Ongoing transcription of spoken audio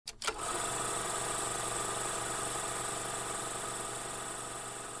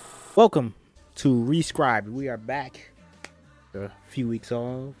Welcome to reScribd. We are back. A few weeks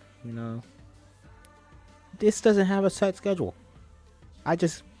off. This doesn't have a set schedule. I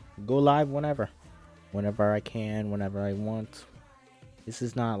just go live whenever I can, whenever I want. This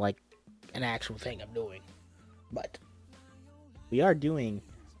is not like an actual thing I'm doing, but we are doing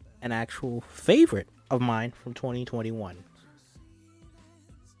an actual favorite of mine from 2021.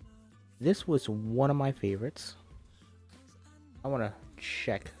 This was one of my favorites. I want to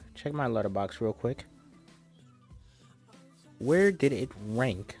check my letterbox real quick. Where did it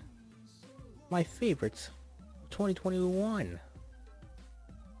rank? My favorites 2021.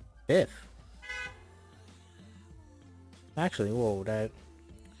 Fifth. Actually, whoa, that.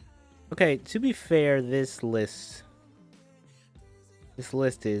 Okay, to be fair, this list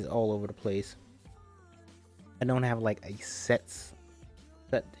is all over the place. I don't have like a set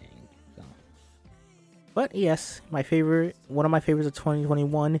thing. So. But yes, one of my favorites of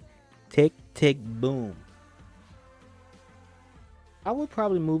 2021, Tick Tick Boom. I would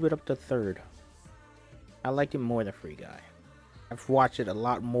probably move it up to third. I liked it more than Free Guy. I've watched it a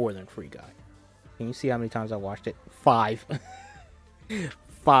lot more than Free Guy. Can you see how many times I watched it? 5.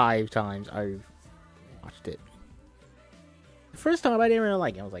 5 times I've watched it. The first time I didn't really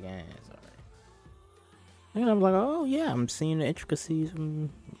like it. I was like, it's alright. And I'm like, oh yeah, I'm seeing the intricacies. I'm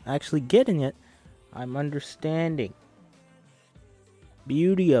actually getting it. I'm understanding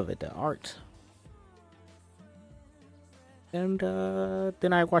beauty of it, the art. And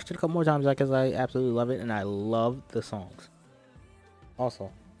then I watched it a couple more times because I absolutely love it and I love the songs.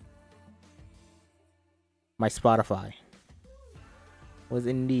 Also, my Spotify was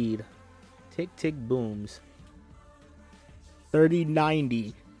indeed Tick Tick Boom's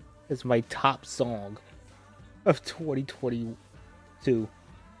 3090 is my top song of 2022.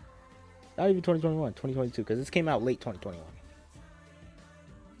 Not even 2021, 2022, because this came out late 2021.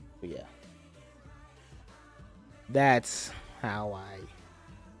 But yeah. That's how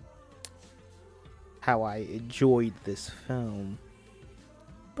I enjoyed this film.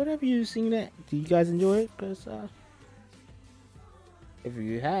 But have you seen it? Do you guys enjoy it? Because if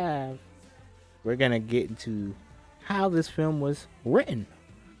you have, we're gonna get into how this film was written.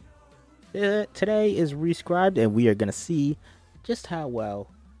 Today is reScribd, and we are gonna see just how well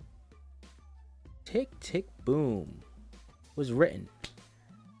Tick Tick Boom was written.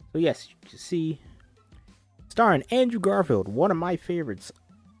 So yes, you can see. Starring Andrew Garfield, one of my favorites.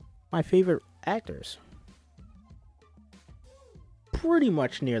 My favorite actors. Pretty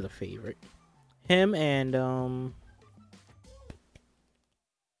much near the favorite. Him and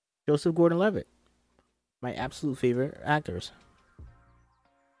Joseph Gordon-Levitt. My absolute favorite actors.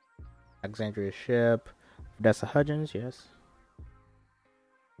 Alexandria Shipp. Vanessa Hudgens, yes.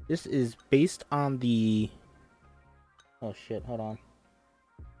 This is based on the... Oh shit, hold on.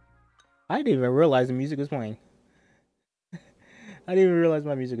 I didn't even realize the music was playing. I didn't even realize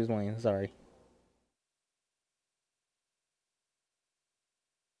my music was playing. Sorry.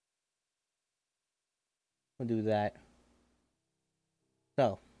 We'll do that.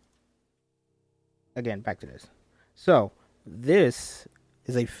 So, again, back to this. So, this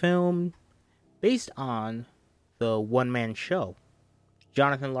is a film based on the one-man show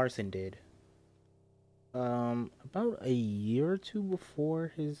Jonathan Larson did. About a year or two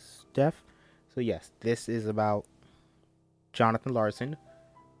before his death. So yes, this is about Jonathan Larson,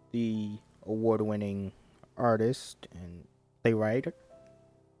 the award-winning artist and playwright.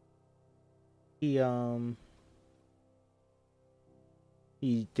 He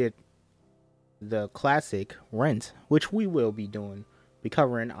did the classic Rent, which we will be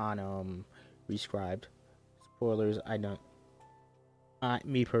covering on reScribd. Spoilers,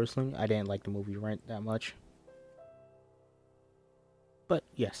 me personally, I didn't like the movie Rent that much. But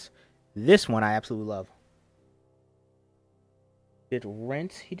yes, this one I absolutely love. Did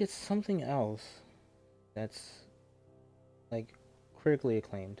Rent? He did something else that's like critically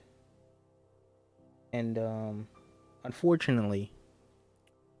acclaimed. And unfortunately,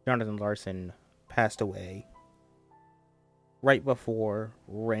 Jonathan Larson passed away right before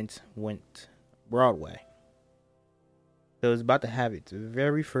Rent went Broadway. So it was about to have its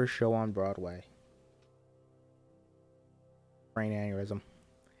very first show on Broadway. Brain aneurysm.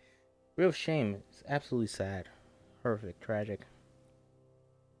 Real shame. It's absolutely sad. Horrific. Tragic.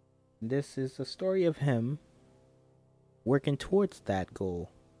 This is the story of him working towards that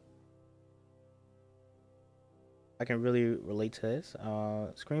goal. I can really relate to this.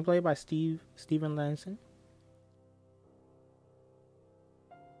 Screenplay by Steven Lanson.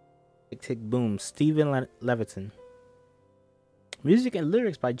 Tick Tick Boom, Stephen Levitin. Music and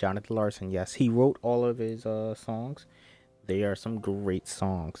lyrics by Jonathan Larson. Yes, he wrote all of his songs. They are some great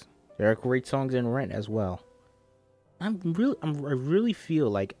songs. There are great songs in Rent as well. I really feel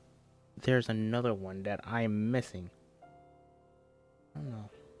like there's another one that I am missing. I don't know.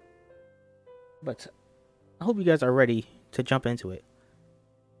 But I hope you guys are ready to jump into it.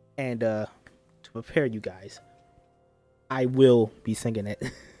 And to prepare you guys, I will be singing it.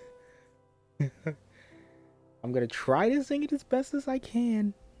 I'm gonna try to sing it as best as I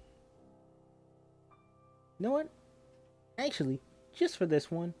can. You know what? Actually, just for this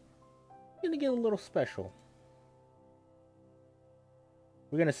one, I'm gonna get a little special.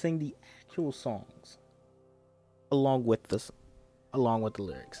 We're gonna sing the actual songs along with the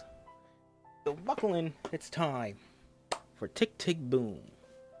lyrics. So buckle in, it's time for Tick Tick Boom.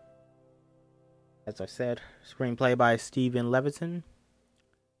 As I said, screenplay by Steven Levitan.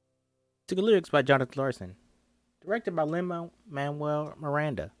 Music lyrics by Jonathan Larson. Directed by Lin-Manuel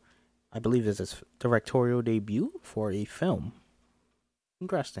Miranda. I believe this is his directorial debut for a film.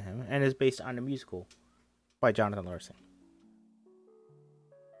 Congrats to him. And is based on a musical by Jonathan Larson.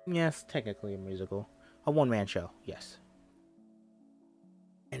 Yes, technically a musical. A one-man show, yes.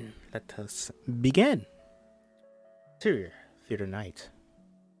 And let us begin. Interior Theater Night.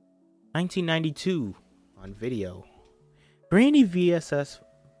 1992 on video. Grainy VSS.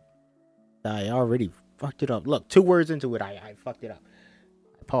 I already fucked it up. Look, 2 words into it, I fucked it up.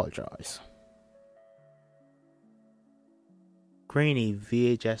 I apologize. Grainy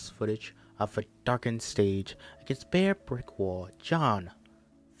VHS footage of a darkened stage against bare brick wall. John,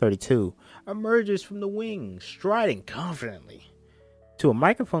 32, emerges from the wings, striding confidently to a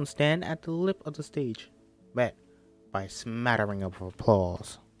microphone stand at the lip of the stage, met by a smattering of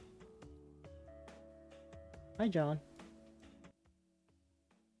applause. Hi, John.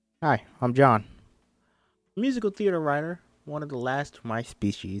 Hi, I'm John. Musical theater writer, one of the last of my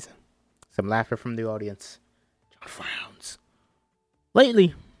species. Some laughter from the audience. John frowns.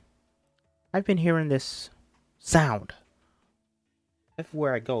 Lately, I've been hearing this sound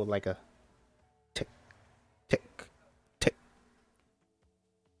everywhere I go, like a tick, tick, tick.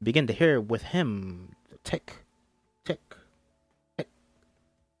 Begin to hear with him the tick, tick, tick.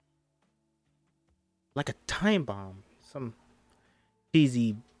 Like a time bomb. Some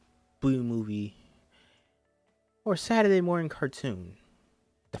cheesy blue movie or Saturday morning cartoon.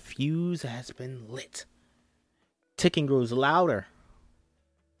 The fuse has been lit. Ticking grows louder.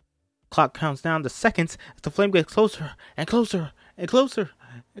 Clock counts down the seconds as the flame gets closer and closer and closer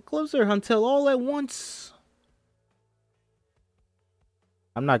and closer until all at once.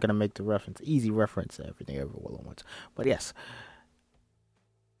 I'm not gonna make the reference, easy reference to everything everywhere at once. But yes.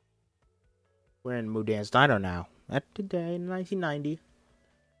 We're in Mudan's Diner now. At the day in 1990.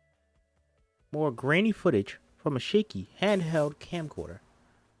 More grainy footage from a shaky, handheld camcorder.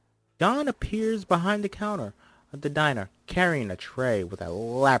 Don appears behind the counter of the diner, carrying a tray with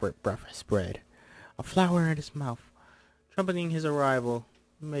elaborate breakfast spread, a flower in his mouth, trumpeting his arrival,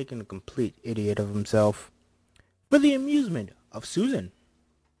 making a complete idiot of himself, for the amusement of Susan,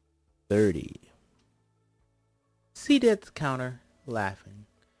 30. Seated at the counter, laughing,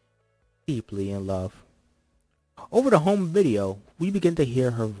 deeply in love. Over the home video, we begin to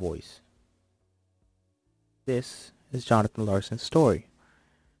hear her voice. This is Jonathan Larson's story.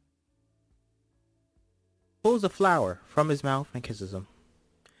 Pulls a flower from his mouth and kisses him.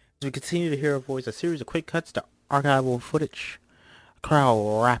 As we continue to hear her voice, a series of quick cuts to archival footage. A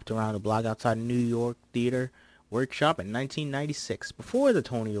crowd wrapped around the block outside New York Theater Workshop in 1996, before the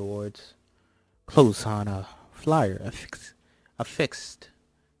Tony Awards. Close on a flyer affixed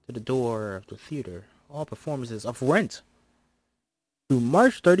to the door of the theater. All performances of Rent through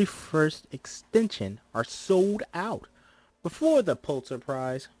March 31st extension are sold out before the Pulitzer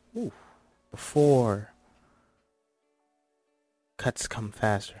Prize. Ooh, before cuts come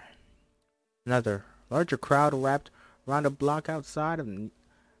faster. Another larger crowd wrapped around a block outside of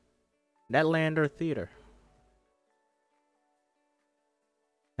Netlander Theater.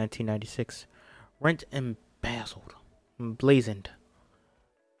 1996. Rent embezzled, emblazoned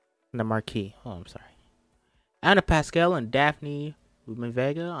in the marquee. Oh, I'm sorry. Anna Pascal and Daphne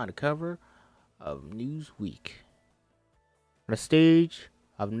Vega on the cover of Newsweek. On the stage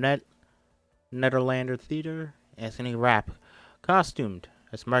of Netherlander Theater, Anthony Rapp, costumed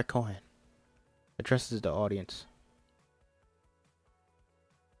as Mark Cohen, addresses the audience.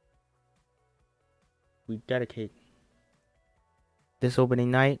 We dedicate this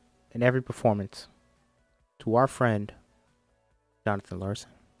opening night and every performance to our friend, Jonathan Larson.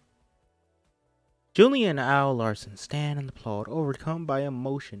 Julian and Al Larson stand and applaud, overcome by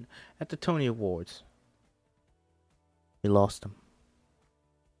emotion at the Tony Awards. We lost him.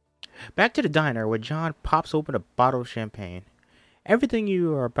 Back to the diner where John pops open a bottle of champagne. Everything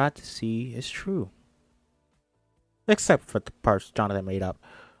you are about to see is true. Except for the parts Jonathan made up.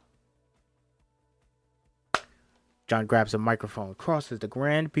 John grabs a microphone, crosses the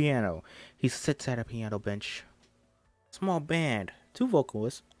grand piano. He sits at a piano bench. Small band, two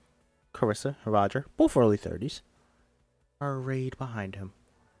vocalists, Carissa and Roger, both early 30s, are arrayed behind him.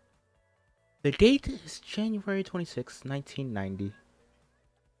 The date is January 26, 1990.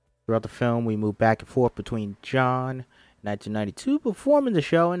 Throughout the film, we move back and forth between John, 1992, performing the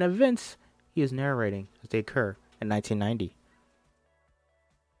show, and events he is narrating as they occur in 1990.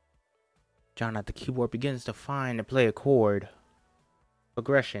 John at the keyboard begins to find and play a chord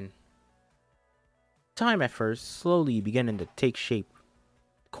progression. Time at first, slowly beginning to take shape.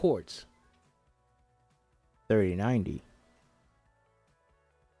 Chords. 3090.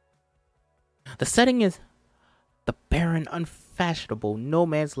 The setting is the barren, unfashionable no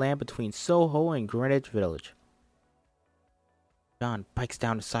man's land between Soho and Greenwich Village. John bikes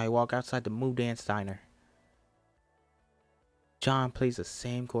down the sidewalk outside the Moo Dance Diner. John plays the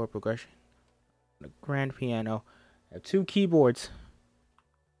same chord progression on the grand piano. Have two keyboards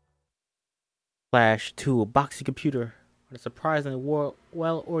flash to a boxy computer on a surprisingly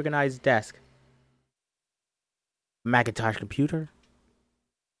well-organized desk. A Macintosh computer,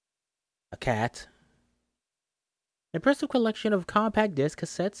 a cat, an impressive collection of compact discs,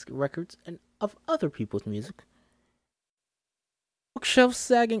 cassettes, records, and of other people's music. Bookshelves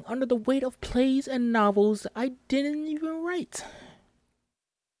sagging under the weight of plays and novels I didn't even write.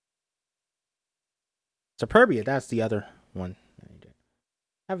 Superbia, that's the other one.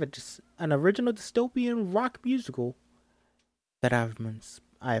 I have an original dystopian rock musical that I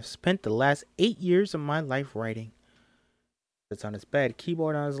have spent the last 8 years of my life writing. Sits on his bed,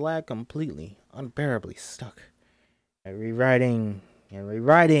 keyboard on his lap, completely, unbearably stuck. And rewriting.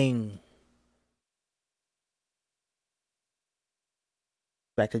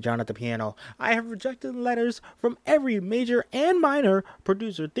 Back to John at the piano. I have rejected letters from every major and minor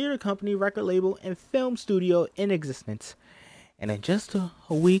producer, theater company, record label, and film studio in existence. And in just a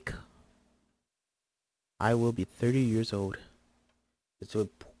week, I will be 30 years old.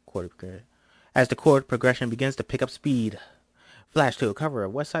 As the chord progression begins to pick up speed, flash to a cover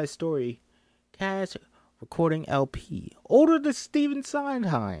of West Side Story, cash recording LP, older than Stephen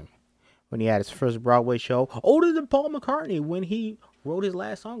Sondheim when he had his first Broadway show, older than Paul McCartney when he wrote his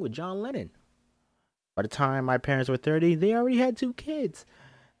last song with John Lennon. By the time my parents were 30, they already had 2 kids.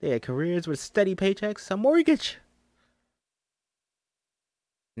 They had careers with steady paychecks, a mortgage.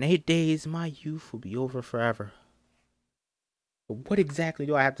 In 8 days, my youth will be over forever. But what exactly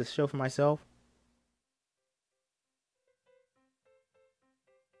do I have to show for myself?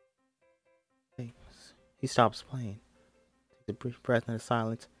 He stops playing. Takes a brief breath in the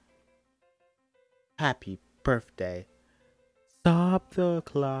silence. Happy birthday. Stop the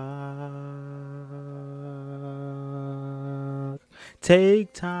clock.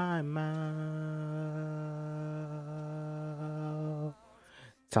 Take time out.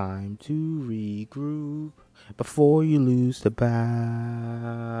 Time to regroup before you lose the bout.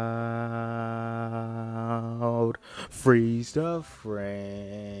 Freeze the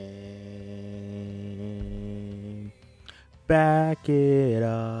frame. Back it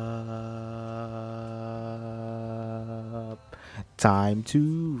up. Time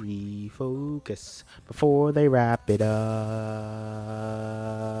to refocus before they wrap it up.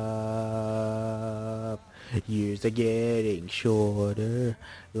 Years are getting shorter.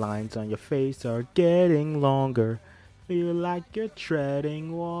 Lines on your face are getting longer. Feel like you're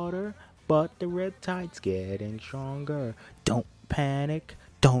treading water, but the red tide's getting stronger. Don't panic.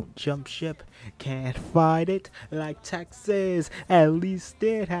 Don't jump ship, can't fight it like Texas. At least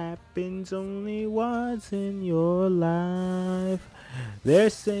it happens only once in your life.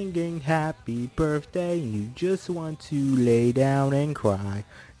 They're singing happy birthday, you just want to lay down and cry.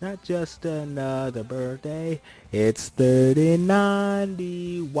 Not just another birthday, it's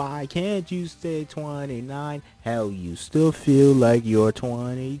 3090. Why can't you stay 29? Hell, you still feel like you're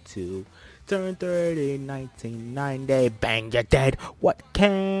 22. Turn 30, 1990, bang, you're dead. What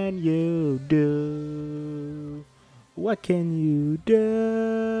can you do? What can you do?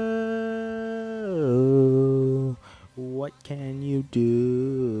 What can you do?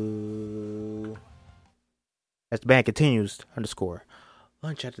 As the band continues, underscore.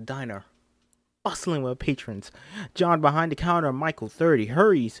 Lunch at the diner. Bustling with patrons. John behind the counter, Michael, 30,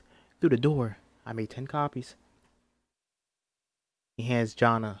 hurries through the door. I made 10 copies. He hands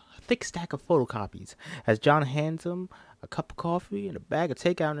John a thick stack of photocopies as John hands him a cup of coffee and a bag of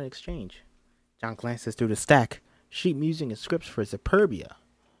takeout in exchange. John glances through the stack, sheet music and scripts for Superbia.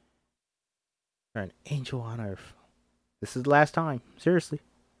 You're an angel on earth. This is the last time. Seriously.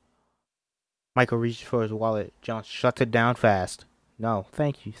 Michael reaches for his wallet. John shuts it down fast. No,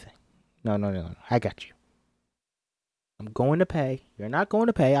 thank you. No. I got you. I'm going to pay. You're not going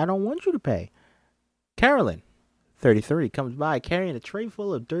to pay. I don't want you to pay. Carolyn, 33, comes by carrying a tray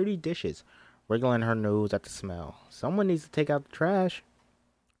full of dirty dishes, wriggling her nose at the smell. Someone needs to take out the trash.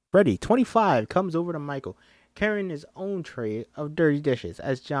 Freddie, 25, comes over to Michael, carrying his own tray of dirty dishes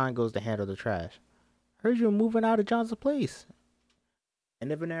as John goes to handle the trash. Heard you were moving out of John's place.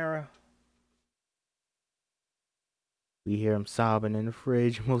 End of an era. We hear him sobbing in the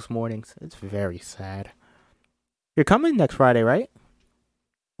fridge most mornings. It's very sad. You're coming next Friday, right?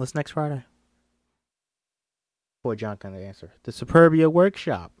 What's next Friday? Poor John can answer. The Superbia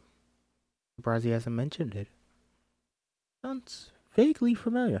workshop. Surprised he hasn't mentioned it. Sounds vaguely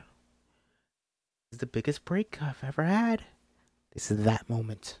familiar. This is the biggest break I've ever had. This is that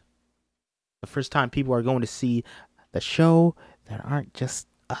moment. The first time people are going to see the show that aren't just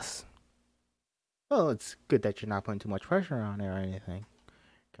us. Well, it's good that you're not putting too much pressure on it or anything.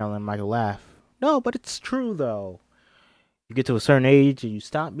 Carolyn and Michael laugh. No, but it's true, though. You get to a certain age and you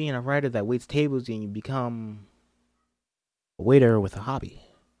stop being a writer that waits tables and you become a waiter with a hobby.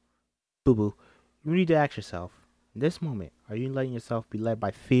 Boo-boo, you need to ask yourself, in this moment, are you letting yourself be led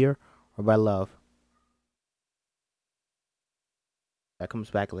by fear or by love? That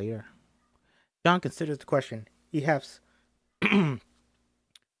comes back later. John considers the question. He hefts the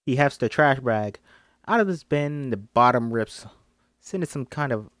trash bag out of his bin. The bottom rips, sending some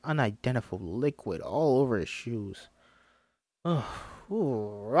kind of unidentifiable liquid all over his shoes.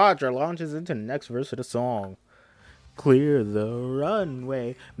 Roger launches into the next verse of the song. Clear the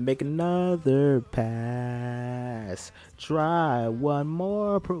runway, make another pass. Try one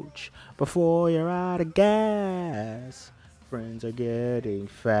more approach before you're out of gas. Friends are getting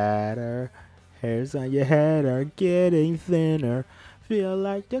fatter, hairs on your head are getting thinner. Feel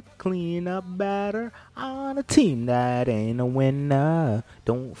like the cleanup batter on a team that ain't a winner.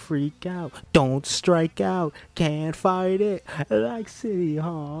 Don't freak out, don't strike out, can't fight it like City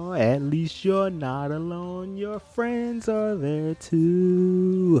Hall. At least you're not alone, your friends are there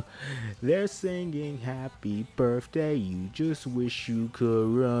too. They're singing happy birthday, you just wish you could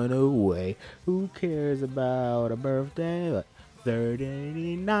run away. Who cares about a birthday?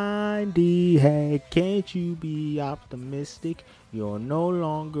 30, 90, hey, can't you be optimistic? You're no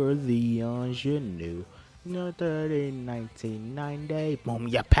longer the ingenue. You're 30, 1990, boom,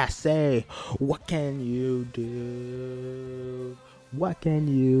 you passe. What can you do? What can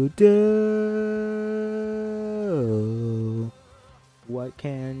you do? What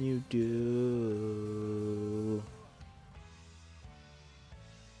can you do?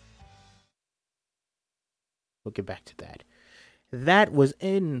 We'll get back to that. That was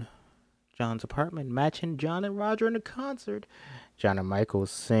in John's apartment, matching John and Roger in a concert. John and Michael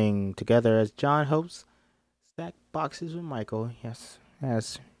sing together as John helps stack boxes with Michael. Yes,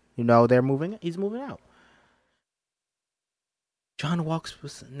 as you know, he's moving out. John walks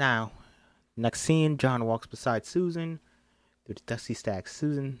now. Next scene, John walks beside Susan through the dusty stacks.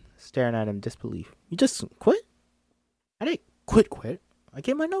 Susan staring at him in disbelief. You just quit? I didn't quit. I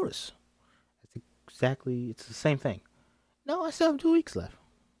gave my notice. It's the same thing. No, I still have 2 weeks left.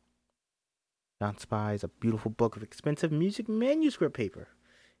 John spies a beautiful book of expensive music manuscript paper.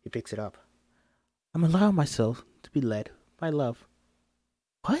 He picks it up. I'm allowing myself to be led by love.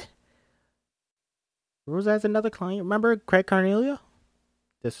 What? Rosa has another client. Remember Craig Carnelia?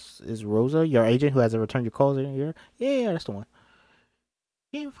 This is Rosa, your agent who hasn't returned your calls in a year. Yeah, that's the one.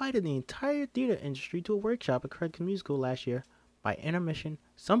 He invited the entire theater industry to a workshop at Craig's musical last year. By intermission,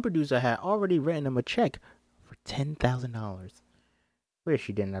 some producer had already written him a check for $10,000. Wish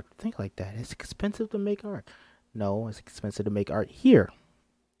she didn't have to think like that. It's expensive to make art. No, it's expensive to make art here.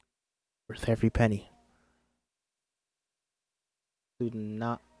 Worth every penny.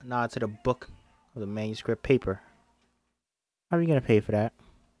 Student nod to the book of the manuscript paper. How are you going to pay for that?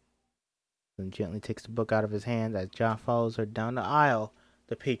 Then gently takes the book out of his hand as John follows her down the aisle.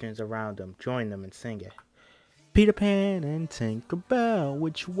 The patrons around him join them in singing. Peter Pan and Tinkerbell,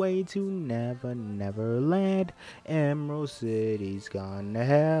 which way to Neverland? Emerald City's gone to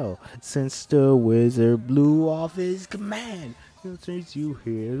hell since the wizard blew off his command. Since you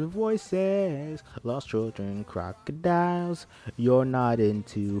hear the voices, lost children, crocodiles. You're not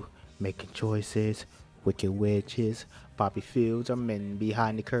into making choices, wicked witches. Poppy fields are men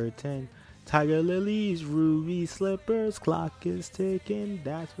behind the curtain. Tiger lilies, ruby slippers, clock is ticking,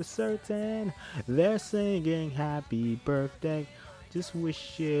 that's for certain. They're singing happy birthday, just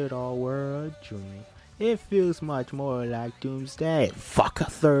wish it all were a dream. It feels much more like doomsday. Fuck a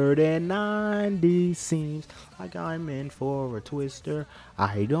 3090 seems like I'm in for a twister.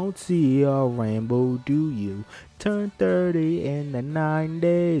 I don't see a rainbow, do you? Turn 30 in the 9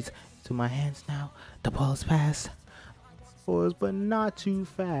 days. To my hands now, the ball is passed. But not too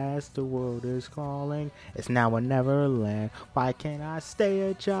fast. The world is calling. It's now or never land. Why can't I stay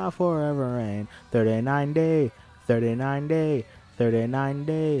a child forever? And 39 day, 39 day, 39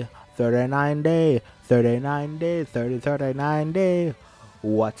 day, 39 day, 39 day, 39 day.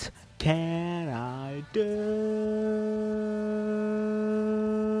 What can I do?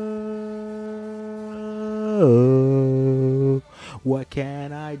 What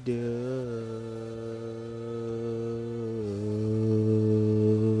can I do?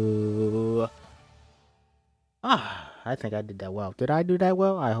 I think I did that well. Did I do that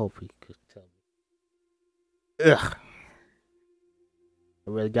well? I hope you could tell me. Ugh. I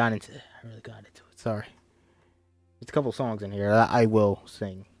really got into it. Sorry. There's a couple songs in here that I will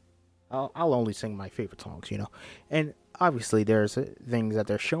sing. I'll only sing my favorite songs, And obviously there's things that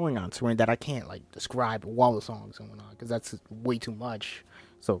they're showing on screen that I can't describe while the song's going on because that's way too much.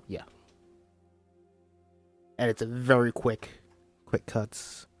 So yeah. And it's a very quick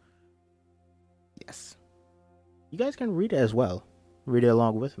cuts. Yes. You guys can read it as well. Read it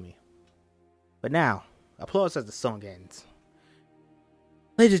along with me. But now, applause as the song ends.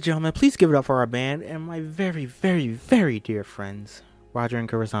 Ladies and gentlemen, please give it up for our band and my very, very, very dear friends, Roger and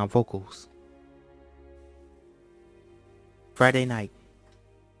Carissa on vocals. Friday night.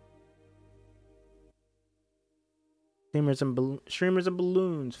 Streamers and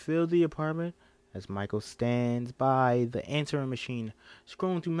balloons fill the apartment as Michael stands by the answering machine,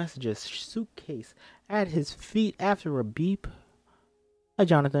 scrolling through messages, suitcase at his feet after a beep. Hi,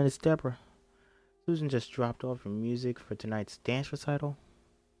 Jonathan, it's Deborah. Susan just dropped off her music for tonight's dance recital.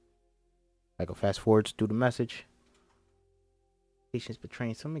 Michael fast forwards through the message. Patient's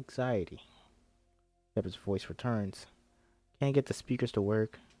betraying some anxiety. Deborah's voice returns. Can't get the speakers to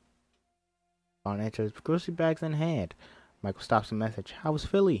work. Vaughn enters, grocery bags in hand. Michael stops the message. How was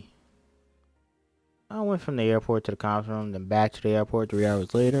Philly? I went from the airport to the conference room, then back to the airport 3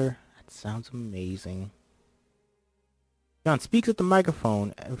 hours later. That sounds amazing. John speaks at the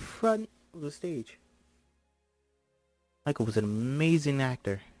microphone in front of the stage. Michael was an amazing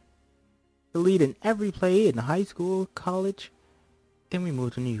actor. The lead in every play in high school, college. Then we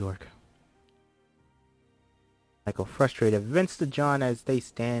moved to New York. Michael, frustrated, vents to John as they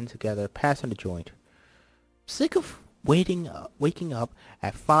stand together, passing the joint. Sick of waking up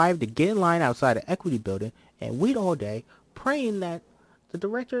at 5 to get in line outside the Equity Building and wait all day, praying that the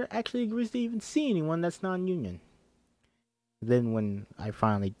director actually agrees to even see anyone that's non-union. Then when I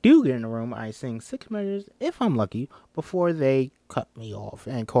finally do get in the room, I sing 6 measures, if I'm lucky, before they cut me off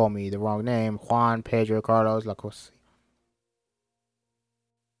and call me the wrong name, Juan Pedro Carlos Lacoste.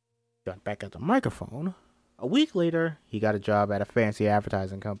 Got back at the microphone. A week later, he got a job at a fancy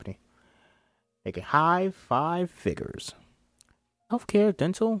advertising company, making high 5 figures. Healthcare,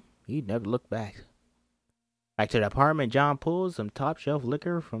 dental, he'd never look back. Back to the apartment, John pulls some top shelf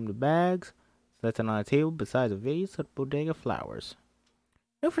liquor from the bags, sets it on a table beside a vase of bodega flowers.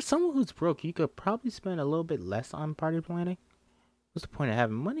 For someone who's broke, you could probably spend a little bit less on party planning. What's the point of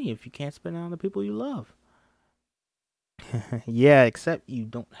having money if you can't spend it on the people you love? Yeah, except you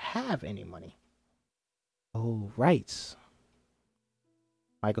don't have any money. Oh, right.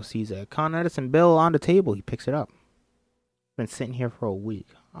 Michael sees a Con Edison bill on the table. He picks it up. Been sitting here for a week.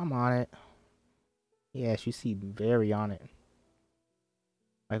 I'm on it. Yes, you seem very on it.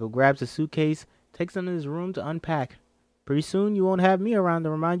 Michael grabs a suitcase, takes it into his room to unpack. Pretty soon you won't have me around to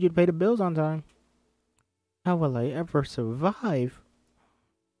remind you to pay the bills on time. How will I ever survive?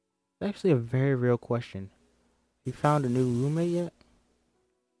 It's actually a very real question. You found a new roommate yet?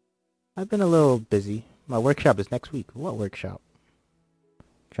 I've been a little busy. My workshop is next week. What workshop?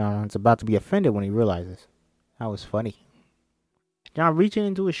 John's about to be offended when he realizes. That was funny. John, reaching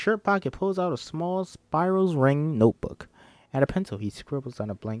into his shirt pocket, pulls out a small spirals ring notebook and a pencil. He scribbles on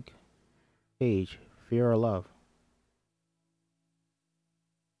a blank page. Fear or love?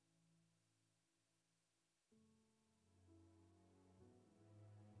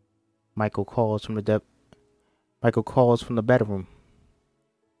 Michael calls from the bedroom.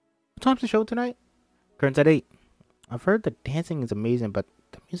 What time's the show tonight? Curtains at 8. I've heard the dancing is amazing, but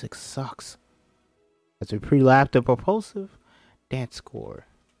the music sucks. As we pre-lap the propulsive dance score.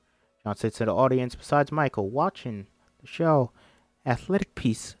 John sits in the audience besides Michael, watching the show. Athletic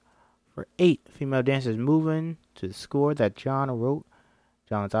piece for 8 female dancers moving to the score that John wrote.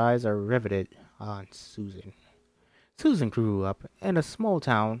 John's eyes are riveted on Susan. Susan grew up in a small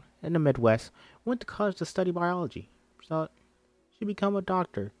town in the Midwest Went to college to study biology. Thought she'd become a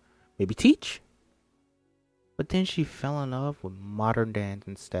doctor. Maybe teach? But then she fell in love with modern dance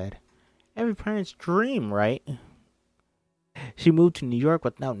instead. Every parent's dream, right? She moved to New York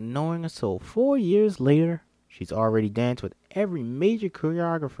without knowing a soul. 4 years later, she's already danced with every major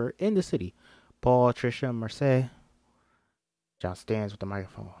choreographer in the city. Paul, Trisha, Marseille. John stands with the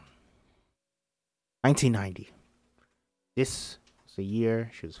microphone. 1990. This was the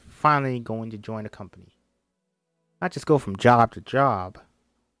year she was finally going to join a company. Not just go from job to job.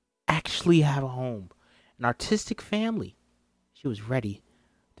 Actually have a home. An artistic family. She was ready.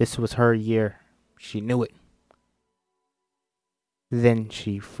 This was her year. She knew it. Then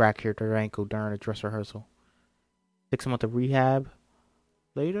she fractured her ankle during a dress rehearsal. 6 months of rehab.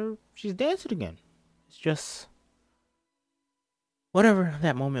 Later, she's dancing again. It's just whatever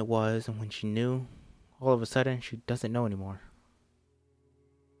that moment was, and when she knew, all of a sudden, she doesn't know anymore.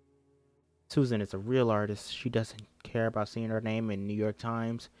 Susan is a real artist. She doesn't care about seeing her name in New York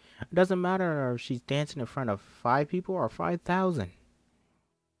Times. It doesn't matter if she's dancing in front of 5 people or 5,000.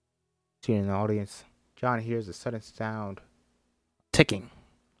 She's in the audience. John hears a sudden sound. Ticking.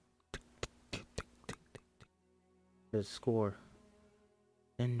 There's a score.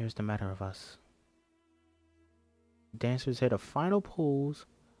 Then there's the matter of us. Dancers hit a final pose.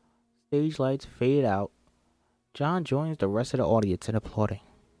 Stage lights fade out. John joins the rest of the audience in applauding.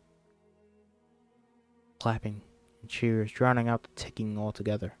 Clapping and cheers, drowning out the ticking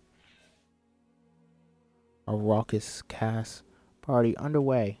altogether. A raucous cast party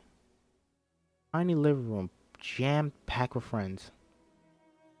underway. Tiny living room, jam-packed with friends.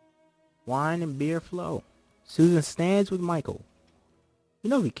 Wine and beer flow. Susan stands with Michael. You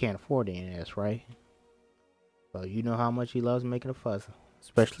know he can't afford any of this, right? Well, you know how much he loves making a fuss,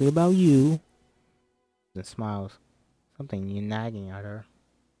 especially about you. And smiles. Something nagging at her.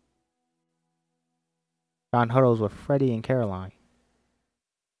 John huddles with Freddie and Caroline.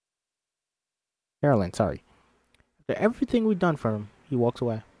 Sorry. After everything we've done for him, he walks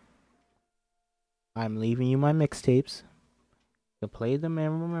away. I'm leaving you my mixtapes. You can play them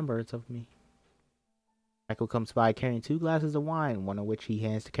in remembrance of me. Michael comes by carrying 2 glasses of wine, one of which he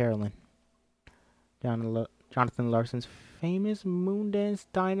hands to Carolyn. Jonathan Larson's famous Moondance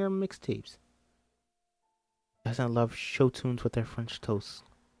Diner mixtapes. Doesn't love show tunes with their French toast.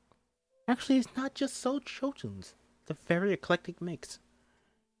 Actually, it's not just show tunes. It's a very eclectic mix.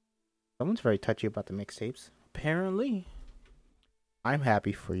 Someone's very touchy about the mixtapes. Apparently. I'm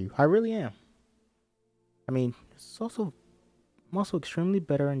happy for you. I really am. I mean, I'm also extremely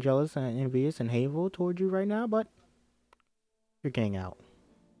bitter and jealous and envious and hateful toward you right now, but you're getting out.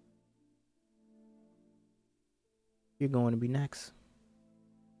 You're going to be next.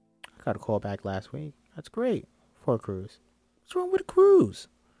 I got a call back last week. That's great. For a cruise. What's wrong with a cruise?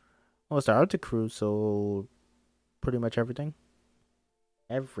 Well, it's the Arctic cruise, so pretty much everything.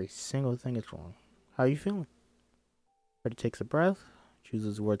 Every single thing is wrong. How are you feeling? Freddie takes a breath,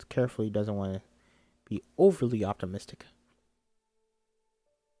 chooses words carefully, doesn't want to be overly optimistic.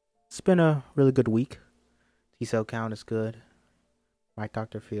 It's been a really good week. T-cell count is good. My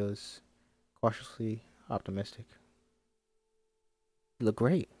doctor feels cautiously optimistic. You look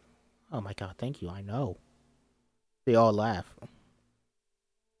great. Oh my god, thank you, I know. They all laugh.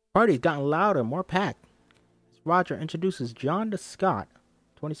 Party's gotten louder, more packed. As Roger introduces John to Scott,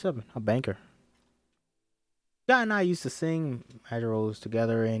 27, a banker. Scott and I used to sing madrigals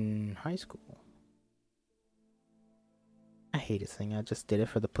together in high school. I hated singing, I just did it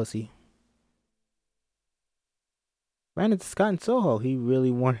for the pussy. Ran into Scott in Soho, he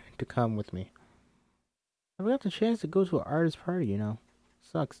really wanted to come with me. I got the chance to go to an artist party, you know.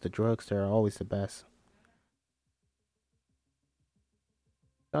 Sucks, the drugs there are always the best.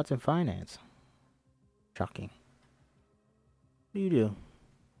 Scott's in finance. Shocking. What do you do?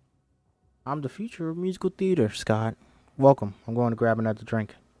 I'm the future of musical theater, Scott. Welcome. I'm going to grab another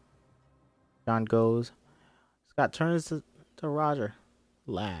drink. John goes. Scott turns to Roger.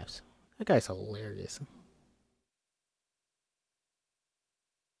 Laughs. That guy's hilarious.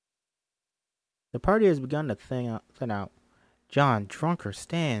 The party has begun to thin out. John, drunker,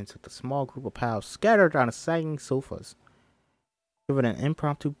 stands with a small group of pals scattered on the sagging sofas. Giving an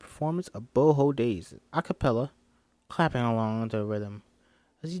impromptu performance of Boho Days, a cappella, clapping along to the rhythm,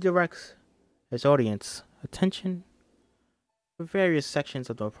 as he directs his audience attention for various sections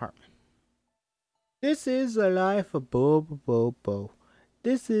of the apartment. This is the life of Bo Bo Bo Bo.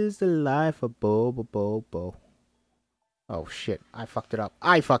 This is the life of Bo Bo Bo Bo. Oh shit, I fucked it up.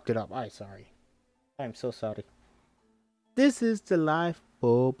 I'm sorry. I'm so sorry. This is the life,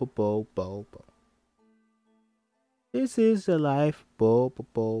 Bo Bo Bo Bo Bo. This is the life, Bo Bo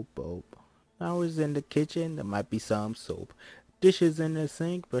Bo Bo Bo. Flowers in the kitchen, there might be some soap. Dishes in the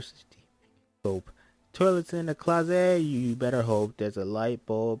sink, brushes teeth, soap. Toilets in the closet, you better hope there's a light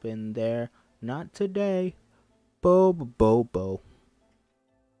bulb in there. Not today. Bo.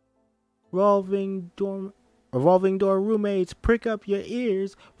 Revolving door roommates, prick up your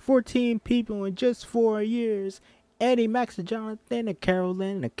ears. 14 people in just 4 years. Eddie, Max, and Jonathan, and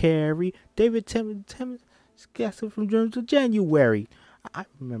Carolyn, and Carrie. David, Tim, Scasser from June to January. I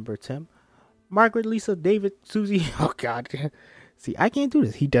remember Tim. Margaret, Lisa, David, Susie. Oh, God. See, I can't do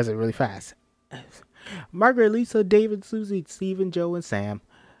this. He does it really fast. Margaret, Lisa, David, Susie, Stephen, Joe, and Sam.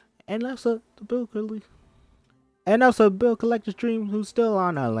 And also Bill Collector's Dream, who's still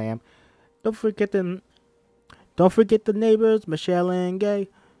on our lamb. Don't forget the neighbors, Michelle and Gay,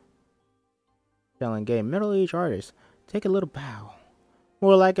 middle-aged artists. Take a little bow.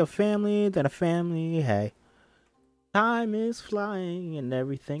 More like a family than a family, hey. Time is flying and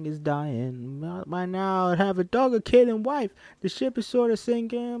everything is dying. By now, I'd have a dog, a kid, and wife. The ship is sort of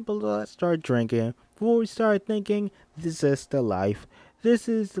sinking, but let's start drinking. Before we start thinking, this is the life. This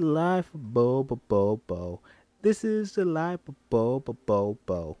is the life of Bo. This is the life of Bo.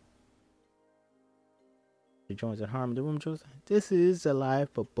 The joins at harm the room, Joseph. This is the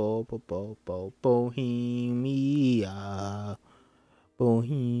life of Bohemia.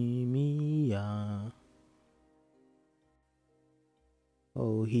 Bohemia.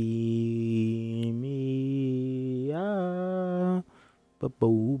 Bo.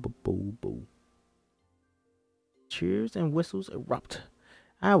 Cheers and whistles erupt.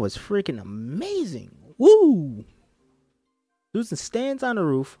 I was freaking amazing. Woo! Susan stands on the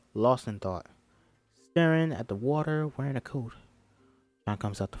roof, lost in thought, staring at the water, wearing a coat. John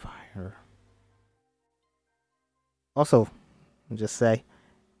comes out to find her. Also, I'll just say,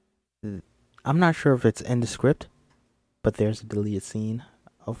 I'm not sure if it's in the script, but there's a deleted scene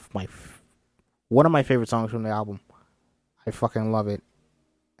of one of my favorite songs from the album. I fucking love it.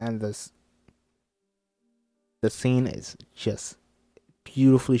 And the scene is just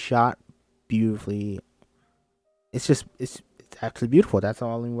beautifully shot, it's actually beautiful. That's the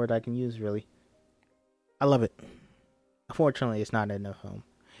only word I can use, really. I love it. Unfortunately, it's not in the film.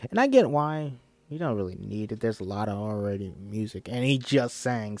 And I get why. You don't really need it. There's a lot of already music. And he just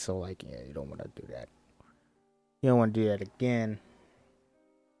sang, so like, yeah, you don't want to do that. You don't want to do that again.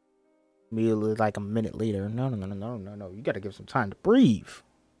 Immediately, like a minute later. No. You got to give some time to breathe.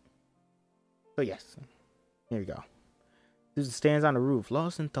 So yes, here you go. Susan stands on the roof,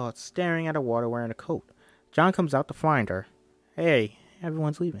 lost in thought, staring at the water, wearing a coat. John comes out to find her. Hey,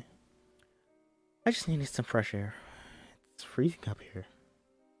 everyone's leaving. I just needed some fresh air. It's freezing up here.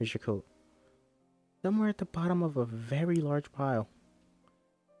 Here's your coat. Somewhere at the bottom of a very large pile.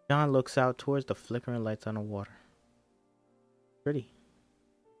 John looks out towards the flickering lights on the water. Pretty.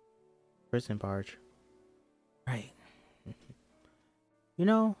 Prison barge. Right. You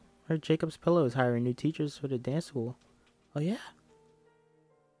know, heard Jacob's Pillow is hiring new teachers for the dance school. Oh yeah?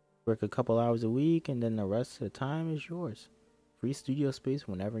 Work a couple hours a week and then the rest of the time is yours. Free studio space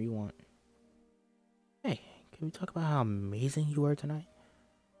whenever you want. Hey, can we talk about how amazing you were tonight?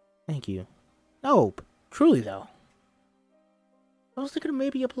 Thank you. No, truly though. I was thinking of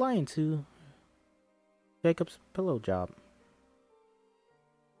maybe applying to Jacob's Pillow job.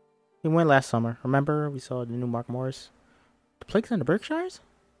 He went last summer. Remember we saw the new Mark Morris? The place in the Berkshires?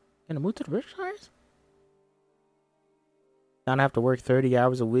 Gonna move to the Berkshires? Don't have to work 30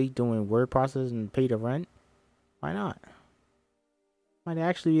 hours a week doing word processing and pay the rent? Why not? Might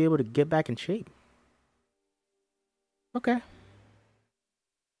actually be able to get back in shape. Okay.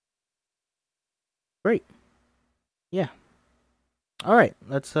 Great. Yeah. Alright,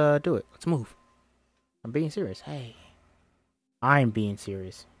 let's do it. Let's move. I'm being serious. Hey. I'm being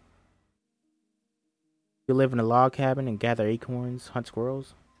serious. You live in a log cabin and gather acorns, hunt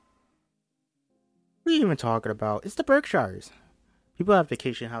squirrels? What are you even talking about? It's the Berkshires. People have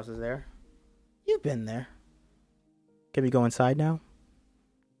vacation houses there. You've been there. Can we go inside now?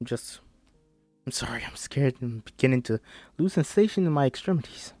 I'm sorry, I'm scared and beginning to lose sensation in my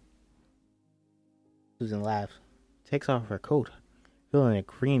extremities. Susan laughs, takes off her coat, revealing a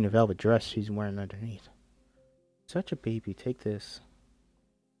green velvet dress she's wearing underneath. Such a baby, take this.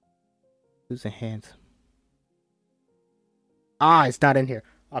 Susan hands. It's not in here.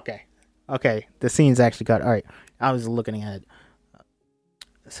 Okay, the scene's actually cut. Alright, I was looking at it.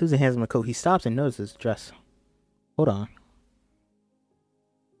 Susan hands him a coat. He stops and notices the dress. Hold on.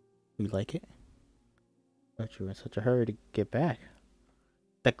 You like it? Thought you were in such a hurry to get back.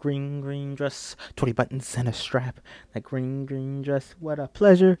 That green dress, 20 buttons and a strap. That green dress, what a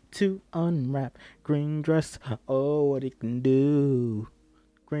pleasure to unwrap. Green dress, oh, what it can do.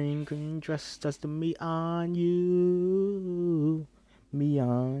 Green, green dress just to me on you. Me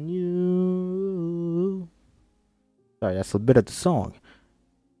on you. Sorry, that's a bit of the song.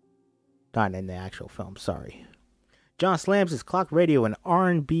 Not in the actual film, sorry. John slams his clock radio an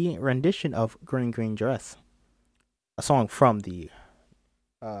R&B rendition of Green, Green Dress. A song from the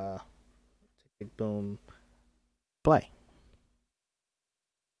Tick Boom play.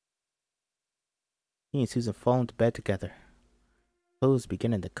 He and Susan fall into bed together. Clothes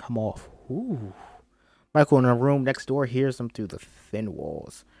beginning to come off. Ooh. Michael in a room next door hears them through the thin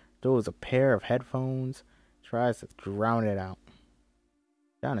walls. Throws a pair of headphones, tries to drown it out.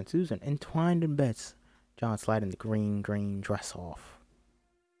 John and Susan entwined in beds. John sliding the green, green dress off.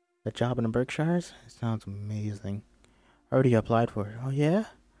 The job in the Berkshires? It sounds amazing. Already applied for it. Oh yeah?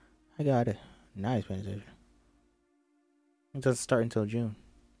 I got it. Nice penetration. It doesn't start until June.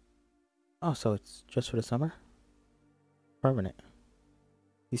 Oh, so it's just for the summer? Permanent.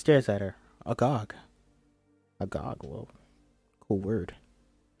 He stares at her. Agog. Agog, well, cool word.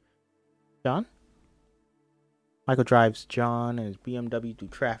 John? Michael drives John and his BMW through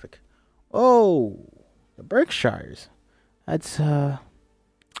traffic. Oh, the Berkshires. That's,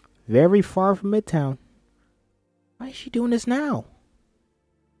 very far from Midtown. Why is she doing this now?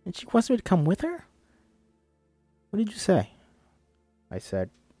 And she wants me to come with her? What did you say? I said,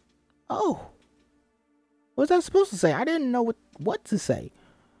 oh. What was I supposed to say? I didn't know what to say.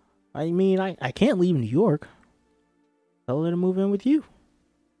 I mean, I can't leave New York. Tell her to move in with you.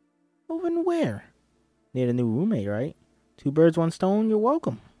 Move in where? Need a new roommate, right? 2 birds, 1 stone, you're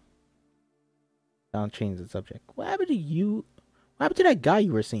welcome. Don changed the subject. What happened to you? What happened to that guy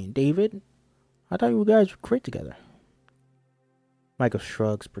you were seeing, David? I thought you guys were great together. Michael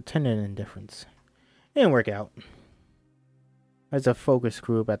shrugs, pretending indifference. It didn't work out. There's a focus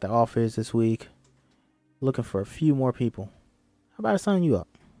group at the office this week. Looking for a few more people. How about I sign you up?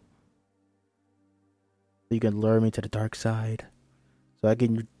 So you can lure me to the dark side. So I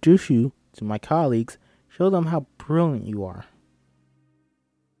can introduce you to my colleagues. Show them how brilliant you are.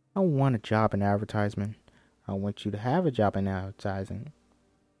 I don't want a job in advertisement. I want you to have a job in advertising.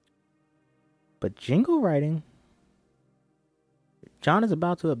 But jingle writing? John is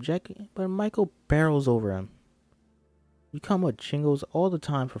about to object, but Michael barrels over him. You come with jingles all the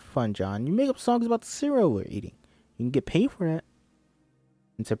time for fun, John. You make up songs about the cereal we're eating. You can get paid for that.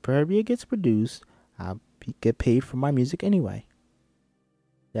 And Superbia gets produced. I'll get paid for my music anyway.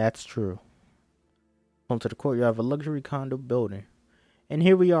 That's true. Home to the courtyard of a luxury condo building. And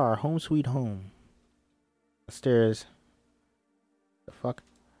here we are, home sweet home. Upstairs. The fuck?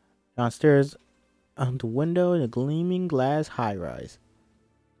 Downstairs, on the window in a gleaming glass high rise.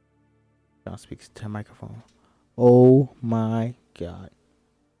 John speaks to the microphone. Oh my god.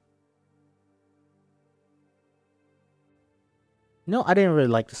 No, I didn't really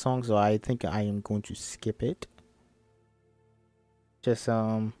like the song, so I think I am going to skip it. Just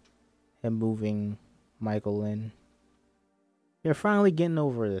him moving Michael in. You're finally getting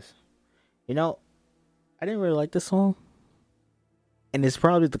over this. You know, I didn't really like this song. And it's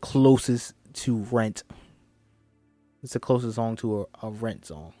probably the closest to Rent. It's the closest song to a Rent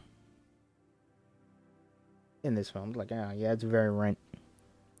song. In this film. Like, yeah, it's very Rent.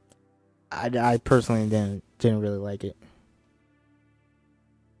 I personally didn't really like it.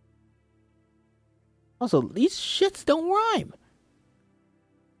 Also, these shits don't rhyme.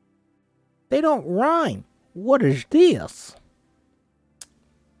 They don't rhyme. What is this?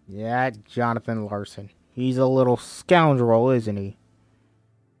 Yeah, Jonathan Larson. He's a little scoundrel, isn't he?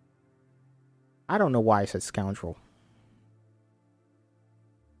 I don't know why I said scoundrel.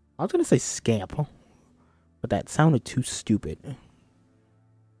 I was going to say scamp, but that sounded too stupid.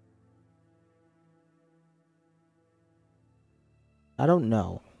 I don't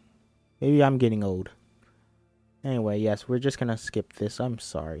know. Maybe I'm getting old. Anyway, yes, we're just going to skip this. I'm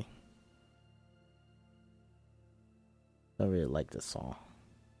sorry. I don't really like this song.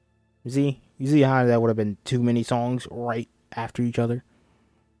 You see how that would have been too many songs right after each other?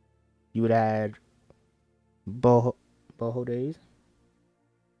 You would add Boho Days.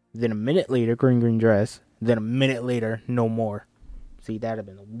 Then a minute later, Green Green Dress. Then a minute later, No More. See, that'd have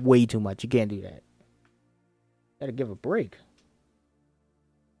been way too much. You can't do that. Gotta give a break.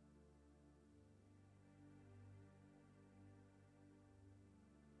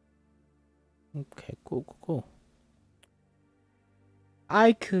 Okay, cool.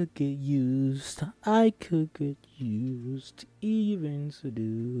 I could get used, even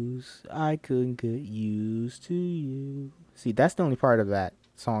seduced. I couldn't get used to you. See, that's the only part of that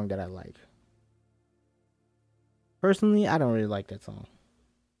song that I like. Personally, I don't really like that song.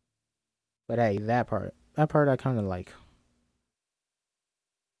 But hey, that part I kind of like.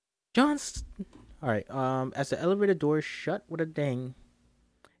 John's alright, as the elevator door shut with a ding,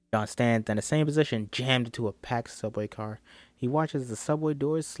 John stands in the same position, jammed into a packed subway car. He watches the subway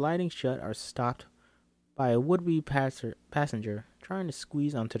doors sliding shut are stopped by a would-be passenger trying to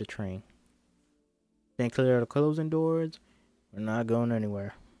squeeze onto the train. Stand clear of the closing doors. We're not going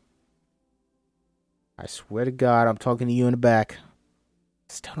anywhere. I swear to God, I'm talking to you in the back.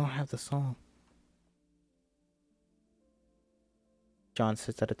 Still don't have the song. John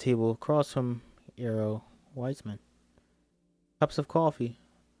sits at a table across from Eero Weisman. Cups of coffee.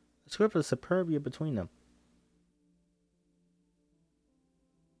 A script of Superbia between them.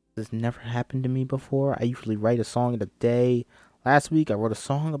 This never happened to me before. I usually write a song in a day. Last week I wrote a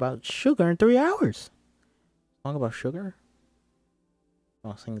song about sugar in 3 hours. Song about sugar?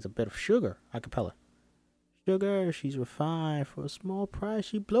 I'll sing a bit of sugar, a cappella. Sugar, she's refined. For a small price,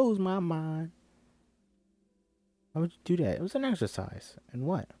 she blows my mind. Why would you do that? It was an exercise. And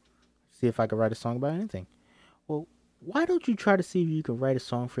what? See if I could write a song about anything. Well, why don't you try to see if you can write a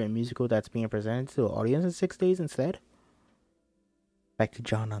song for a musical that's being presented to an audience in 6 days instead? Back to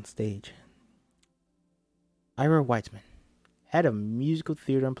John on stage. Ira Weitzman, head of musical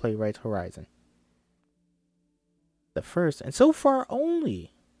theater and playwrights Horizon. The first, and so far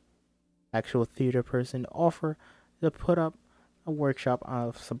only, actual theater person to offer to put up a workshop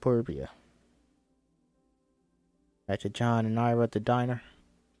of Suburbia. Back to John and Ira at the diner.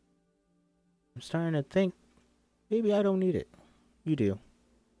 I'm starting to think maybe I don't need it. You do.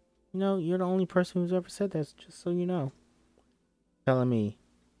 You know, you're the only person who's ever said that, just so you know. Telling me,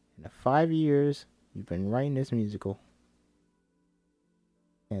 in the 5 years you've been writing this musical.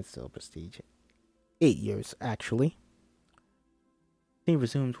 And still prestige. 8 years, actually. Scene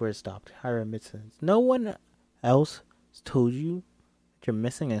resumes where it stopped. Ira admits it. No one else has told you that you're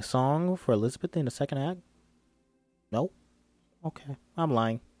missing a song for Elizabeth in the second act? No? Okay, I'm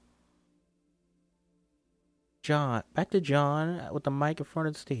lying. John, back to John with the mic in front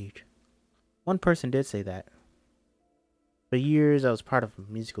of the stage. One person did say that. For years, I was part of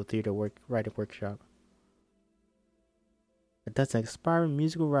a musical theater writing workshop. A dozen aspiring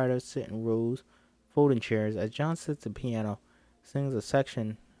musical writers sit in rows, folding chairs, as John sits at the piano, sings a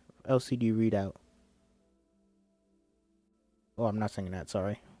section of LCD readout. Oh, I'm not singing that,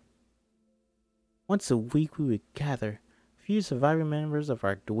 sorry. Once a week, we would gather, a few surviving members of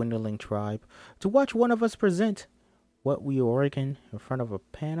our dwindling tribe, to watch one of us present what we were working in front of a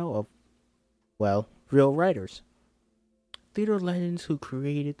panel of, well, real writers. Theater legends who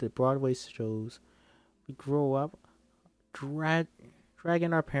created the Broadway shows we grow up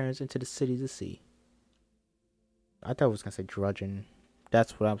dragging our parents into the city to see. I thought I was going to say drudging.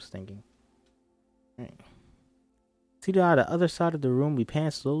 That's what I was thinking. Right. Seated on the other side of the room, we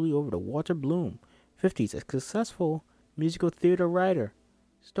pan slowly over to Walter Bloom, 50s, a successful musical theater writer,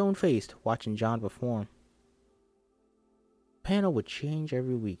 stone-faced, watching John perform. The panel would change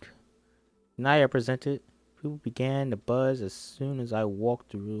every week. The night I presented, people began to buzz as soon as I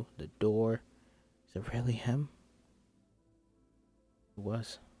walked through the door. Is it really him? It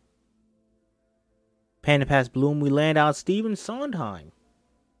was. Panning past Bloom, we land on Stephen Sondheim.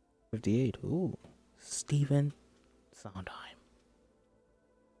 58. Ooh, Stephen Sondheim.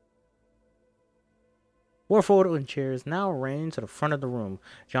 Four folding chairs now arranged to the front of the room.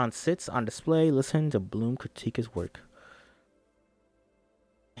 John sits on display, listening to Bloom critique his work.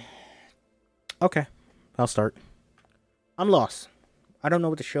 Okay, I'll start. I'm lost. I don't know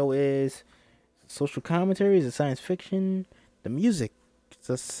what the show is. Is it social commentary? Is it science fiction? The music, it's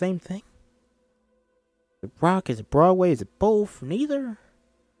the same thing. Is it rock? Is it Broadway? Is it both? Neither?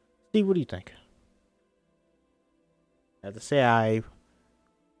 Steve, what do you think? I have to say I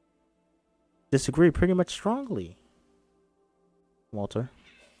disagree pretty much strongly. Walter.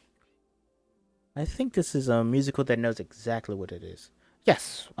 I think this is a musical that knows exactly what it is.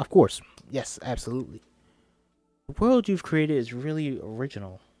 Yes, of course. Yes, absolutely. The world you've created is really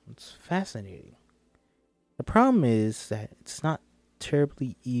original. It's fascinating. The problem is that it's not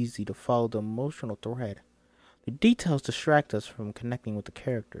terribly easy to follow the emotional thread. The details distract us from connecting with the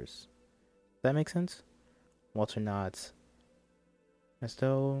characters. Does that make sense? Walter nods. As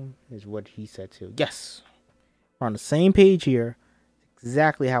though is what he said too. Yes, we're on the same page here.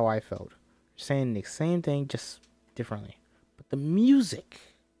 Exactly how I felt. We're saying the same thing, just differently. But the music.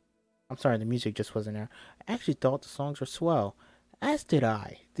 I'm sorry, the music just wasn't there. I actually thought the songs were swell. As did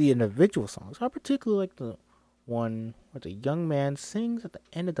I. The individual songs. I particularly like the one where the young man sings at the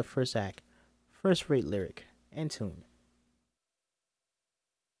end of the first act. First rate lyric and tune.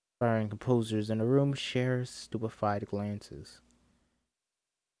 Inspiring composers in the room share stupefied glances.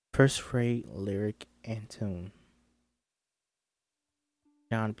 First rate lyric and tune.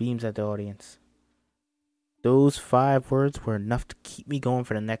 John beams at the audience. Those 5 words were enough to keep me going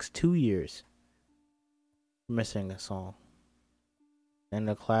for the next 2 years. We're missing a song. In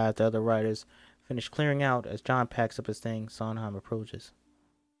the class, the other writers finish clearing out as John packs up his things. Sondheim approaches.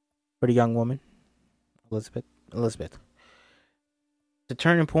 Pretty young woman, Elizabeth. The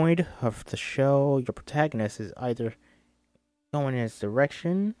turning point of the show, your protagonist is either going in this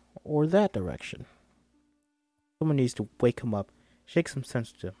direction or that direction. Someone needs to wake him up, shake some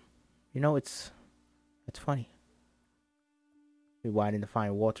sense to him. You know, it's funny. Rewinding to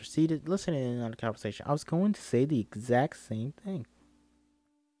find Walter seated, listening in on the conversation. I was going to say the exact same thing.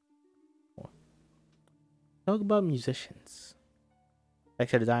 Talk about musicians. Back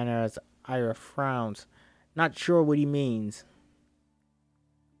to the diner as Ira frowns, not sure what he means.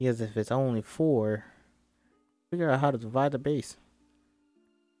 Because if it's only 4, figure out how to divide the bass.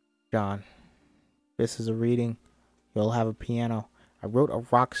 John, this is a reading. You'll have a piano. I wrote a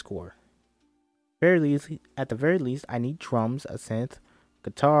rock score. At the very least, I need drums, a synth,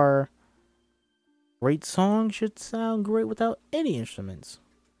 guitar. Great song should sound great without any instruments.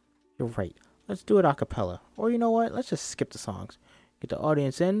 You're right. Let's do it a cappella. Or you know what? Let's just skip the songs. Get the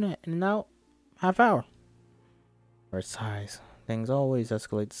audience in and out. Half hour. Or sighs. Things always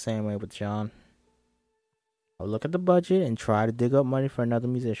escalate the same way with John. I'll look at the budget and try to dig up money for another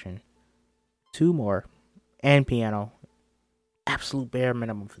musician. 2 more. And piano. Absolute bare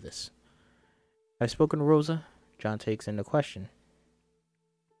minimum for this. I've spoken to Rosa. John takes in the question.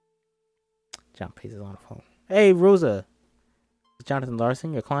 John pays it on the phone. Hey, Rosa. Is Jonathan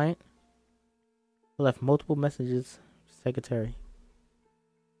Larson your client? I left multiple messages. Secretary.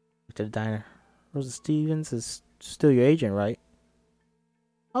 To the diner. Rosa Stevens is still your agent, right?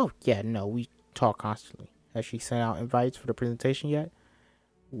 Oh, yeah, no, we talk constantly. Has she sent out invites for the presentation yet?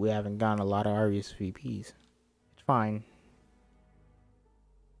 We haven't gotten a lot of RSVPs. It's fine.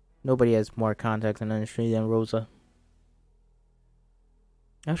 Nobody has more contacts in the industry than Rosa.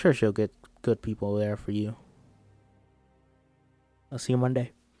 I'm sure she'll get good people there for you. I'll see you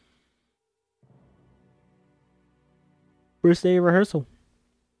Monday. First day of rehearsal.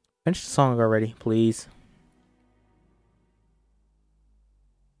 Finish the song already, please.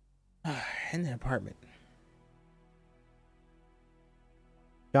 In the apartment.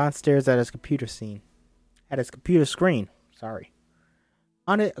 John stares at his computer screen. Sorry.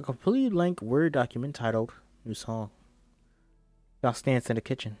 On it, a completely blank Word document titled New Song. John stands in the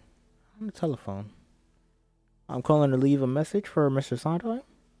kitchen. On the telephone. I'm calling to leave a message for Mr. Sondheim.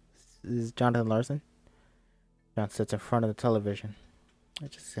 This is Jonathan Larson. John sits in front of the television.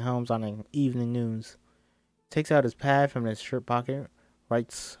 It just helms on the evening news. Takes out his pad from his shirt pocket.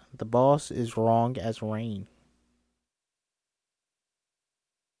 Writes, the boss is wrong as rain.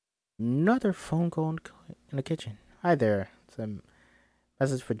 Another phone call in the kitchen. Hi there. It's a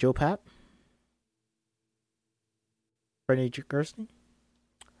message for Joe Papp. Bernie Gerstein.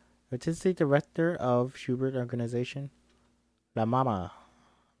 Artistic Director of Schubert Organization. La Mama.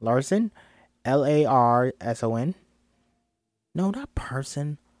 Larson. Larson. No, not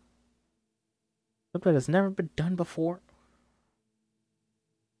person. Something that's never been done before.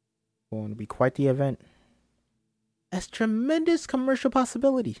 Going to be quite the event. That's tremendous commercial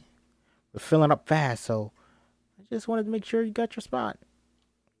possibility. We're filling up fast, so I just wanted to make sure you got your spot.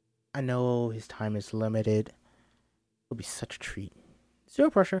 I know his time is limited. It'll be such a treat. Zero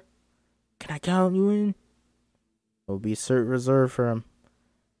pressure. Can I count you in? It will be a cert reserved for him.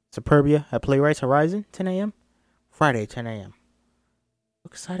 Superbia at Playwrights Horizon, 10 a.m. Friday, 10 a.m. I'm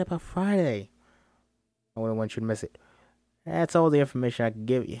excited about Friday. I wouldn't want you to miss it. That's all the information I can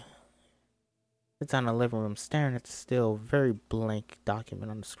give you. Sits on the living room staring at the still very blank document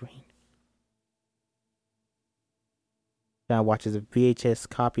on the screen. John watches a VHS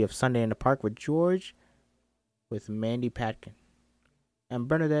copy of Sunday in the Park with George with Mandy Patinkin and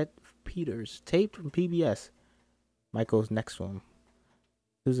Bernadette Peters, taped from PBS. Michael's next to him.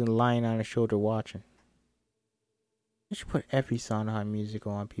 Susan lying on his shoulder watching. They should put every Sondheim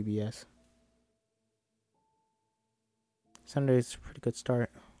musical on PBS. Sunday's a pretty good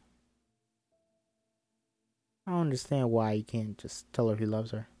start. I don't understand why he can't just tell her he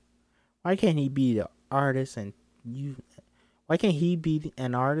loves her. Why can't he be the artist and you? Why can't he be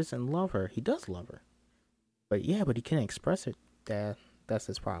an artist and love her? He does love her. But he can't express it. That's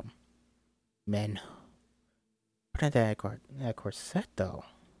his problem. Men. Put in that corset though.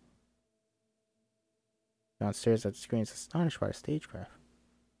 John stares at the screen, astonished by the stagecraft.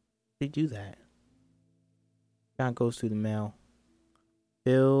 They do that. John goes through the mail.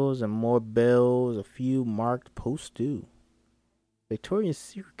 Bills and more bills, a few marked post due. Victoria's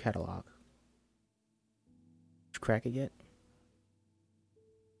Secret catalog. Did you crack it yet?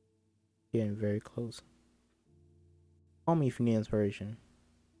 Getting very close. Call me if you need inspiration.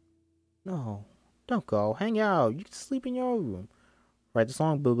 No, don't go. Hang out. You can sleep in your own room. Write the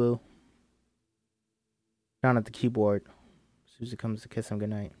song, boo boo. Down at the keyboard. Susie comes to kiss him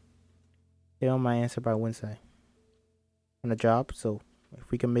goodnight. They don't my answer by Wednesday. On the job, so if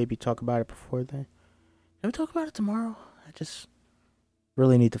we can maybe talk about it before then. Can we talk about it tomorrow? I just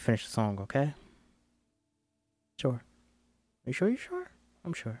really need to finish the song, okay? Sure. Are you sure you're sure?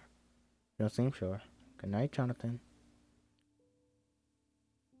 I'm sure. You don't seem sure. Good night, Jonathan.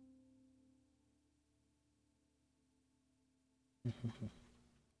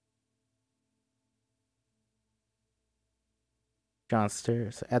 John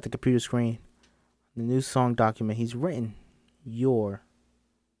stares at the computer screen. The new song document he's written. Your.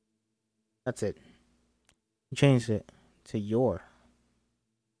 That's it. He changed it to your.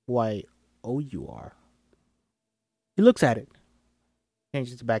 Y-O-U-R. He looks at it.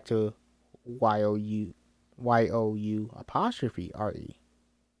 Changes it back to Y-O-U apostrophe R-E.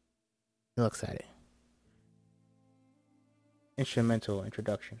 He looks at it. Instrumental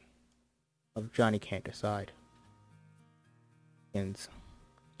introduction of Johnny Can't Decide. Begins.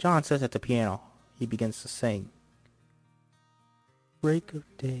 John sits at the piano. He begins to sing. Break of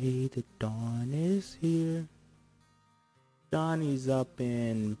day, the dawn is here. Johnny's up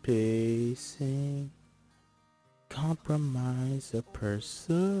and pacing. Compromise or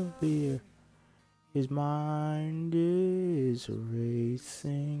persevere. His mind is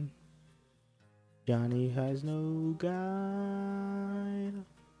racing. Johnny has no guide.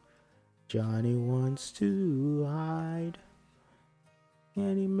 Johnny wants to hide.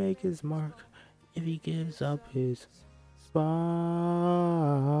 Can he make his mark if he gives up his spot?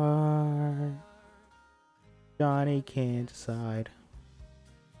 Johnny can't decide.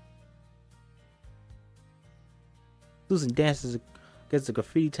 Susan dances against the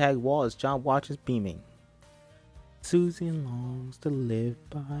graffiti tag wall as John watches beaming. Susan longs to live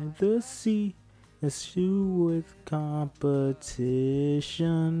by the sea, eschew with competition.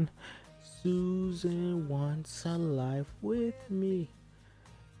 Susan wants a life with me.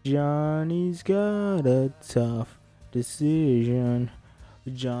 Johnny's got a tough decision.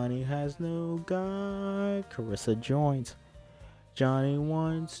 Johnny has no guide. Carissa joins. Johnny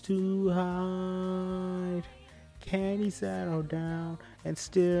wants to hide. Can he settle down and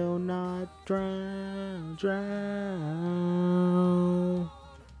still not drown?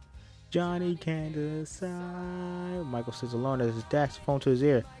 Johnny can't decide. Michael sits alone as his dad's phone to his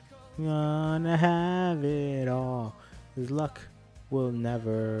ear. Gonna have it all. His luck will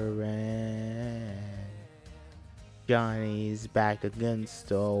never end. Johnny's back against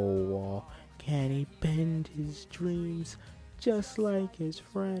the wall. Can he bend his dreams just like his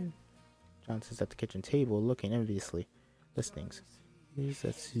friend? John sits at the kitchen table looking enviously. Listings. Is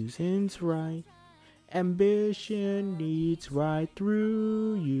that Susan's right? Ambition leads right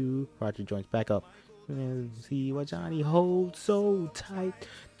through you. Roger joins back up. And see what Johnny holds so tight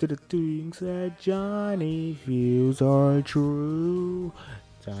to the things that Johnny feels are true.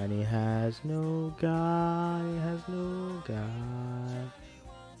 Johnny has no guy,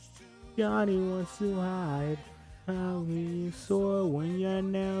 Johnny wants to hide. How he soar when you're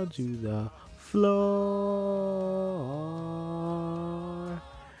nailed to the floor.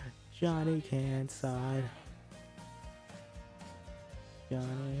 Johnny can't side.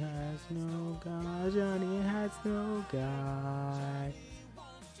 Johnny has no guy. Johnny has no guy.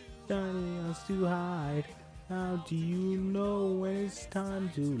 Johnny wants to hide. How do you know when it's time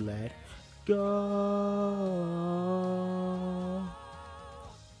to let go?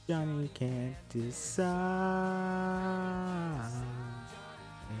 Johnny can't decide.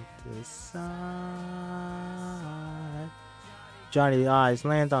 Johnny's eyes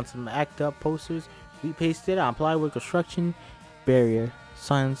lands on some act up posters. We pasted on plywood construction barrier.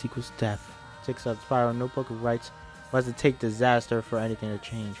 Silence equals death. Takes out the spiral notebook and writes, "Why does it take disaster for anything to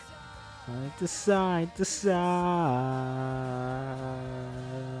change?" Decide.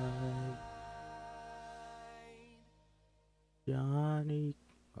 Johnny.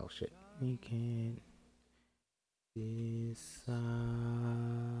 Oh shit. He can't decide.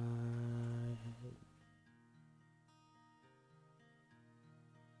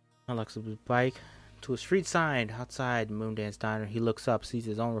 Alex with his bike to a street sign outside Moondance Diner. He looks up, sees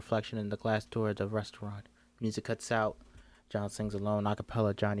his own reflection in the glass door of the restaurant. Music cuts out. John sings alone, a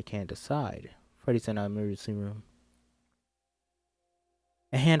cappella. Johnny can't decide. Freddy's in an emergency room.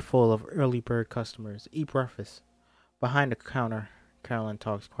 A handful of early bird customers eat breakfast. Behind the counter, Carolyn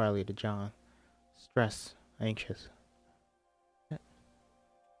talks quietly to John. Stressed, anxious.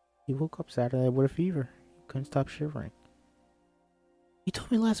 He woke up Saturday with a fever. He couldn't stop shivering. He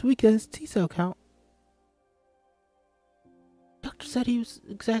told me last week that his T-cell count. Doctor said he was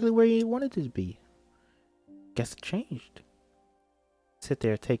exactly where he wanted to be. Guess it changed. Sit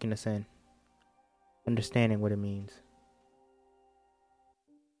there taking this in, understanding what it means.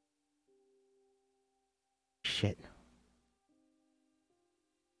 Shit.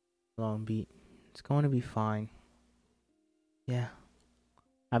 Long beat. It's going to be fine. Yeah.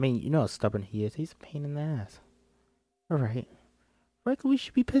 I mean, you know how stubborn he is. He's a pain in the ass. Alright. Frankly, we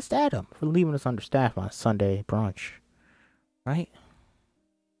should be pissed at him for leaving us understaffed on a Sunday brunch. Right?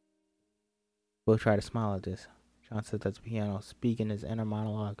 We'll try to smile at this. John sits at the piano, speaking his inner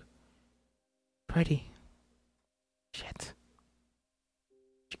monologue. Pretty. Shit.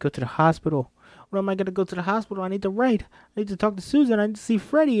 Should go to the hospital. What am I gonna go to the hospital? I need to write. I need to talk to Susan. I need to see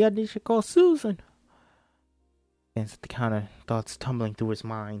Freddie. I need to call Susan. Stands at the counter, thoughts tumbling through his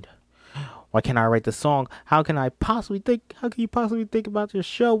mind. Why can't I write the song? How can you possibly think about your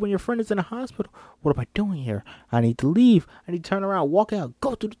show when your friend is in a hospital? What am I doing here? I need to leave. I need to turn around, walk out,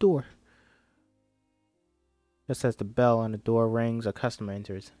 go through the door. Just as the bell on the door rings, a customer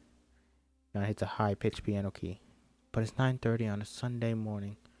enters. John hits a high-pitched piano key. But it's 9:30 on a Sunday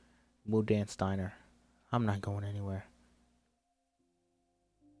morning. We'll dance diner. I'm not going anywhere.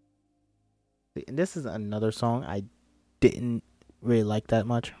 This is another song I didn't really like that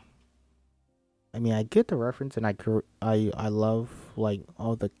much. I mean, I get the reference and I love like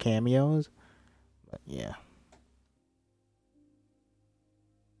all the cameos, but yeah.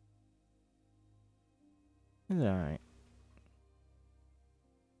 It's alright.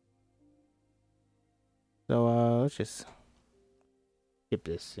 So let's just skip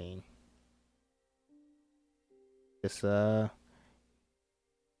this scene. This the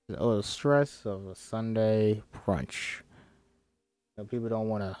stress of a Sunday brunch. You know, people don't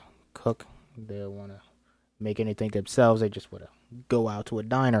want to cook. They don't want to make anything themselves. They just want to go out to a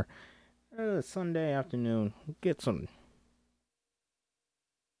diner. Sunday afternoon, get some.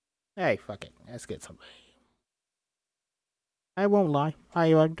 Hey, fuck it. Let's get some. I won't lie.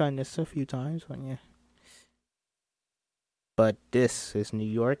 I've done this a few times, but yeah. But this is New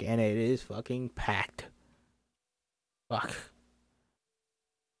York, and it is fucking packed. Fuck.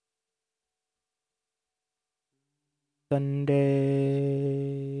 Sunday.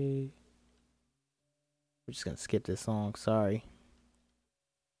 We're just gonna skip this song. Sorry.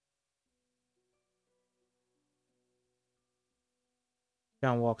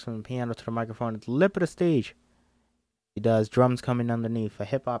 John walks from the piano to the microphone at the lip of the stage. He does, drums coming underneath, a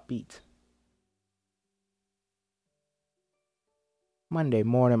hip hop beat. Monday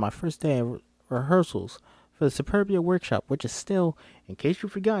morning, my first day of rehearsals for the Superbia workshop, which is still, in case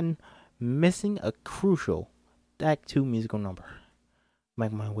you've forgotten, missing a crucial Act 2 musical number.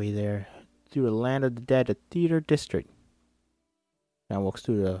 Make my way there through the land of the dead, the theater district. Now walks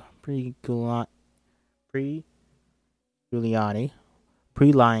through the pre-Giuliani,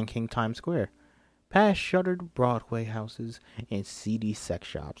 pre-Lion King Times Square, past shuttered Broadway houses and seedy sex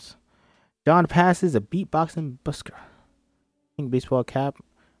shops. John passes a beatboxing busker. Pink baseball cap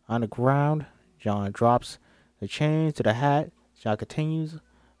on the ground. John drops the chain to the hat. John continues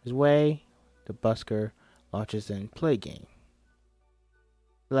his way. The busker launches in play game.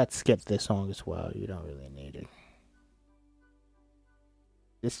 Let's skip this song as well. You don't really need it.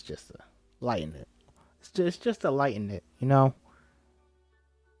 It's just to lighten it. It's just to lighten it, you know?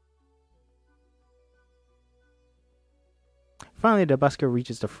 Finally, the busker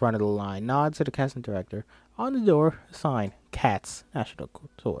reaches the front of the line, nods to the casting director. On the door, a sign, Cats, National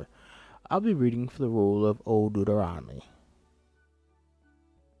Tour. I'll be reading for the role of Old Deuteronomy.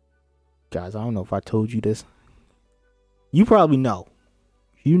 Guys, I don't know if I told you this. You probably know.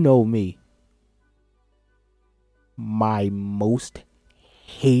 You know me. My most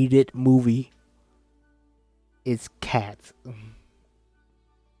hated movie is Cats.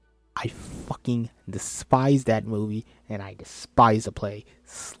 I fucking despise that movie, and I despise the play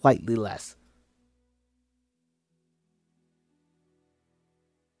slightly less.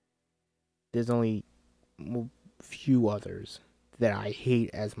 There's only a few others that I hate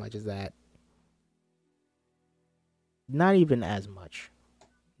as much as that. Not even as much.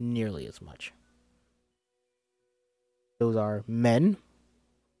 Nearly as much. Those are Men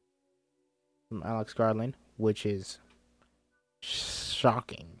from Alex Garland, which is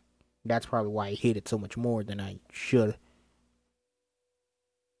shocking. That's probably why I hate it so much more than I should.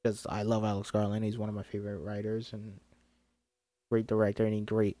 Because I love Alex Garland. He's one of my favorite writers and great director, and he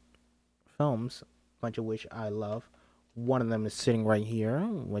great films, a bunch of which I love. One of them is sitting right here,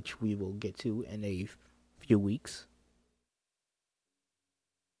 which we will get to in a few weeks.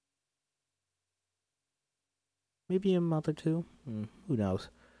 maybe a month or two. Who knows?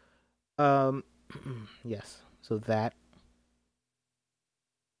 Um, yes. So that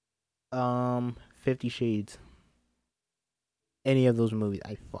 50 Shades. Any of those movies,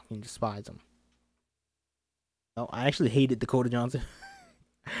 I fucking despise them. No, I actually hated Dakota Johnson.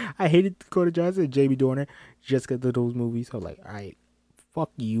 I hated Dakota Johnson and Jamie Dornan just because of those movies. So like, all right, fuck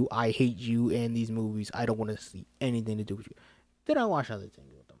you. I hate you and these movies. I don't want to see anything to do with you. Then I watch other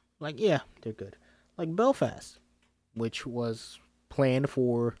things with them. Like, yeah, they're good. Like Belfast, which was planned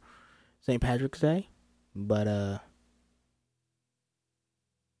for St. Patrick's Day, but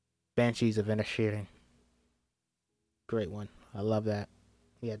Banshees of Inisherin. Great one. I love that.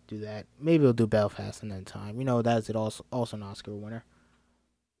 We had to do that. Maybe we'll do Belfast another time. You know, that's it. Also an Oscar winner.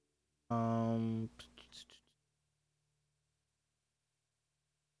 Um,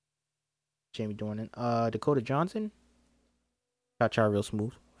 Jamie Dornan. Dakota Johnson. Cha real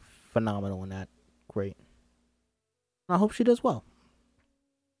smooth. Phenomenal in that. Great. I hope she does well.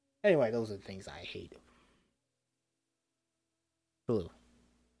 Anyway, those are the things I hate. A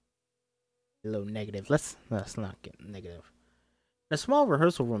little negative. Let's not get negative. In a small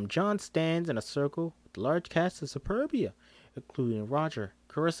rehearsal room, John stands in a circle with a large cast of Superbia, including Roger,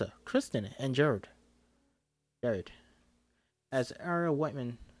 Carissa, Kristen, and Jared. As Ariel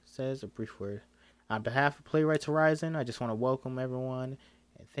Whiteman says a brief word. On behalf of Playwrights Horizon, I just want to welcome everyone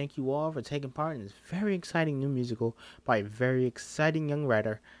and thank you all for taking part in this very exciting new musical by a very exciting young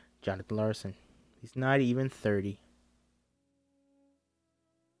writer, Jonathan Larson. He's not even 30.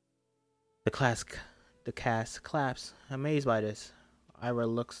 The cast claps, amazed by this. Ira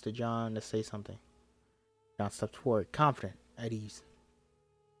looks to John to say something. John steps forward, confident, at ease.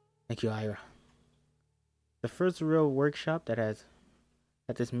 Thank you, Ira. The first real workshop that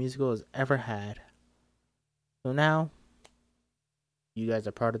this musical has ever had. So now, you guys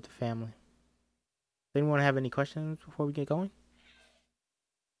are part of the family. Does anyone have any questions before we get going?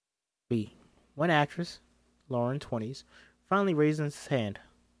 B. One actress, Lauren, 20s, finally raises his hand,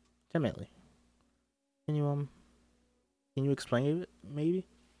 timidly. Can you explain it, maybe?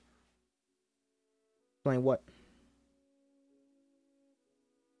 Explain what?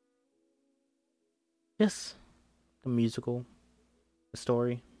 Yes, the musical, the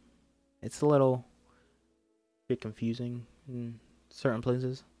story. It's a little bit confusing in certain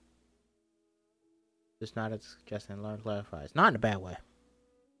places. Just not as Justin Lauren clarifies. Not in a bad way.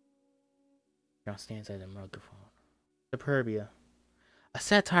 John stands at the microphone. Superbia. A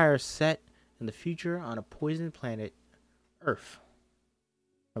satire set in the future on a poisoned planet, Earth.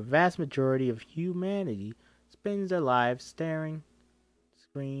 A vast majority of humanity spends their lives staring at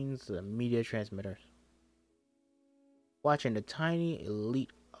screens of media transmitters, watching the tiny elite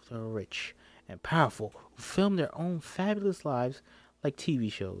of the rich and powerful who film their own fabulous lives like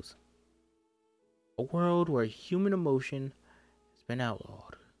TV shows. A world where human emotion has been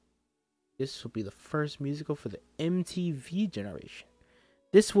outlawed. This will be the first musical for the MTV generation.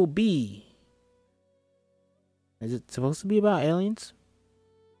 This will be... Is it supposed to be about aliens?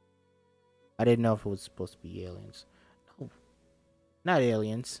 I didn't know if it was supposed to be aliens. No, not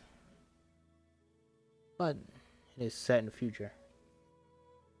aliens. But it is set in the future.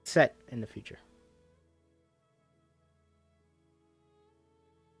 Set in the future.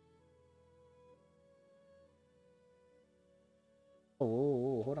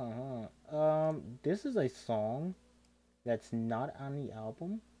 Oh, hold on. This is a song that's not on the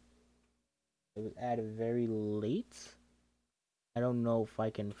album. It was added very late. I don't know if I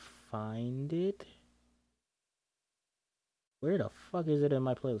can find it. Where the fuck is it in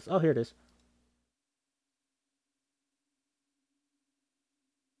my playlist? Oh, here it is.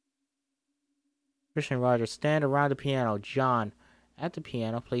 Christian Rogers stand around the piano. John, at the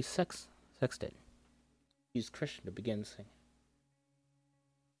piano, plays sextet. Use Christian to begin singing.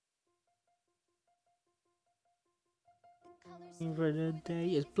 For the day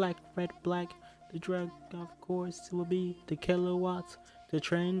is black, red, black. The drug, of course, will be the kilowatts. The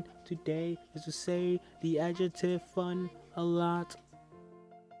trend today is to say the adjective fun a lot.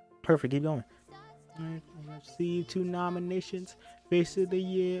 Perfect, keep going. I received 2 nominations. Face of the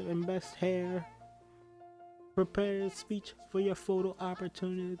Year and Best Hair. Prepare a speech for your photo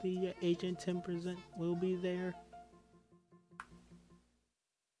opportunity. Your agent 10% will be there.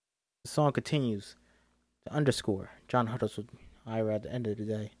 The song continues. The underscore. John Huddles with Ira at the end of the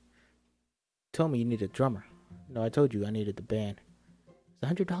day. Told me you need a drummer. No, I told you I needed the band.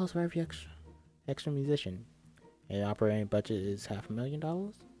 It's $100 for every extra musician. And the operating budget is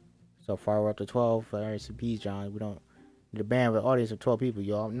 $500,000. So far we're up to 12 for RCPs, John. We don't need a band with an audience of 12 people.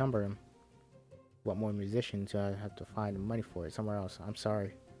 You outnumber them. Want more musicians? I have to find the money for it somewhere else. I'm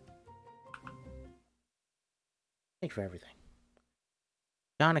sorry. Thank you for everything.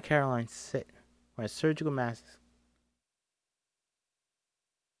 John and Caroline sit wearing surgical masks.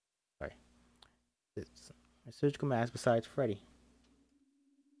 Sorry. It's a surgical mask besides Freddy.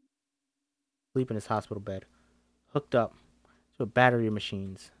 Sleep in his hospital bed. Hooked up to a battery of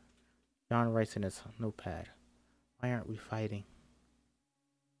machines. John writes in his notepad. Why aren't we fighting?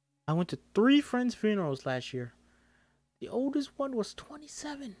 I went to 3 friends' funerals last year. The oldest one was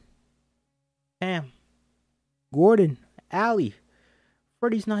 27. Pam, Gordon, Allie.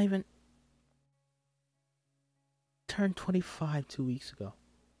 Freddy's not even turned 25 2 weeks ago.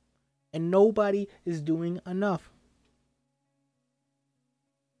 And nobody is doing enough.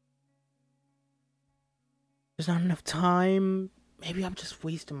 There's not enough time. Maybe I'm just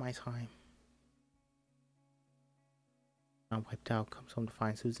wasting my time. I'm wiped out, comes home to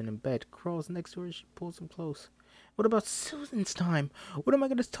find Susan in bed, crawls next to her, she pulls him close. What about Susan's time? What am I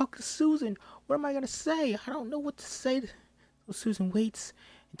going to talk to Susan? What am I going to say? I don't know what to say. So Susan waits,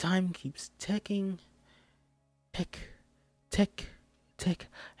 and time keeps ticking. Tick, tick, tick.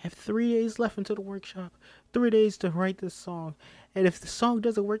 I have 3 days left until the workshop. 3 days to write this song. And if the song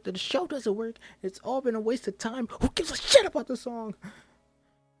doesn't work, then the show doesn't work. It's all been a waste of time. Who gives a shit about the song?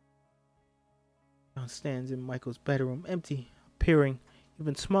 John stands in Michael's bedroom, empty, appearing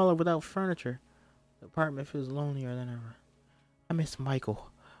even smaller without furniture. The apartment feels lonelier than ever. I miss Michael.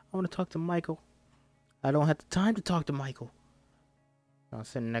 I want to talk to Michael. I don't have the time to talk to Michael. John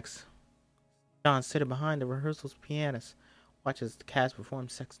sitting behind the rehearsal's pianist, watches the cast perform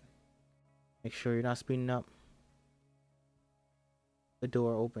Sexton. Make sure you're not speeding up. The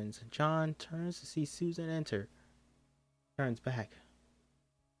door opens. John turns to see Susan enter. Turns back.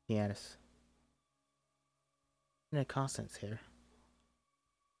 Pianist. And Constance here.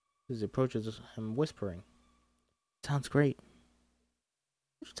 Susan approaches him whispering. Sounds great.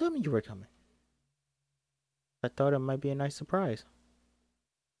 Why'd you tell me you were coming? I thought it might be a nice surprise.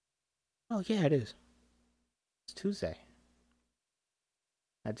 Oh yeah, it is. It's Tuesday.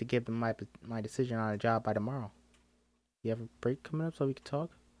 I have to give them my decision on a job by tomorrow. You have a break coming up so we can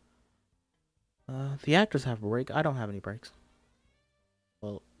talk? The actors have a break. I don't have any breaks.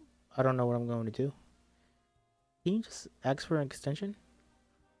 Well, I don't know what I'm going to do. Can you just ask for an extension?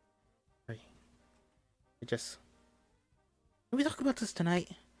 Right. Can we talk about this tonight?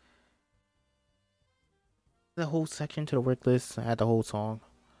 The whole section to the work list. I had the whole song.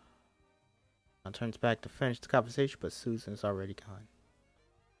 John turns back to finish the conversation, but Susan's already gone.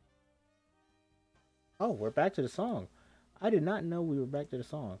 Oh, we're back to the song. I did not know we were back to the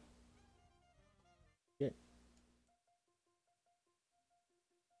song. Shit.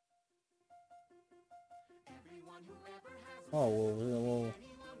 Oh, whoa.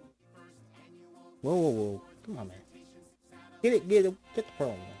 Whoa. Come on, man. Get the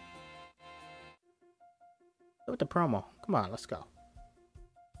promo. Get with the promo. Come on, let's go.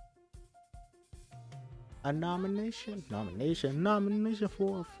 A nomination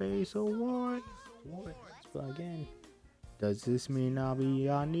for a face award. Again. Does this mean I'll be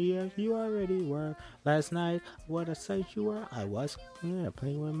on the air? You already were. Last night, what a sight you were. I was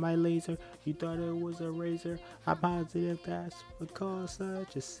playing with my laser. You thought it was a razor. I'm positive that's what caused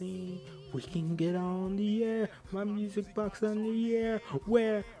such a scene. We can get on the air. My music box on the air.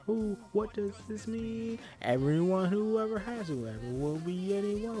 Where? Who? What does this mean? Everyone, whoever will be,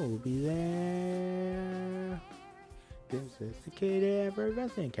 anyone will be there. Sophisticated,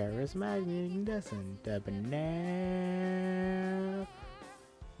 effervescent, charismatic, incandescent, debonair.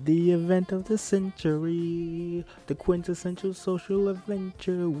 The event of the century, the quintessential social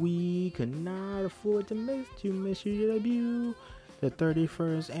adventure. We could not afford to miss your debut. The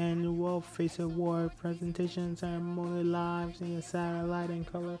 31st annual Face Award presentation ceremony live in a satellite in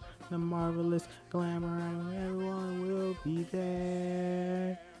color. The marvelous glamour, and everyone will be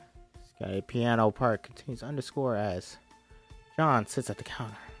there. Sky piano part continues underscore as John sits at the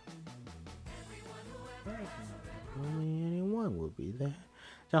counter. Only anyone will be there.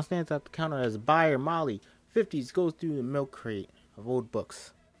 John stands at the counter as buyer Molly, 50s, goes through the milk crate of old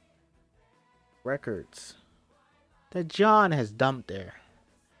books. Records that John has dumped there.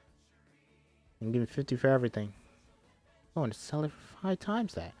 And give me 50 for everything. I want to sell it for 5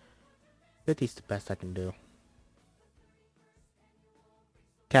 times that. 50's the best I can do.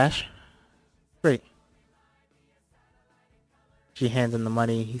 Cash? Great. She hands him the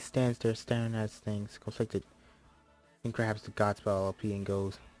money. He stands there staring at his things, conflicted, and grabs the Godspell LP and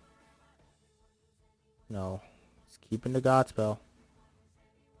goes. No, he's keeping the Godspell.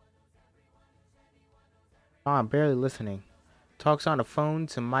 I'm barely listening. Talks on the phone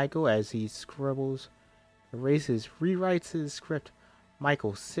to Michael as he scribbles, erases, rewrites his script.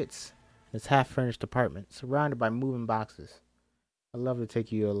 Michael sits his half-furnished apartment, surrounded by moving boxes. I'd love to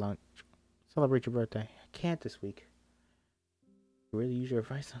take you to lunch. Celebrate your birthday. I can't this week. Really use your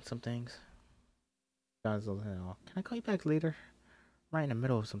advice on some things. John's like, can I call you back later? I'm right in the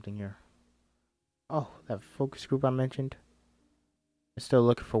middle of something here. Oh, that focus group I mentioned. I'm still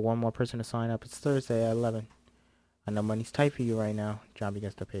looking for one more person to sign up. It's Thursday at 11. I know money's tight for you right now. John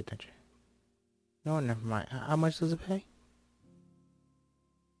begins to pay attention. No, never mind. How much does it pay?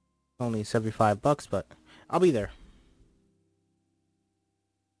 Only $75, but I'll be there.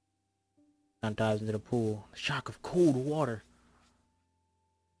 John dives into the pool. The shock of cold water.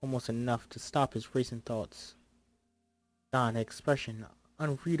 Almost enough to stop his racing thoughts. John, expression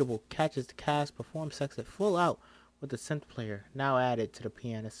unreadable, catches the cast, performs sex at full out with the synth player, now added to the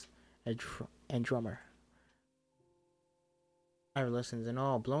pianist and drummer. Ira listens and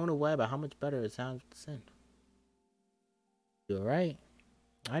all, blown away by how much better it sounds with the synth. You alright?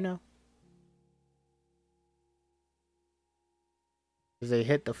 I know. As they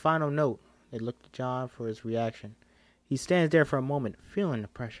hit the final note, they look to John for his reaction. He stands there for a moment, feeling the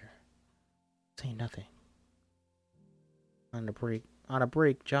pressure. Saying nothing. On a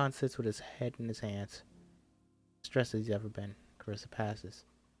break, John sits with his head in his hands. Stressed as he's ever been. Carissa passes.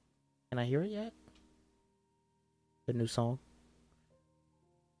 Can I hear it yet? The new song.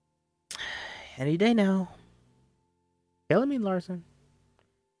 Any day now. Killing me, Larson.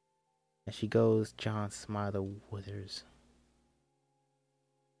 As she goes, John's smile withers.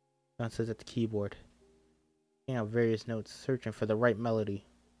 John sits at the keyboard, picking out various notes, searching for the right melody.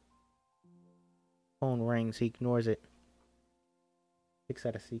 Phone rings, he ignores it. Picks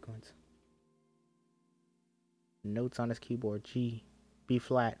out a sequence. Notes on his keyboard: G, B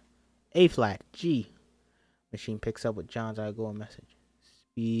flat, A flat, G. Machine picks up with John's outgoing message.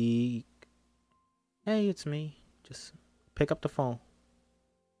 Speak. Hey, it's me. Just pick up the phone.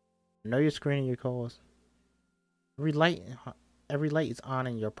 I know you're screening your calls. Every light is on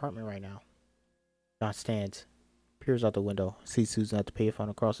in your apartment right now. John stands, peers out the window, sees Susan at the payphone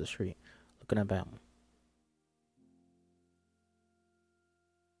across the street, looking at him.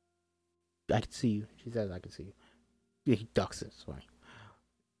 I can see you. She says, I can see you. Yeah, he ducks it. Sorry.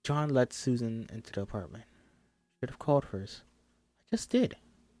 John lets Susan into the apartment. Should have called first. I just did.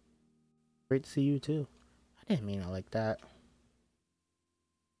 Great to see you too. I didn't mean it like that.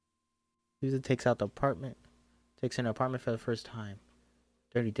 Susan takes in the apartment for the first time.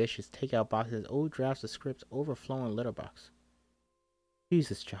 Dirty dishes, takeout boxes, old drafts of scripts, overflowing litter box.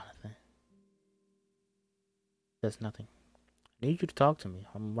 Jesus, Jonathan. Says nothing. I need you to talk to me.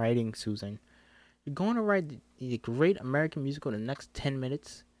 I'm writing, Susan. You're going to write the great American musical in the next 10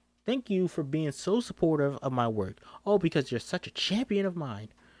 minutes? Thank you for being so supportive of my work. All because you're such a champion of mine.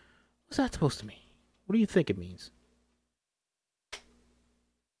 What's that supposed to mean? What do you think it means?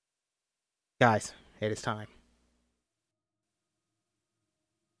 Guys, it is time.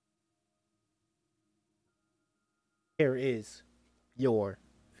 Here is your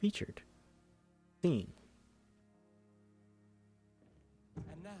featured theme.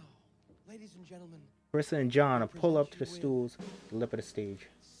 And now, ladies and gentlemen, Carissa and John pull up to the stools at the lip of the stage.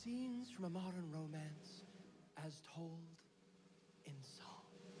 Scenes from a modern romance as told in song.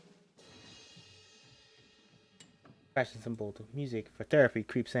 Fashion symbol to music for therapy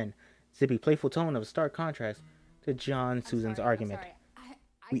creeps in. Zippy playful tone of a stark contrast to John and Susan's argument.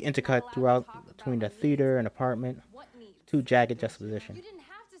 We intercut throughout between the theater and apartment. Two jagged juxtaposition. You didn't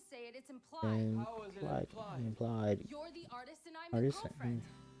have to say it, it's implied. Implied. You're the artist and I'm the girlfriend.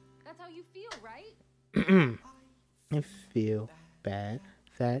 That's how you feel, right? I feel bad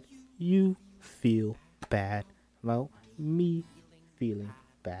that you feel bad about me feeling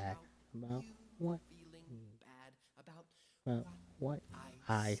bad about what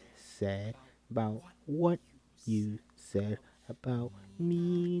I said, about what you said, about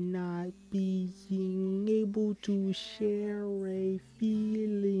me not being able to share a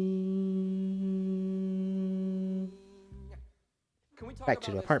feeling. Can we talk Back about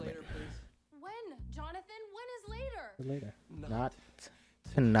to the this apartment. later, please? When, Jonathan? When is later? Later. Not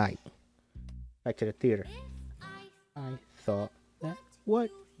tonight. Back to the theater. I thought that what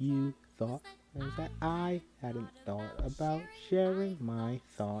you thought was that I hadn't thought about sharing my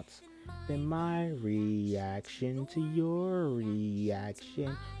thoughts. Then my reaction to your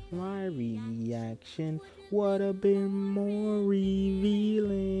reaction, my reaction would have been more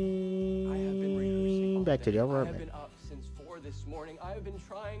revealing. I have been rehearsing all Back to day. the I have apartment. been up since 4 this morning. I have been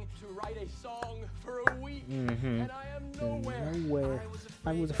trying to write a song for a week, and I am nowhere.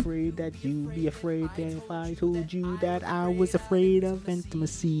 I was afraid that you'd be afraid that if I told you that I was afraid of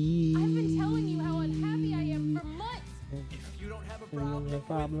intimacy. I've been telling you how unhappy I am for months. If you don't have a The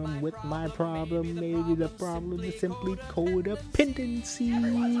problem with my problem, maybe the problem is simply codependency.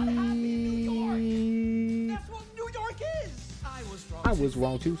 That's what New York is. I was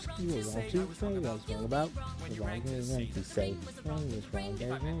wrong to you were wrong to say I was wrong about. Was wrong to say. I was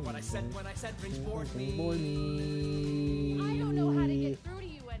wrong. What I said when I said Prince bored me. I don't know how to get through to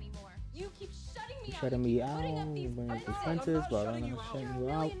you anymore. You keep shutting me out. Shutting me out. Putting up these Bringing up fences. defenses, but I'm not You're shutting a you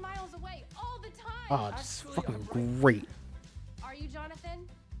out. million miles away all the time. Oh, this is fucking great. Are you Jonathan?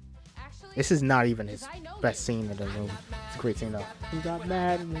 Actually, This is not even his I know best you. scene of the movie. It's a great scene though. He got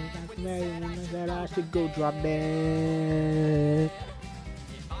mad and he got mad and I said I should go drop dead.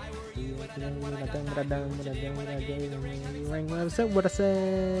 What I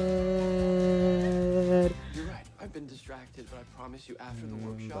said. You're right. I've been distracted, but I promise you after the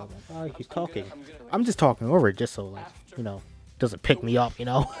workshop. Oh, he's talking. I'm just talking over it just so like, you know, doesn't pick me up, you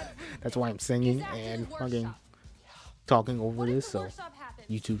know. That's why I'm singing and fucking talking over this so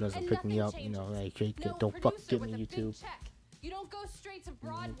YouTube doesn't pick me up, you know, like don't fuck get me YouTube. You don't go straight to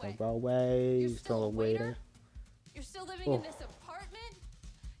Broadway. Broadway, You're still still a a waiter. waiter? You're still living in this apartment?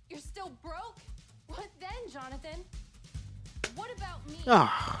 You're still broke? What then, Jonathan? What about me?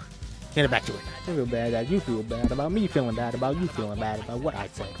 Ah, get it back to it. I feel bad that you feel bad about me feeling bad about you feeling bad about what I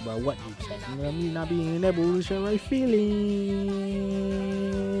said, about what you said. You know, me not being able to share my feelings.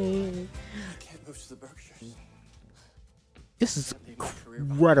 Can't move to the Berkshires. This is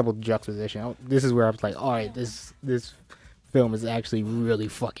incredible juxtaposition. This is where I was like, all right, this film is actually really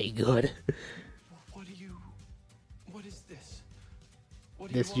fucking good. What is this? What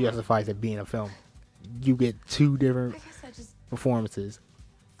do This you want? justifies it being a film. You get two different performances.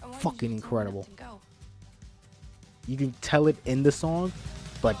 Fucking incredible. You can tell it in the song,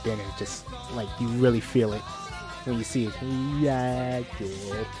 but then it just, like, you really feel it when you see it. Reacted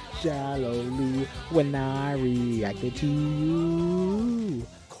shallowly when I reacted to you.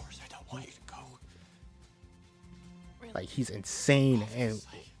 Of course, I don't want you to go. Like, he's insane and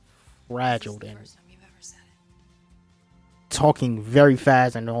fragile and talking very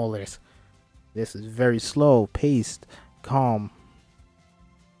fast and all this. This is very slow, paced, calm,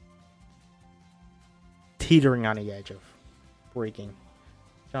 teetering on the edge of breaking.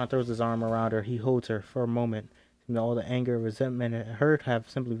 John throws his arm around her. He holds her for a moment. And all the anger, resentment, and hurt have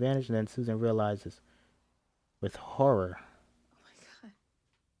simply vanished. And then Susan realizes, with horror,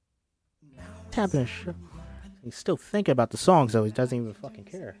 what's happening? He's still thinking about the song, so he doesn't even fucking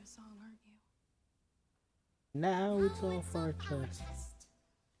care. Now it's all for our chest.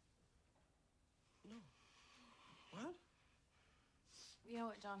 What? You know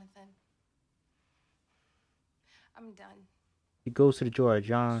what, Jonathan? I'm done. He goes to the door,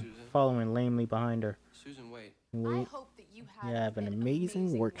 John Susan? following lamely behind her. Susan, wait. I Wait, hope that you you have an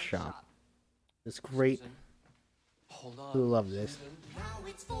amazing workshop. It's great. Susan? Hold I on. love this.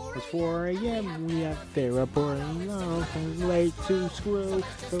 Susan? It's 4 a.m. We have therapy. No, late to screw.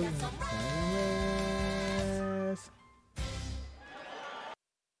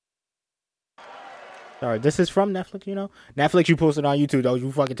 Sorry, this is from Netflix, you know? Netflix, you posted on YouTube, though.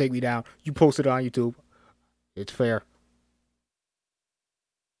 You fucking take me down. You posted on YouTube. It's fair.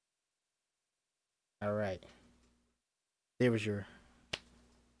 Alright. There was your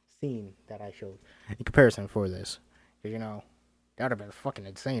scene that I showed in comparison for this. 'Cause, you know, that would have been fucking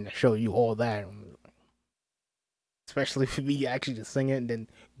insane to show you all that. Especially for me actually to sing it and then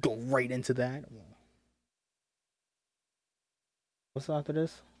go right into that. What's after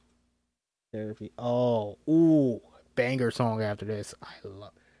this? Therapy. Oh, ooh, banger song after this. I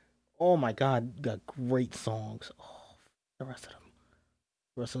love. Oh my god, you got great songs. Oh, the rest of them.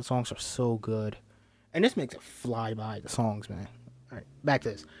 The rest of the songs are so good. And this makes it fly by the songs, man. Alright, back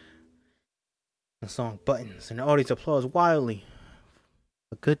to this. The song Buttons and the audience applause wildly.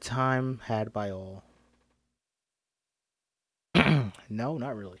 A good time had by all. No,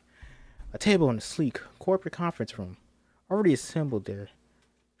 not really. A table in a sleek corporate conference room. Already assembled there.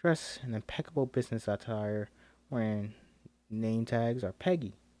 Dressed in impeccable business attire. Wearing name tags are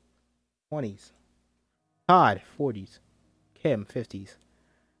Peggy, 20s. Todd, 40s. Kim, 50s.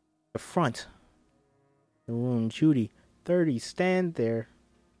 The front. The room, Judy, 30s. Stand there.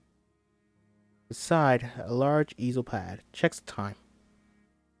 Beside a large easel pad. Checks the time.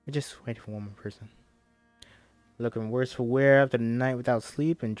 I just wait for one more person. Looking worse for wear after the night without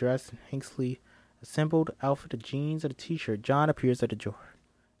sleep and dressed in hastily assembled outfit of jeans and a t-shirt. John appears at the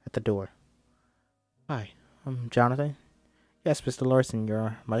door. Hi, I'm Jonathan. Yes, Mr. Larson,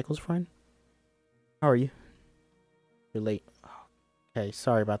 you're Michael's friend? How are you? You're late. Okay,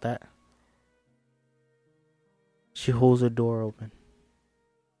 sorry about that. She holds the door open.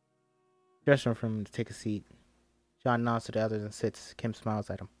 Gestures for him to take a seat. John nods to the others and sits. Kim smiles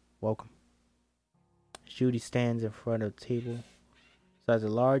at him. Welcome. Judy stands in front of the table. Besides a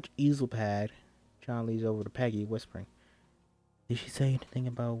large easel pad, John leans over to Peggy, whispering, "Did she say anything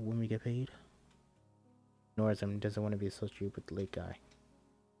about when we get paid?" Ignores him and doesn't want to be associated with the late guy.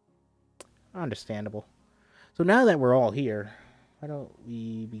 Understandable. So now that we're all here, why don't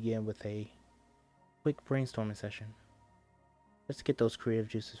we begin with a quick brainstorming session? Let's get those creative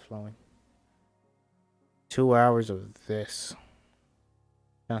juices flowing. 2 hours of this.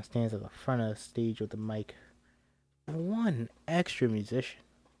 John stands at the front of the stage with the mic. One extra musician.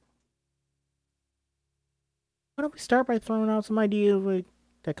 Why don't we start by throwing out some ideas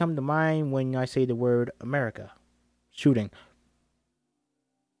that come to mind when I say the word America? Shooting.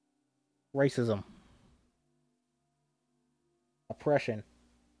 Racism. Oppression.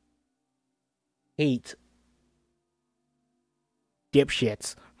 Hate.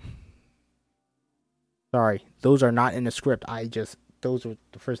 Dipshits. Sorry, those are not in the script. Those were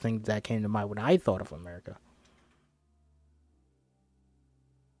the first things that came to mind when I thought of America.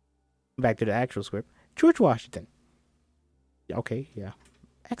 Back to the actual script. George Washington. Okay, yeah.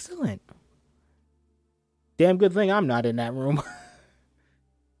 Excellent. Damn good thing I'm not in that room.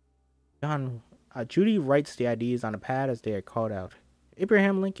 Judy writes the ideas on a pad as they are called out.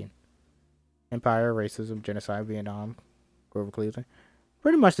 Abraham Lincoln. Empire, racism, genocide, Vietnam, Grover Cleveland.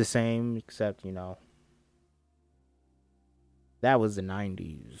 Pretty much the same, except, that was the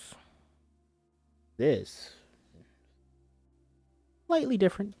 90s. This. Slightly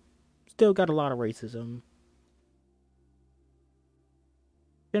different. Still got a lot of racism.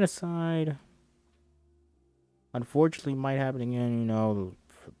 Genocide. Unfortunately, might happen again,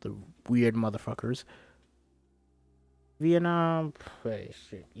 the weird motherfuckers. Vietnam.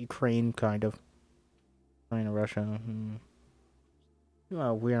 Shit. Ukraine, kind of. Ukraine and Russia.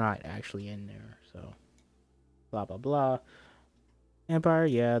 Well, we're not actually in there, so. Blah, blah, blah. Empire,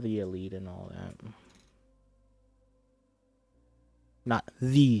 yeah, the elite and all that. Not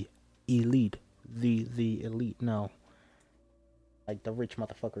the elite. The elite, no. Like the rich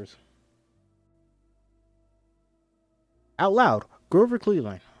motherfuckers. Out loud, Grover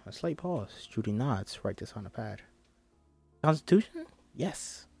Cleveland. A slight pause. Judy nods. Write this on the pad. Constitution?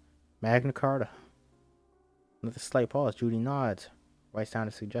 Yes. Magna Carta. With a slight pause, Judy nods. Writes down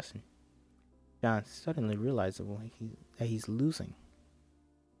a suggestion. John suddenly realizes that he's losing.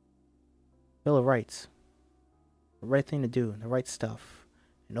 Bill of Rights. The right thing to do. The right stuff.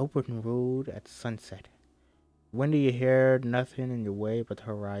 An open road at sunset. Wind in your hair, nothing in your way but the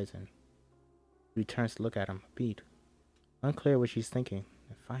horizon. She turns to look at him, beat. Unclear what she's thinking.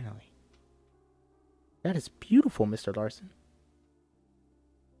 And finally. That is beautiful, Mr. Larson.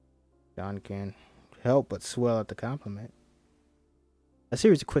 John can't help but swell at the compliment. A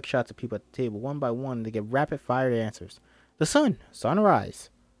series of quick shots of people at the table, one by one, they get rapid-fire answers. The sun, sunrise.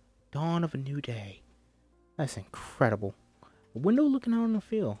 Dawn of a new day. That's incredible. A window looking out on the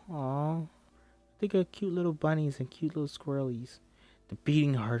field. Aww. Think of cute little bunnies and cute little squirrelies. The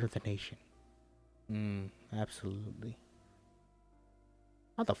beating heart of the nation. Absolutely.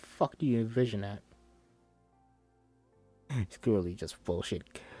 How the fuck do you envision that? It's clearly just bullshit.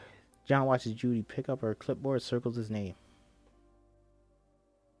 John watches Judy pick up her clipboard, circles his name.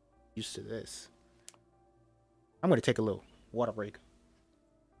 Used to this. I'm gonna take a little water break.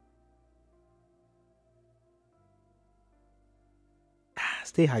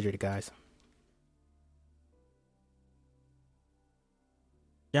 Stay hydrated, guys.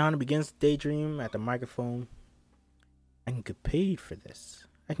 John begins to daydream at the microphone. I can get paid for this.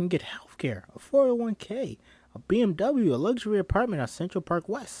 I can get healthcare, a 401k, a BMW, a luxury apartment on Central Park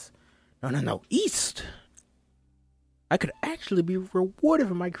West. No, East. I could actually be rewarded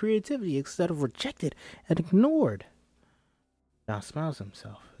for my creativity instead of rejected and ignored. John smiles to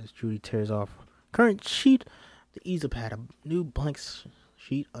himself as Judy tears off current sheet, the easel pad, a new blank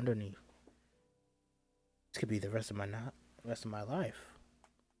sheet underneath. This could be the rest of my life.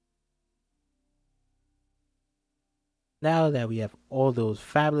 Now that we have all those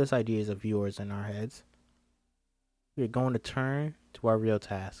fabulous ideas of yours in our heads, we're going to turn to our real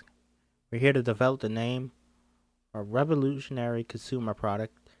task. We're here to develop the name, a revolutionary consumer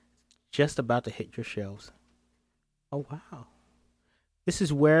product just about to hit your shelves. Oh, wow. This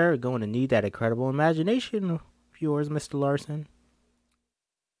is where we're going to need that incredible imagination of yours, Mr. Larson.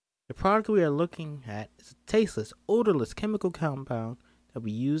 The product we are looking at is a tasteless, odorless chemical compound that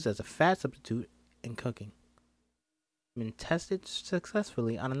we use as a fat substitute in cooking. It's been tested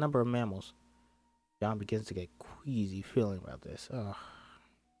successfully on a number of mammals. John begins to get queasy feeling about this. Ugh.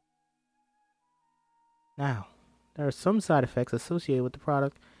 Now, there are some side effects associated with the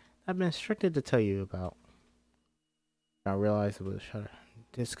product that I've been instructed to tell you about. I realized it was a shudder.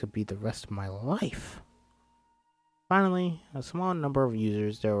 This could be the rest of my life. Finally, a small number of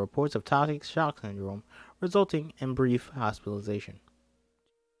users, there were reports of toxic shock syndrome, resulting in brief hospitalization.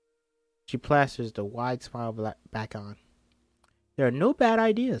 She plasters the wide smile back on. There are no bad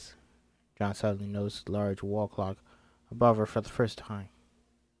ideas. John suddenly noticed the large wall clock above her for the first time.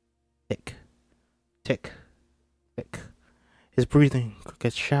 Tick, tick, tick. His breathing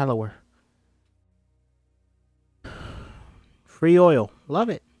gets shallower. Free oil. Love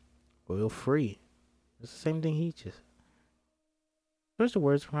it. Oil free. It's the same thing he just. Where's the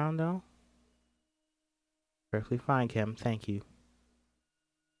words around though? Perfectly fine, Kim. Thank you.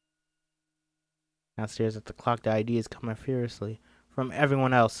 Downstairs at the clock, the ideas coming furiously from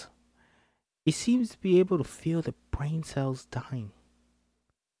everyone else. He seems to be able to feel the brain cells dying.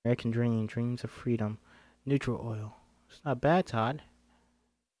 American dream, dreams of freedom, neutral oil. It's not bad, Todd.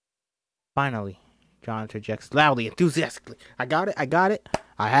 Finally, John interjects loudly, enthusiastically. I got it.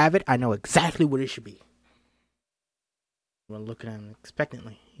 I have it. I know exactly what it should be. When looking at him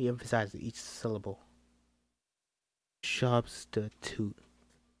expectantly, he emphasizes each syllable. Substitute.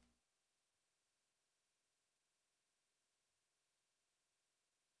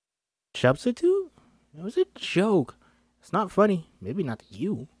 Substitute? It was a joke. It's not funny. Maybe not to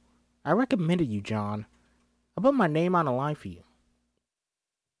you. I recommended you, John. I put my name on the line for you.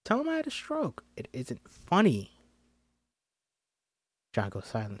 Tell him I had a stroke. It isn't funny. John goes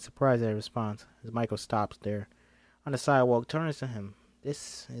silent, surprised at her response, as Michael stops there on the sidewalk, turns to him.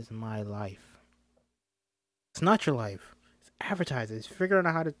 This is my life. It's not your life. It's advertisers figuring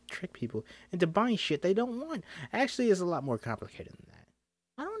out how to trick people into buying shit they don't want. Actually, it's a lot more complicated than that.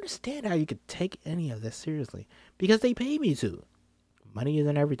 I don't understand how you could take any of this seriously, because they pay me to. Money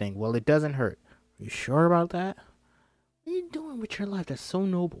isn't everything. Well, it doesn't hurt. Are you sure about that? What are you doing with your life that's so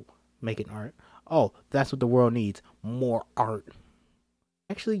noble? Making art. Oh, that's what the world needs. More art.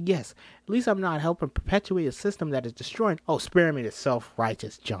 Actually, yes. At least I'm not helping perpetuate a system that is destroying. Oh, spare me the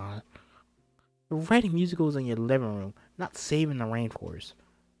self-righteous, John. You're writing musicals in your living room, not saving the rainforest.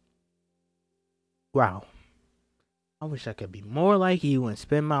 Wow. I wish I could be more like you and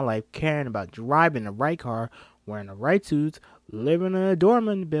spend my life caring about driving the right car, wearing the right suits, living in a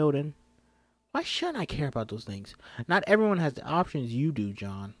dormant building. Why shouldn't I care about those things? Not everyone has the options you do,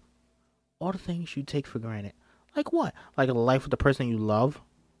 John. All the things you take for granted. Like what? Like a life with the person you love?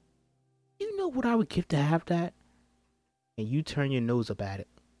 You know what I would give to have that? And you turn your nose up at it.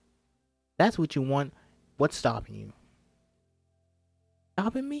 That's what you want. What's stopping you?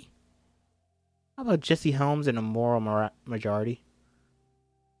 Stopping me? How about Jesse Helms and the moral majority?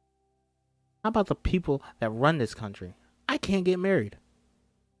 How about the people that run this country? I can't get married.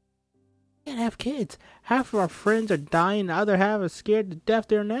 Can't have kids. Half of our friends are dying, the other half are scared to death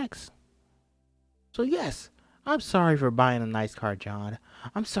their necks. So yes, I'm sorry for buying a nice car, John.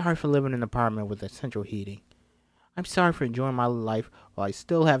 I'm sorry for living in an apartment with central heating. I'm sorry for enjoying my life while I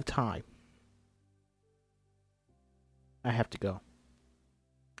still have time. I have to go.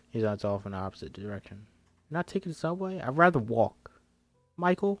 He nods off in the opposite direction. You're not taking the subway? I'd rather walk.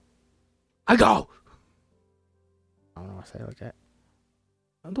 Michael? I go! I don't know why I say it like that.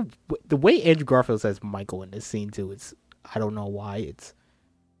 The way Andrew Garfield says Michael in this scene too, I don't know why, it's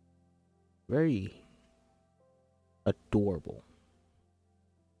very adorable.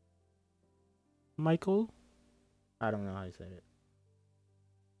 Michael? I don't know how he said it.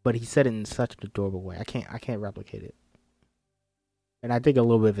 But he said it in such an adorable way. I can't replicate it. And I think a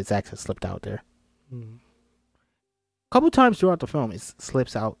little bit of his accent slipped out there. A couple times throughout the film, it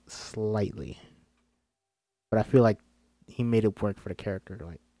slips out slightly. But I feel like he made it work for the character.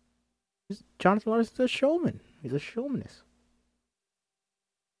 Like, Jonathan Larson's a showman. He's a showmanist.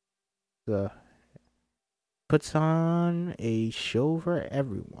 Puts on a show for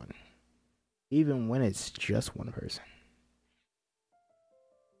everyone. Even when it's just one person.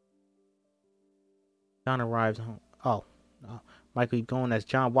 John arrives home. Oh, no. Michael keeps going as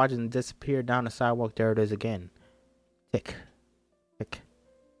John watches him disappear down the sidewalk. There it is again. Tick. Tick.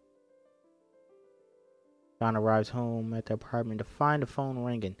 John arrives home at the apartment to find the phone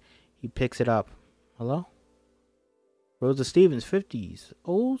ringing. He picks it up. Hello? Rosa Stevens, 50s.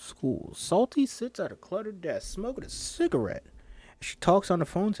 Old school. Salty sits at a cluttered desk, smoking a cigarette. And she talks on the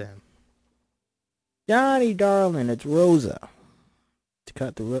phone to him. Johnny, darling, it's Rosa. To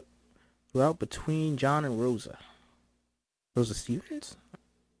cut the route between John and Rosa. Rosa Stevens?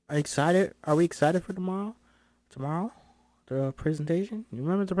 Are we excited for tomorrow? Tomorrow? The presentation? You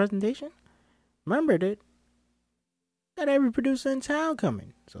remember the presentation? Remembered it? Got every producer in town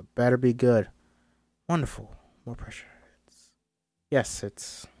coming, so it better be good. Wonderful. More pressure. It's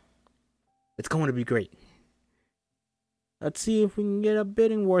going to be great. Let's see if we can get a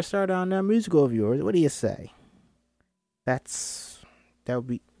bidding war started on that musical of yours. What do you say? That would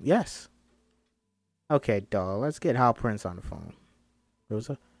be yes. Okay, doll. Let's get Hal Prince on the phone.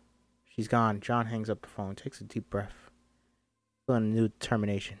 Rosa, she's gone. John hangs up the phone, takes a deep breath, feeling a new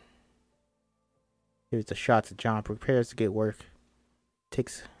determination. Gives the shots at John, prepares to get work.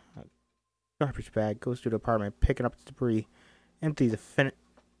 Takes a garbage bag, goes to the apartment, picking up the debris, empties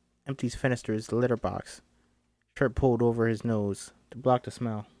Finister's litter box. Shirt pulled over his nose to block the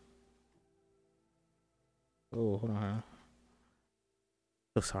smell. Oh, hold on.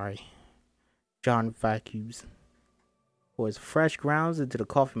 So sorry. John vacuums. Pours fresh grounds into the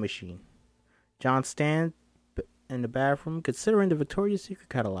coffee machine. John stands in the bathroom, considering the Victoria's Secret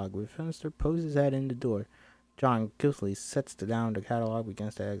catalog, where Finister poses his head in the door. John guiltily sets down the catalog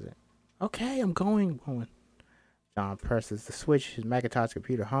against the exit. Okay, I'm going. John presses the switch. His Macintosh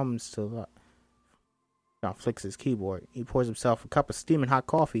computer hums to John flicks his keyboard. He pours himself a cup of steaming hot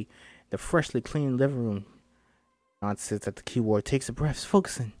coffee in the freshly cleaned living room. John sits at the keyboard, takes a breath,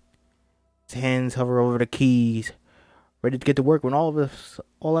 focusing. His hands hover over the keys, ready to get to work when all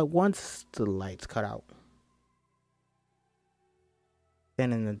at once, the lights cut out.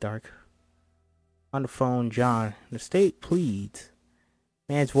 Then in the dark, on the phone, John, the state pleads.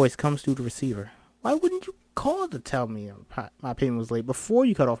 Man's voice comes through the receiver. Why wouldn't you call to tell me my payment was late before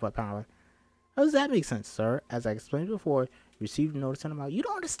you cut off my power? How does that make sense, sir? As I explained before, you received a notice in the mail. You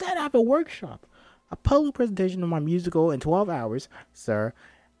don't understand. I have a workshop. A public presentation of my musical in 12 hours, sir.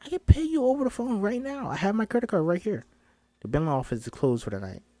 I can pay you over the phone right now. I have my credit card right here. The billing office is closed for the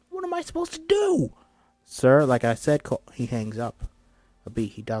night. What am I supposed to do? Sir, like I said, he hangs up. A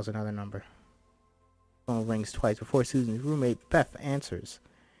beat, he dials another number. The phone rings twice before Susan's roommate, Beth, answers.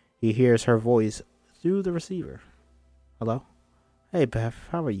 He hears her voice through the receiver. Hello? Hey, Beth,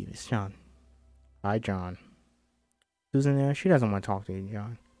 how are you? It's John. Hi, John. Susan there? She doesn't want to talk to you,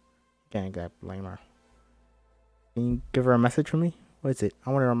 John. Can't blame her. Can you give her a message for me? What is it?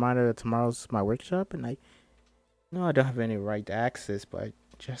 I want to remind her that tomorrow's my workshop, and I don't have any right to access, but I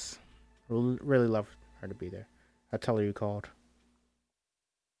just really love her to be there. I'll tell her you called.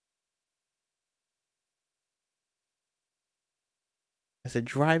 As the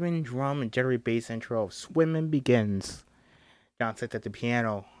driving drum and jittery bass intro of Swimming begins, John sits at the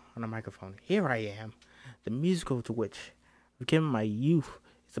piano on a microphone. Here I am, the musical to which I've given my youth.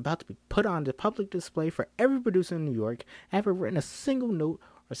 It's about to be put on the public display for every producer in New York. I haven't written a single note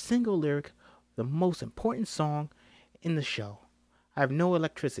or single lyric, the most important song in the show. I have no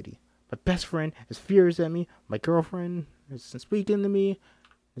electricity. My best friend is furious at me. My girlfriend isn't speaking to me.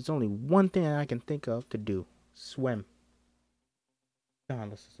 There's only one thing I can think of to do. Swim.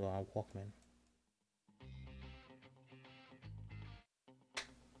 John listens to our Walkman.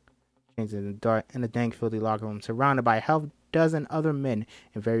 In the dark in the dank, filthy locker room, surrounded by a half dozen other men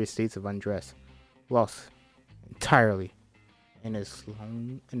in various states of undress, lost entirely in his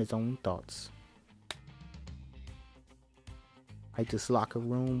own thoughts. I just locker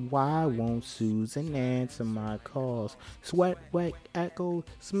room. Why won't Susan answer my calls? Sweat, wet, echo,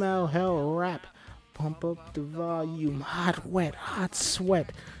 smell, hell, rap. Pump up the volume. Hot, wet, hot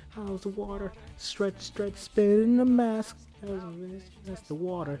sweat. How's the water? Stretch, spit in the mask. That's the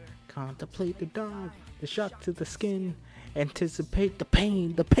water. Contemplate the dive, the shock to the skin. Anticipate the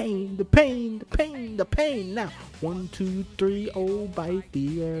pain. Now, 1, 2, 3, oh, bite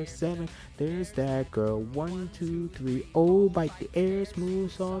the air. 7, there's that girl. 1, 2, 3, oh, bite the air.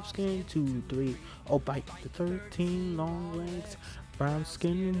 Smooth, soft skin. 2, 3, oh, bite the 13 long legs. Brown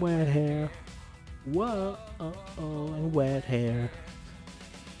skin and wet hair. Whoa, and wet hair.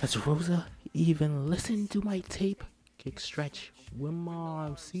 Does Rosa even listen to my tape? Kick, stretch, swim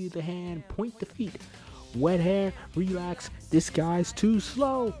arm, see the hand, point the feet. Wet hair, relax, this guy's too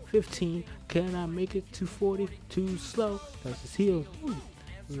slow. 15, can I make it to 40? Too slow. That's his heel.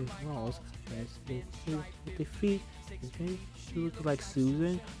 Walls. With the feet. She looks like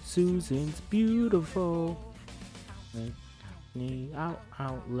Susan. Susan's beautiful. Knee out,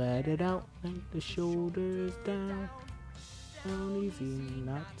 let it out. Let the shoulders down. Down easy,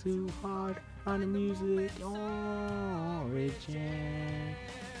 not too hard. On the music origin.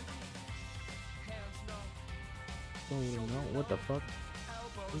 Oh no, what the fuck?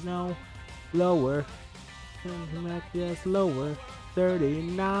 No, lower. Yes, lower.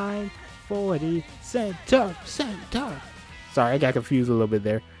 39, 40, center. Sorry, I got confused a little bit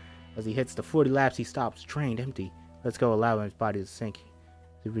there. As he hits the 40 laps, he stops, trained, empty. Let's go, allowing his body to sink.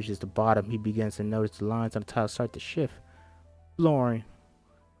 As he reaches the bottom, he begins to notice the lines on the tile start to shift. Blurring,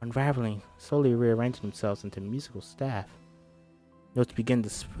 unraveling, slowly rearranging themselves into musical staff. Notes begin to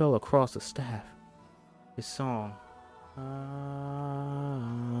spill across the staff. His song,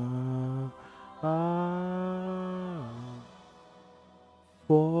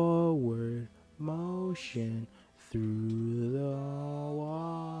 Forward motion through the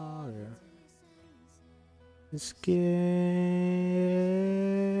water. Escape.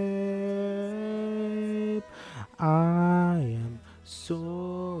 I am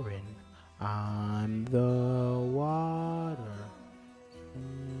soaring. I'm the water.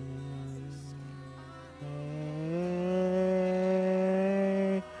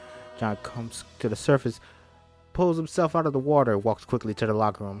 John comes to the surface, pulls himself out of the water, walks quickly to the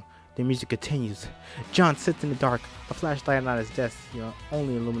locker room. The music continues. John sits in the dark, a flashlight on his desk,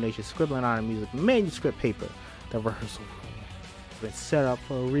 only illumination, scribbling on a music manuscript paper. The rehearsal room has been set up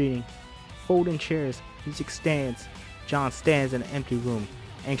for a reading. Folding chairs, music stands. John stands in an empty room,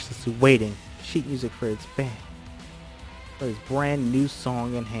 anxiously waiting. Sheet music for his band, for his brand new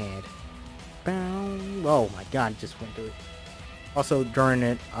song in hand. Oh my god, just went through it. Also, during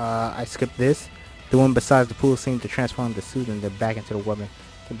it, I skipped this. The one besides the pool seemed to transform to Susan, then back into the woman,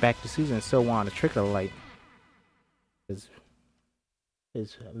 then back to Susan, and so on. The trick of the light. His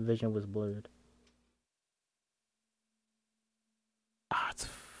vision was blurred. It's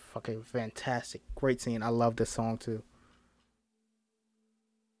fucking fantastic. Great scene. I love this song too.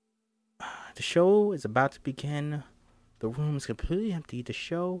 The show is about to begin. The room is completely empty. The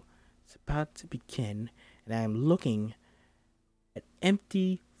show is about to begin, and I am looking at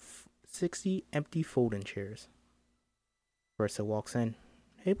 60 empty folding chairs. Versa walks in.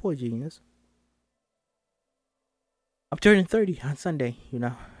 Hey, boy genius. I'm turning 30 on Sunday,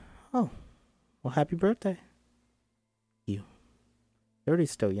 Oh, well, happy birthday. You.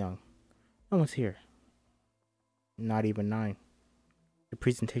 30's still young. No one's here. Not even 9. The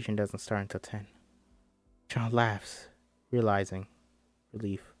presentation doesn't start until 10. John laughs, realizing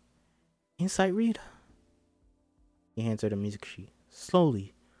relief. Insight read? He hands her the music sheet.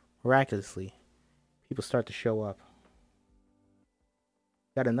 Slowly, miraculously, people start to show up.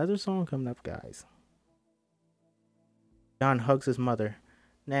 Got another song coming up, guys. John hugs his mother.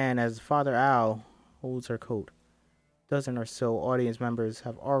 Nan, as Father Al holds her coat. A dozen or so audience members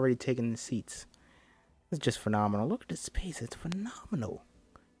have already taken the seats. It's just phenomenal. Look at the space. It's phenomenal.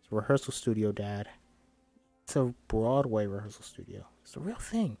 It's a rehearsal studio, Dad. It's a Broadway rehearsal studio. It's the real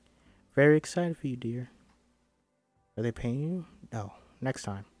thing. Very excited for you, dear. Are they paying you? No. Next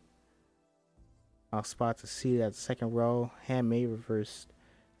time. I'll spot a seat at the second row. Handmade reversed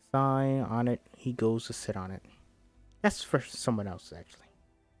sign on it. He goes to sit on it. That's for someone else, actually.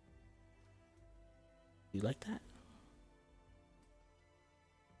 You like that?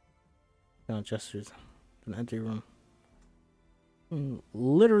 John gestures to an empty room.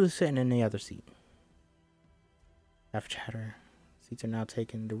 Literally sitting in the other seat. Half chatter. Seats are now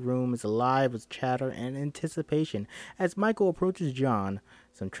taken. The room is alive with chatter and anticipation. As Michael approaches John,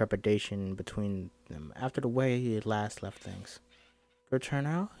 some trepidation between them after the way he had last left things. Good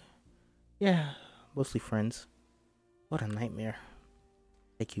turnout? Yeah, mostly friends. What a nightmare.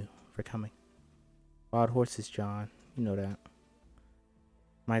 Thank you for coming. Wild horses, John. You know that.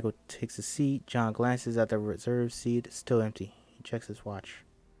 Michael takes a seat. John glances at the reserved seat. It's still empty. He checks his watch.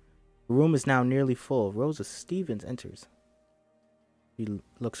 The room is now nearly full. Rosa Stevens enters. He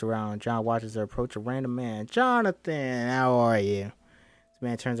looks around. John watches her approach a random man. Jonathan, how are you? This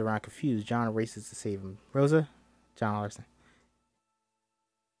man turns around confused. John races to save him. Rosa? John Larson.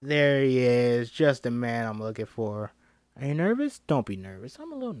 There he is. Just the man I'm looking for. Are you nervous? Don't be nervous.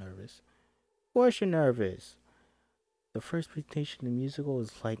 I'm a little nervous. Of course you're nervous. The first presentation of the musical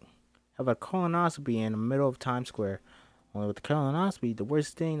is like have a colonoscopy in the middle of Times Square. Only with the colonoscopy, the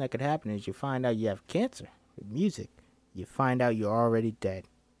worst thing that could happen is you find out you have cancer. With music, you find out you're already dead.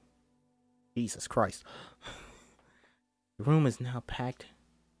 Jesus Christ. The room is now packed.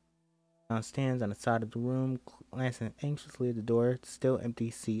 John stands on the side of the room, glancing anxiously at the door. It's still empty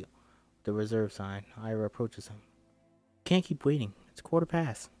seat with the reserve sign. Ira approaches him. Can't keep waiting. It's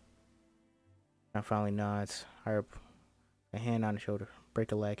 1:15. John finally nods. Ira, a hand on the shoulder.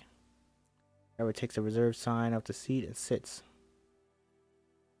 Break a leg. Ira takes the reserve sign off the seat and sits.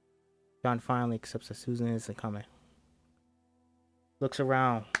 John finally accepts that Susan isn't coming. Looks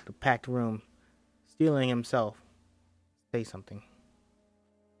around the packed room, steeling himself. Say something.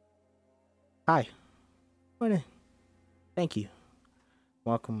 Hi. Thank you.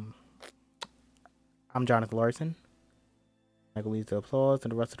 Welcome. I'm Jonathan Larson. Michael leads the applause,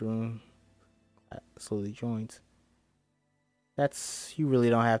 and the rest of the room slowly joins. You really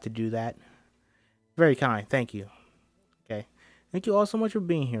don't have to do that. Very kind, thank you. Okay. Thank you all so much for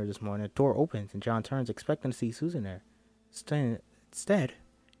being here this morning. The door opens, and John turns, expecting to see Susan there. Instead,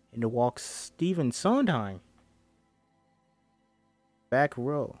 in walks Stephen Sondheim. Back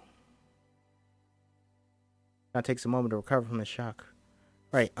row. Now takes a moment to recover from the shock.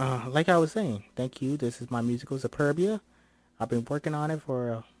 Right, like I was saying, thank you. This is my musical Superbia. I've been working on it for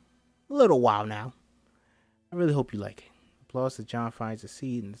a little while now. I really hope you like it. Applause as John finds a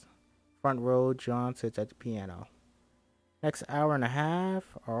seat in the front row. John sits at the piano. Next hour and a half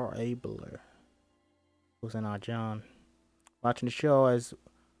are a blur. Goes in on John. Watching the show as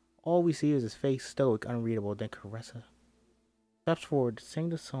all we see is his face stoic, unreadable. Then Caressa steps forward to sing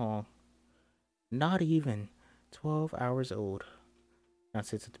the song. Not even 12 hours old. John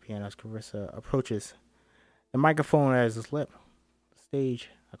sits at the piano as Caressa approaches the microphone at his lip. The stage.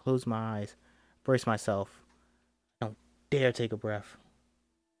 I close my eyes. Brace myself. Don't dare take a breath.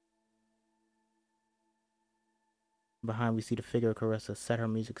 Behind we see the figure of Caressa set her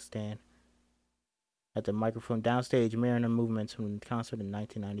music stand at the microphone downstage, mirroring the movements from the concert in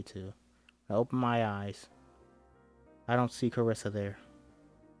 1992. I open my eyes. I don't see Caressa there.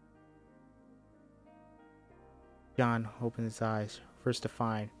 John opens his eyes, first to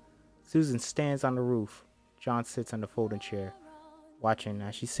find Susan stands on the roof. John sits on the folding chair, watching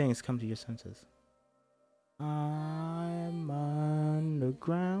as she sings Come to Your Senses. I'm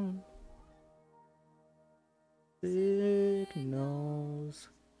underground. Signals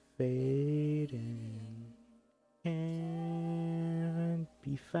fading. Can't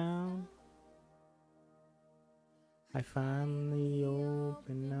be found. I finally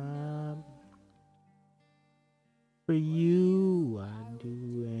open up. For you, I'd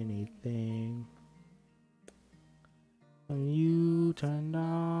do anything. When you turned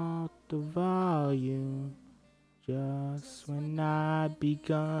off the volume, just when I'd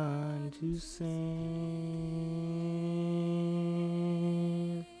begun to sing.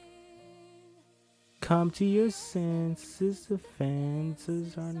 Come to your senses, the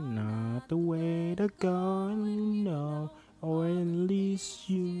fences are not the way to go, and you know, or at least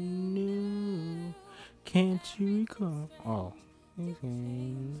you knew. Can't you recall? Oh, I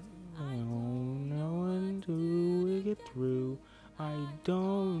don't know until we get through. I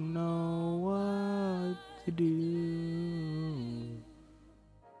don't know what to do.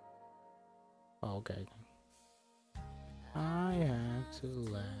 Oh, okay. I have to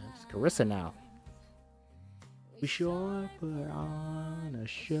last. Caressa now. We sure put on a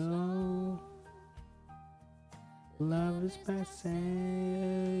show. Love is passe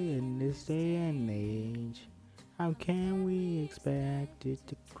in this day and age. How can we expect it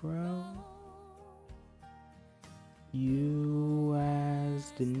to grow? You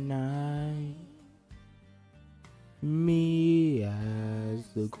as the night, me as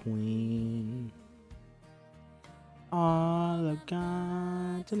the queen. All I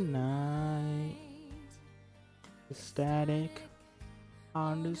got tonight is static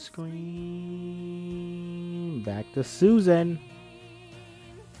on the screen. Back to Susan.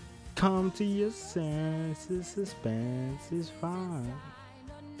 Come to your senses, suspense is fine.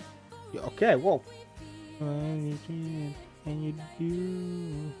 Okay, whoa. When you dream and you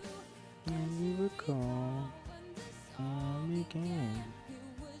do, and you recall, and again.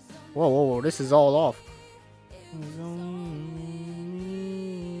 Whoa, this is all off.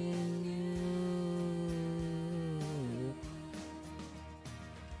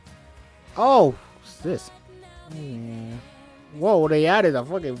 Oh, what's this? Yeah. Whoa, they added a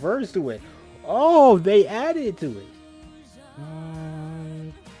fucking verse to it. Oh, they added to it.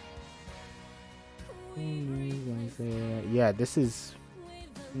 Yeah, this is.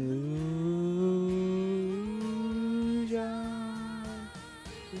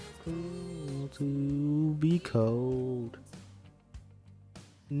 It's cool to be cold.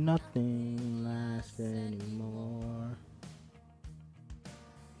 Nothing lasts anymore.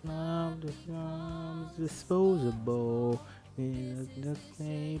 Love becomes disposable in the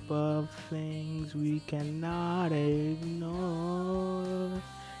shape of things we cannot ignore.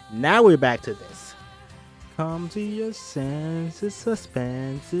 Now we're back to this. Come to your senses,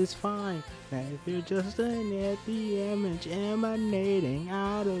 suspense is fine. Now if you're just looking at the image emanating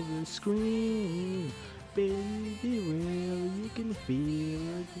out of the screen, baby, be real, you can feel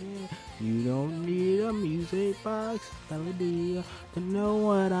it. Yeah. You don't need a music box melody to know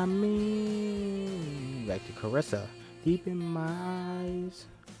what I mean. Back to Caressa. Deep in my eyes,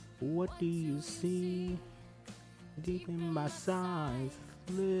 what do you see? Deep in my sighs,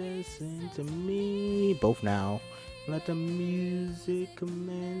 listen to me. Both now. Let the music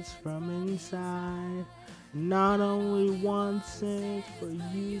commence from inside. Not only one sense, but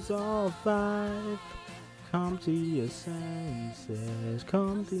use all five. Come to your senses.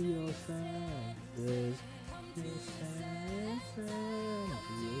 Come to your senses. Your senses.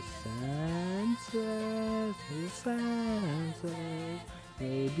 Your senses. His senses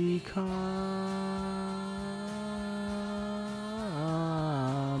may become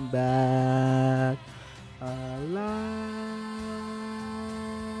back alive.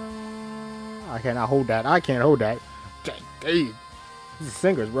 I cannot hold that. I can't hold that. Dang, these are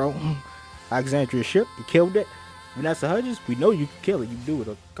singers, bro. Alexandria Ship, you killed it. Vanessa Hudgens, we know you can kill it. You do it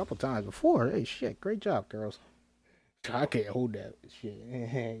a couple times before. Hey, shit, great job, girls. I can't hold that shit.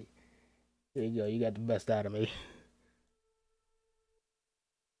 Hey, there you go. You got the best out of me.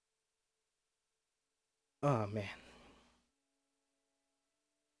 Oh, man.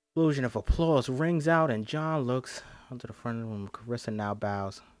 Explosion of applause rings out, and John looks onto the front of the room. Carissa now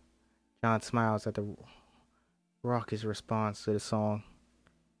bows. John smiles at the raucous response to the song.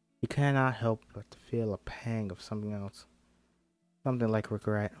 He cannot help but to feel a pang of something else. Something like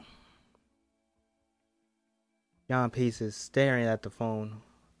regret. John paces, staring at the phone,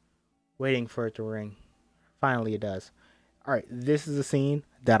 waiting for it to ring. Finally it does. Alright, this is a scene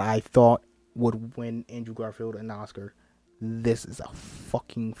that I thought would win Andrew Garfield an Oscar. This is a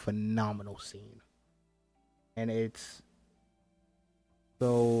fucking phenomenal scene. And it's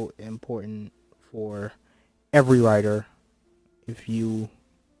so important for every writer. If you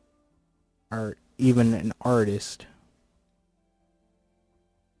are even an artist,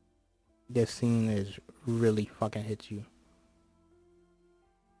 this scene is really fucking hits you.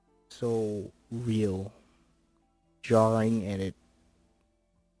 So real, jarring, and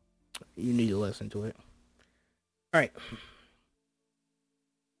you need to listen to it. Alright.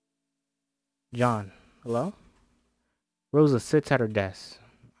 John, hello? Rosa sits at her desk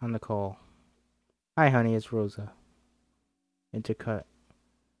on the call. Hi, honey, it's Rosa. Intercut.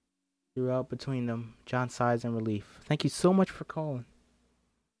 Throughout between them, John sighs in relief. Thank you so much for calling.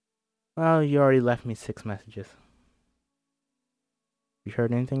 Well, you already left me 6 messages. You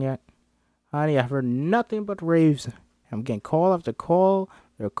heard anything yet? Honey, I've heard nothing but raves. I'm getting call after call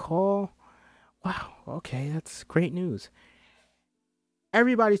after call. Wow, okay, that's great news.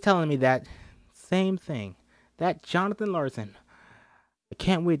 Everybody's telling me that same thing. That Jonathan Larson. I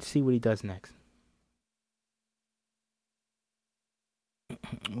can't wait to see what he does next.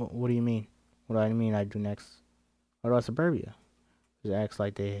 What do you mean? What do I mean I do next? What about Suburbia? It acts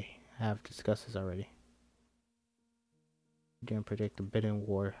like they have discussed this already. You didn't predict the bidding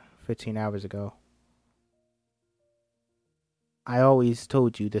war 15 hours ago. I always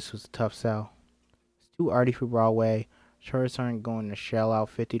told you this was a tough sell. It's too arty for Broadway. Tourists aren't going to shell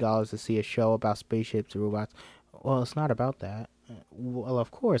out $50 to see a show about spaceships or robots. Well, it's not about that. Well, of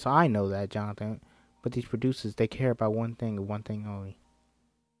course, I know that, Jonathan. But these producers, they care about one thing and one thing only.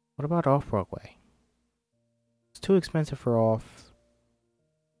 What about off-Broadway? It's too expensive for off.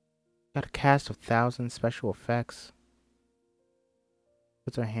 Got a cast of thousands, special effects.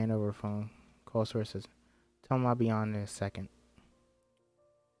 Puts her hand over her phone. Calls sources. Tell them I'll be on in a second.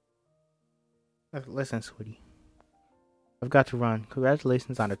 Listen, sweetie. I've got to run.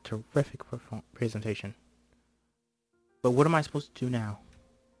 Congratulations on a terrific presentation. But what am I supposed to do now?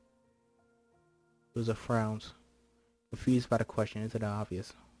 Rosa frowns. Confused by the question. Is it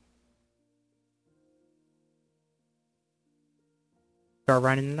obvious? Start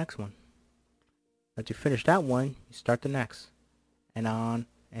writing the next one. After you finish that one, you start the next. And on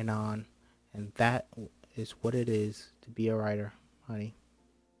and on. And that is what it is to be a writer, honey.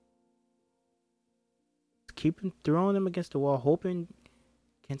 Keep throwing them against the wall, hoping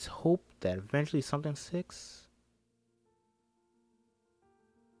against hope that eventually something sticks.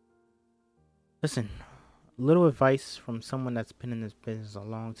 Listen, a little advice from someone that's been in this business a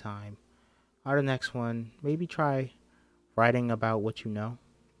long time. On the next one, maybe try writing about what you know.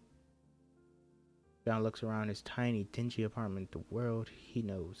 John looks around his tiny, dingy apartment, the world he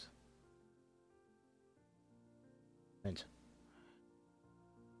knows. And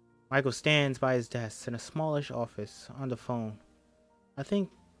Michael stands by his desk in a smallish office on the phone. I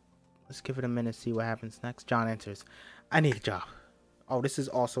think let's give it a minute, see what happens next. John enters. I need a job. Oh, this is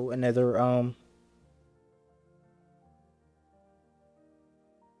also another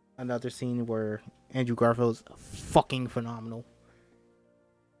scene where Andrew Garfield's fucking phenomenal.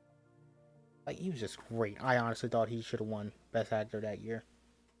 Like, he was just great. I honestly thought he should have won Best Actor that year.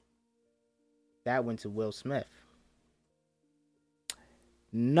 That went to Will Smith.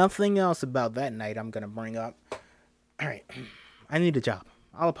 Nothing else about that night I'm gonna bring up. Alright, I need a job.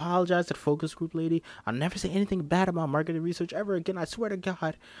 I'll apologize to the focus group lady. I'll never say anything bad about marketing research ever again. I swear to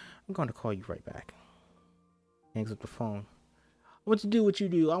God. I'm going to call you right back. Hangs up the phone. I want to do what you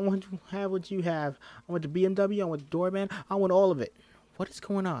do. I want to have what you have. I want the BMW. I want the doorman. I want all of it. What is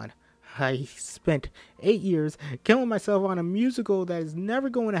going on? I spent 8 years killing myself on a musical that is never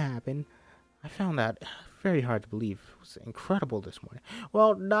going to happen. I found out very hard to believe. It was incredible this morning.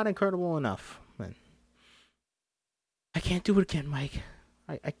 Well, not incredible enough. Man. I can't do it again, Mike.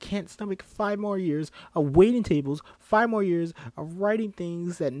 I can't stomach 5 more years of waiting tables, 5 more years of writing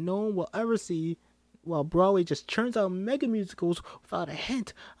things that no one will ever see, while Broadway just churns out mega musicals without a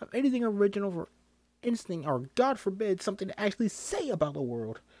hint of anything original or instinct, or God forbid, something to actually say about the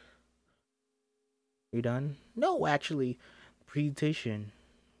world. Are you done? No, actually. The presentation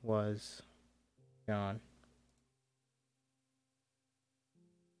was gone.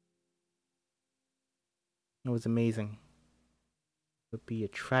 It was amazing. It would be a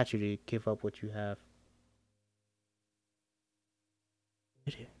tragedy to give up what you have.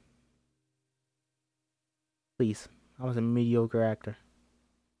 Please, I was a mediocre actor.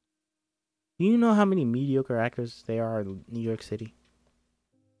 Do you know how many mediocre actors there are in New York City?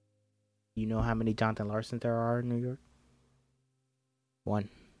 Do you know how many Jonathan Larsons there are in New York? 1.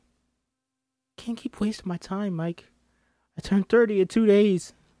 Can't keep wasting my time, Mike. I turned 30 in 2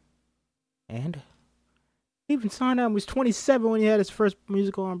 days. And Stephen Sondheim was 27 when he had his first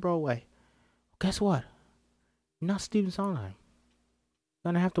musical on Broadway. Guess what? You're not Stephen Sondheim.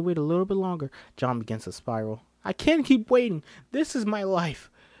 Gonna have to wait a little bit longer. John begins to spiral. I can't keep waiting. This is my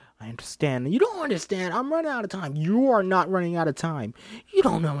life. I understand. You don't understand. I'm running out of time. You are not running out of time. You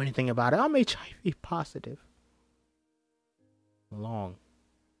don't know anything about it. I'm HIV positive. Long,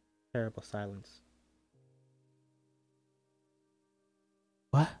 terrible silence.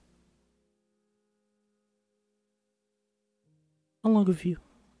 What? How long have you?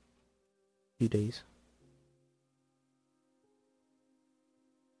 A few days.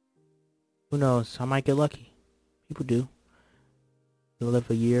 Who knows? I might get lucky. People do. They'll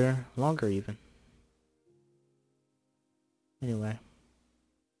live a year longer even. Anyway.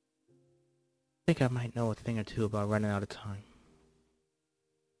 I think I might know a thing or two about running out of time.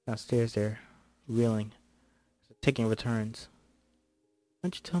 Downstairs there, reeling, as the ticking returns. Why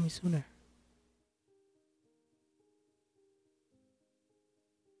don't you tell me sooner?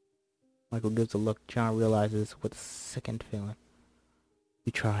 Michael gives a look. John realizes with a sickened feeling.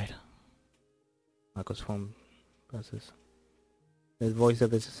 We tried. Michael's phone buzzes. The voice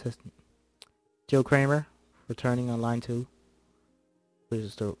of his assistant. Joe Kramer, returning on line 2. Clears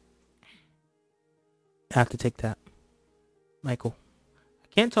his throat. I have to take that. Michael, I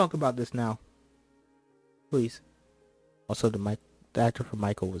can't talk about this now. Please. Also, the actor for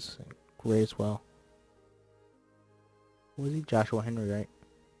Michael was great as well. Was he? Joshua Henry, right?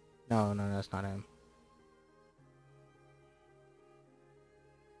 No, that's not him.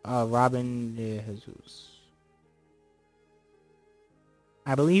 Robin De Jesus.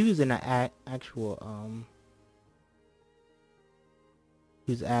 I believe he was in an actual,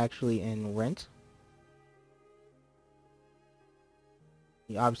 he was actually in Rent.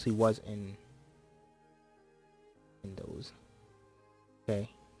 He obviously was in those. Okay.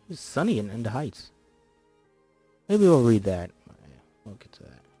 He was Sunny in the Heights. Maybe we'll read that. We'll get to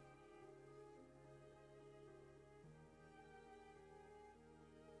that.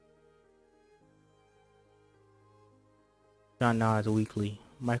 John nods weakly.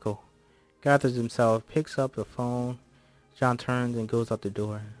 Michael gathers himself, picks up the phone. John turns and goes out the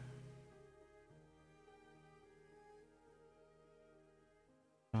door.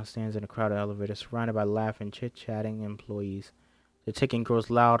 John stands in a crowded elevator, surrounded by laughing, chit-chatting employees. The ticking grows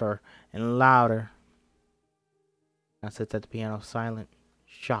louder and louder. John sits at the piano, silent,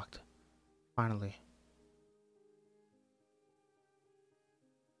 shocked. Finally.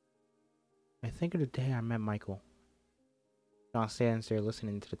 I think of the day I met Michael. John stands there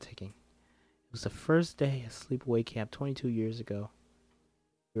listening to the ticking. It was the first day at sleepaway camp 22 years ago.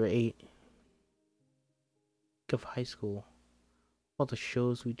 We were 8. Think of high school. All the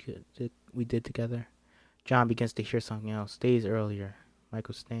shows we did together. John begins to hear something else. Days earlier,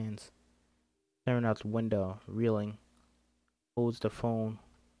 Michael stands, staring out the window, reeling, holds the phone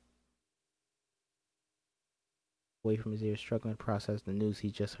away from his ear, struggling to process the news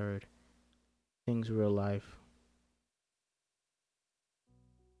he just heard. Things real life.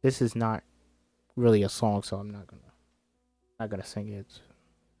 This is not really a song, so I'm not gonna sing it. It's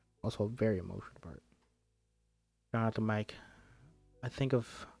also a very emotional part. John at the mic. I think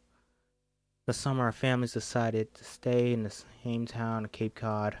of the summer our families decided to stay in the same town of Cape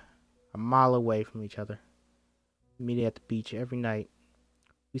Cod, a mile away from each other. We meet at the beach every night.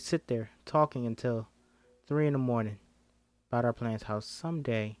 We sit there talking until 3 in the morning about our plans, how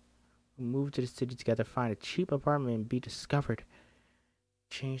someday we'll move to the city together, find a cheap apartment, and be discovered.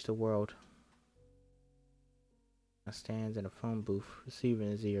 Change the world. I stands in a phone booth, receiver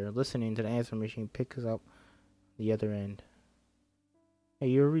in his ear, listening to the answer machine picks up the other end. Hey,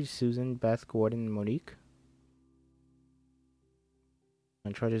 you read Susan, Beth, Gordon, and Monique?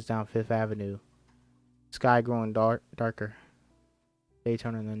 and trudges down Fifth Avenue. Sky growing darker. Day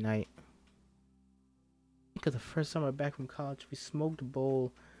turning the night. Because the first summer back from college, we smoked a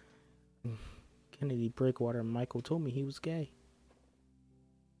bowl. Kennedy Breakwater and Michael told me he was gay.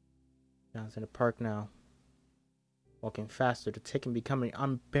 John's in the park now. Walking faster, the ticking becoming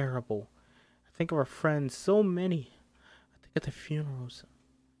unbearable. I think of our friends, so many. I think of the funerals.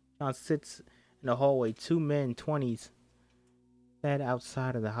 John sits in the hallway, 2 men, 20s, sat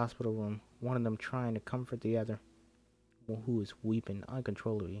outside of the hospital room, one of them trying to comfort the other, who is weeping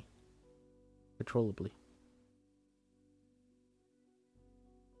uncontrollably.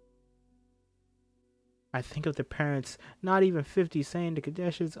 I think of the parents, not even 50, saying the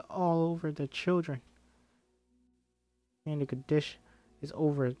Kaddish is all over their children. And the Kaddish is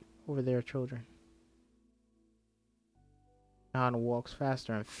over their children. John walks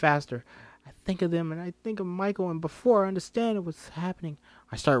faster and faster. I think of them and I think of Michael, and before I understand what's happening,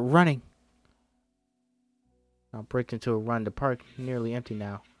 I start running. John breaks into a run. The park nearly empty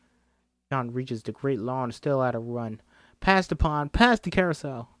now. John reaches the great lawn, still at a run. Past the pond, past the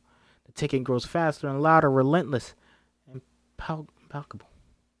carousel. The ticking grows faster and louder, relentless, and palpable,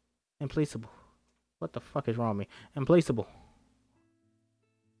 implaceable. What the fuck is wrong with me? Implaceable.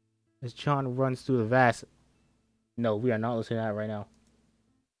 As John runs through the vast... No, we are not listening to that right now.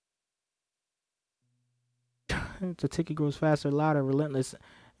 The ticket grows faster, louder, relentless,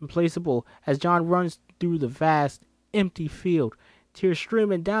 implaceable. As John runs through the vast, empty field, tears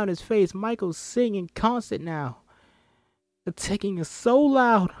streaming down his face. Michael's singing constant now. The ticking is so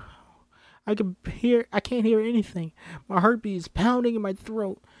loud. I can't hear anything. My heartbeat is pounding in my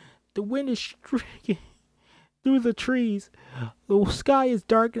throat. The wind is streaking through the trees. The sky is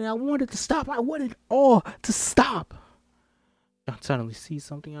dark and I wanted to stop. I wanted all to stop. John suddenly sees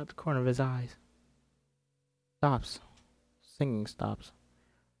something out the corner of his eyes. Stops. Singing stops.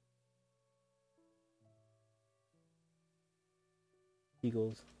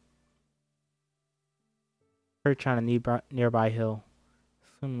 Eagles perch on a nearby hill,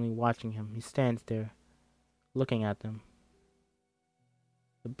 suddenly watching him. He stands there, looking at them.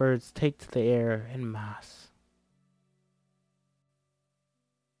 The birds take to the air en masse.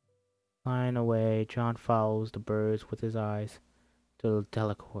 Flying away, John follows the birds with his eyes to the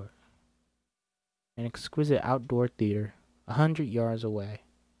Delacourt, an exquisite outdoor theater 100 yards away.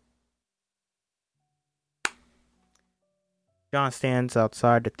 John stands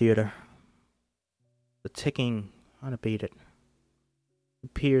outside the theater, the ticking unabated. He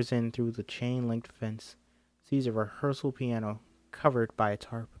peers in through the chain-linked fence, sees a rehearsal piano covered by a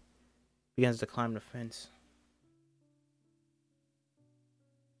tarp, begins to climb the fence.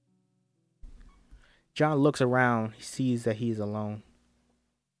 John looks around. He sees that he is alone.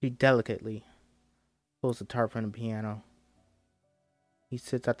 He delicately pulls the tarp from the piano. He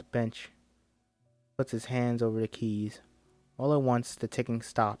sits at the bench, puts his hands over the keys. All at once, the ticking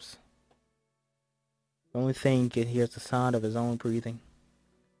stops. The only thing he can hear is the sound of his own breathing.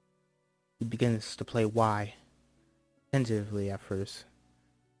 He begins to play Why, tentatively at first,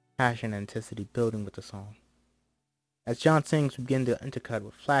 passion and intensity building with the song. As John sings, we begin to intercut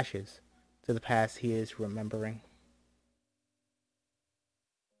with flashes to the past he is remembering.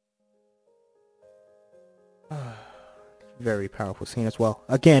 Very powerful scene as well.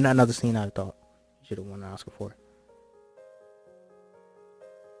 Again, another scene I thought he should have won an Oscar for.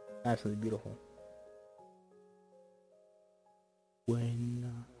 Absolutely beautiful.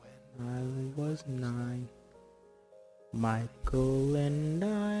 When I was 9, Michael and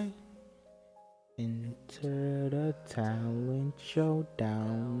I entered a talent show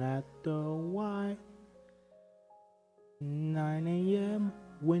down at the Y. 9 a.m.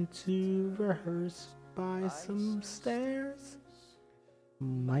 went to rehearse by some stairs.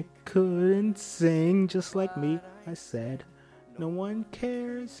 Mike couldn't sing just like me. I said, no one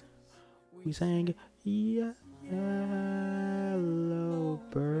cares. We sang, yeah, hello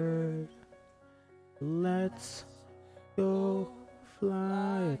bird, let's go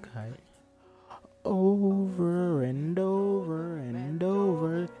fly a kite. Over and over and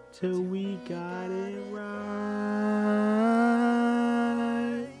over till we got it right.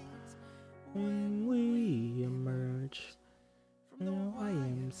 When we emerge from the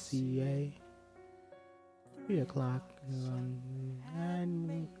YMCA, 3 o'clock and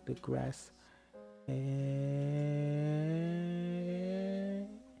the grass.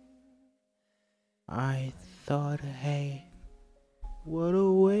 I thought, hey, what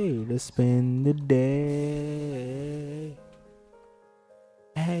a way to spend the day.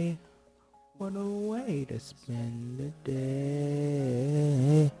 Hey, what a way to spend the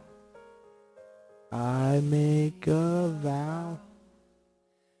day. I make a vow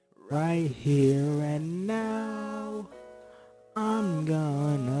here and now. I'm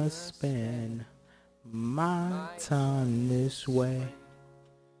gonna spend my time this way.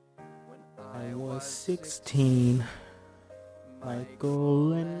 I was 16.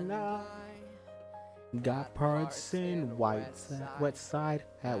 Michael and I got parts in West Side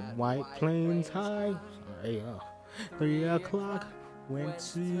at White Plains High. 3 o'clock, went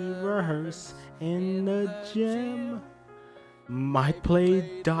to rehearse in the gym. Mike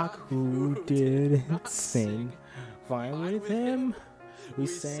played Doc, who didn't sing. Fine with him. We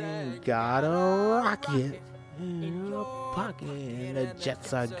sang "Got a Rocket" in your pocket, and the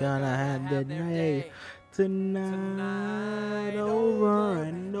Jets are gonna have their day tonight, over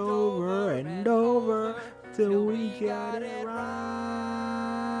and over and over, till we got it right.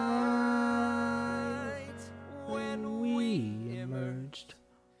 When we emerged,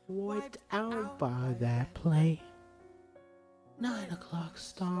 wiped out by that play, 9 o'clock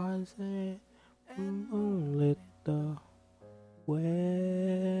stars and moonlit the way.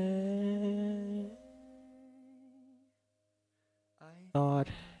 Thought,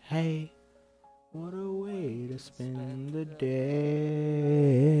 hey, what a way to spend the day.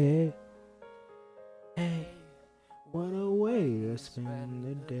 Hey, what a way to spend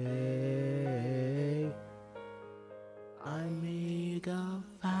the day. I make a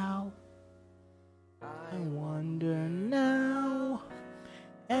vow. I wonder now,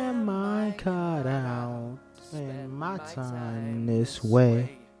 am I cut out? Spend my time this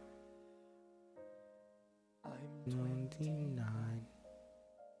way. I'm 29.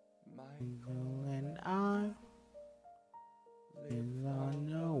 Michael and I live on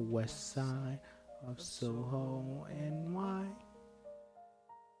the west side of Soho, NY.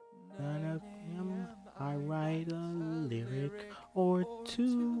 None of them I write a lyric or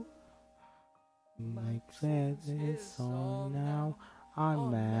two. Mike says it's on now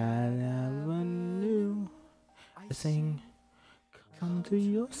on Mad Avenue. I sing, come to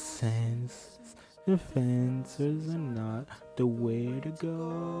your senses. The fences are not the way to go.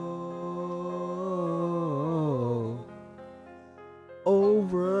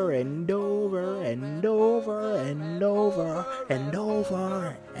 Over and over and over and over and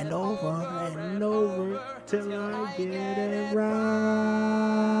over and over and over till I get it right.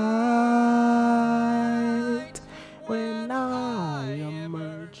 When I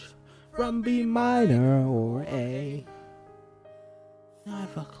emerge from B minor or A,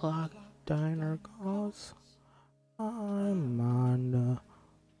 5 o'clock diner calls, I'm on the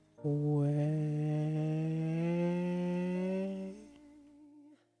way.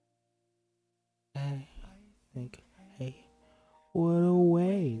 I think, hey, what a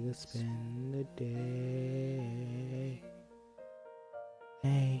way to spend the day.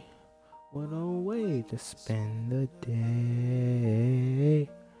 Hey, what a way to spend the day.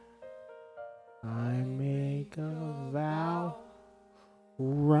 I make a vow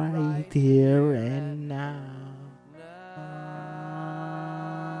right here and now.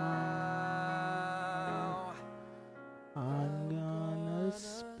 I'm gonna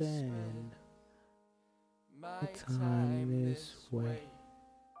spend my time this way.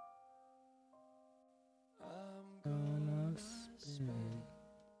 I'm gonna spend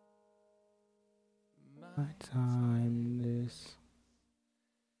my time this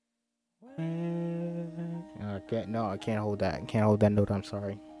way. I can't hold that. I can't hold that note. I'm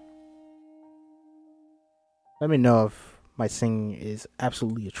sorry. Let me know if my singing is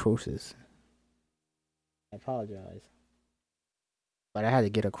absolutely atrocious. I apologize. But I had to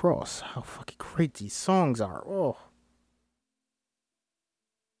get across how fucking great these songs are. Oh.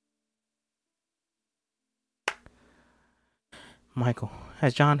 Michael.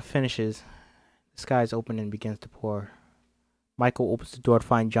 As John finishes, the skies open and begins to pour. Michael opens the door to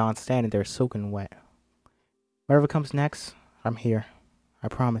find John standing there soaking wet. Whatever comes next, I'm here. I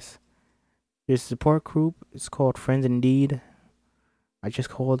promise. There's a support group. It's called Friends Indeed. I just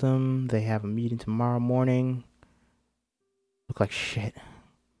called them. They have a meeting tomorrow morning. Look like shit.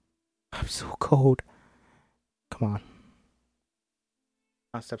 I'm so cold. Come on.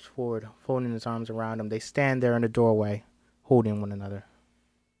 John steps forward, folding his arms around him. They stand there in the doorway, holding one another.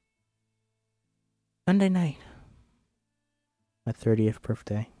 Sunday night. My 30th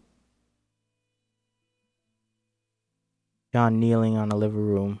birthday. John, kneeling on the living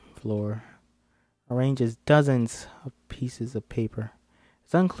room floor, arranges dozens of pieces of paper.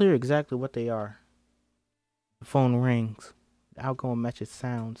 It's unclear exactly what they are. The phone rings. The outgoing message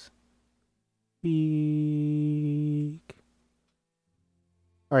sounds. Beep.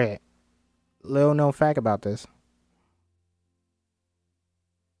 Alright. Little known fact about this.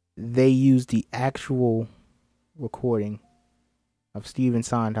 They used the actual recording of Stephen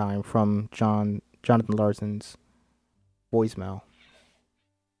Sondheim from Jonathan Larson's voicemail.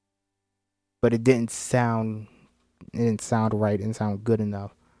 But it didn't sound right, it didn't sound good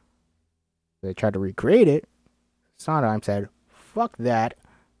enough. They tried to recreate it. Sondheim said, fuck that.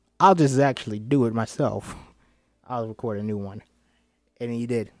 I'll just actually do it myself. I'll record a new one. And he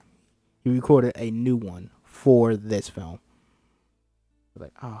did. He recorded a new one for this film.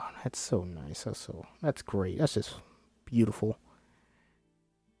 Like, oh, that's so nice. That's great. That's just beautiful.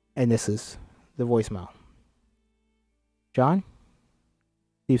 And this is the voicemail. John?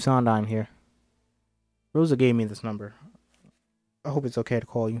 Steve Sondheim here. Rosa gave me this number. I hope it's okay to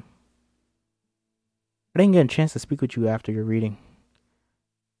call you. I didn't get a chance to speak with you after your reading.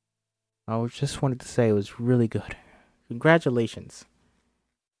 I just wanted to say it was really good. Congratulations.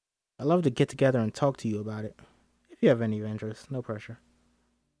 I'd love to get together and talk to you about it. If you have any interest, no pressure.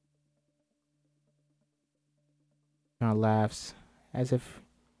 John laughs, as if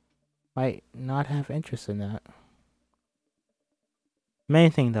might not have interest in that.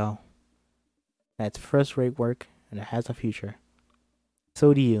 Main thing though, that's first-rate work and it has a future.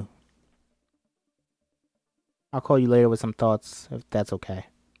 So do you. I'll call you later with some thoughts, if that's okay.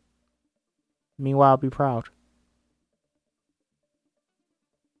 Meanwhile, I'll be proud.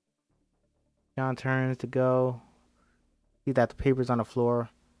 John turns to go. See that the paper's on the floor.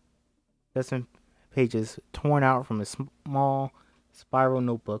 Dozen pages torn out from a small spiral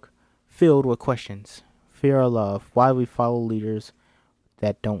notebook filled with questions. Fear or love? Why we follow leaders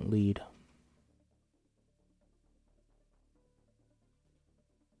that don't lead?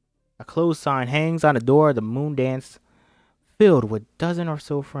 A closed sign hangs on the door of the moon dance, filled with a dozen or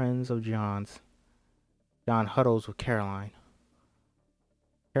so friends of John's. John huddles with Caroline.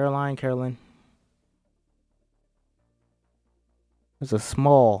 Caroline. There's a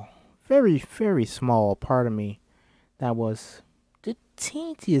small, very, very small part of me that was the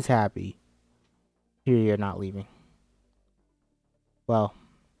teentiest happy. Here you're not leaving. Well,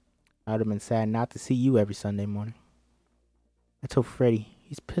 I would have been sad not to see you every Sunday morning. I told Freddie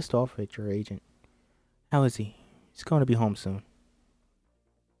he's pissed off at your agent. How is he? He's going to be home soon.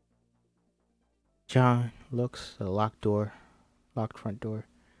 John looks at the locked front door.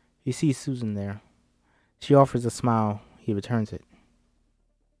 He sees Susan there. She offers a smile. He returns it.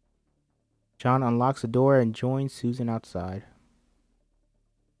 John unlocks the door and joins Susan outside.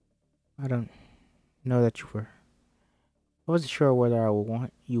 I don't know that you were. I wasn't sure whether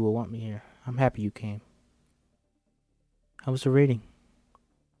you will want me here. I'm happy you came. How was the reading?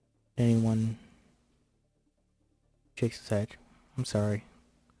 Anyone shakes his head. I'm sorry.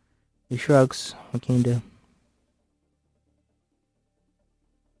 He shrugs. I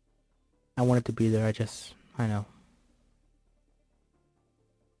wanted to be there. I know.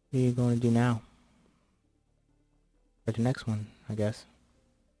 What are you going to do now? For the next one, I guess.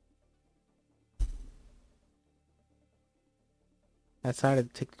 I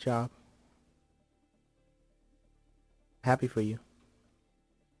decided to take the job. Happy for you.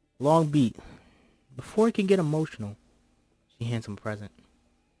 Long beat. Before he can get emotional, she hands him a present.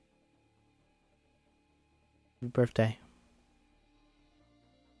 Happy birthday.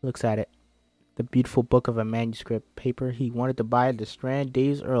 Looks at it. The beautiful book of a manuscript paper he wanted to buy at the Strand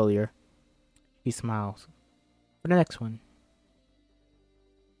days earlier. He smiles. For the next one.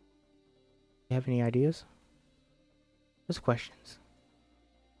 You have any ideas? Just questions.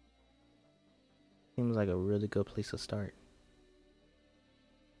 Seems like a really good place to start.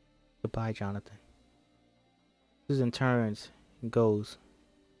 Goodbye, Jonathan. Susan turns and goes.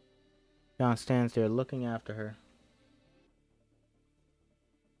 John stands there looking after her.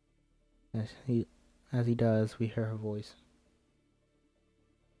 As he does, we hear her voice.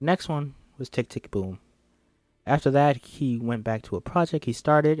 The next one was Tick Tick Boom. After that, he went back to a project he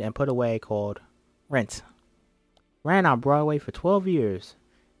started and put away called Rent. Ran on Broadway for 12 years.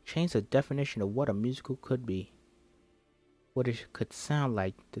 Changed the definition of what a musical could be. What it could sound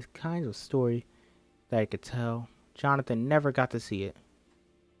like. The kind of story that it could tell. Jonathan never got to see it.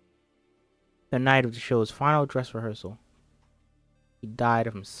 The night of the show's final dress rehearsal, he died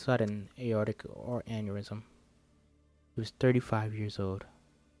of a sudden aortic or aneurysm. He was 35 years old.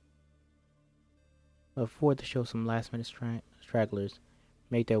 Before the show, some last-minute stragglers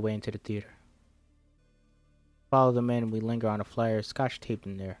made their way into the theater. Follow them in and we linger on a flyer scotch-taped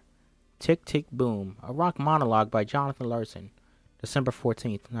in there. Tick, Tick, Boom, a rock monologue by Jonathan Larson, December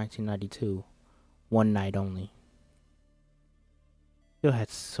 14th, 1992. One night only. Still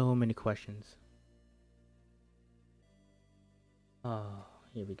had so many questions. Oh,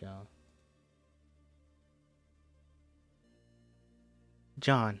 here we go.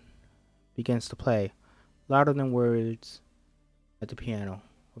 John begins to play, louder than words, at the piano.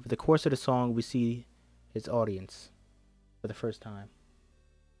 Over the course of the song, we see his audience for the first time.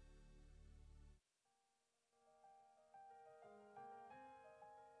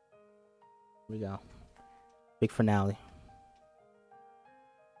 Here we go. Big finale.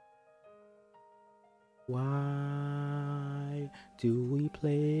 Why do we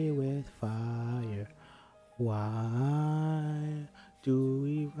play with fire? Why do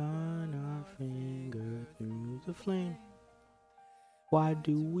we run our finger through the flame? Why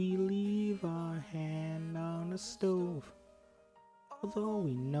do we leave our hand on the stove? Although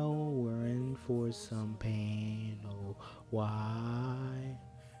we know we're in for some pain, oh, why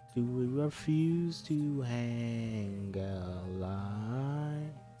do we refuse to hang a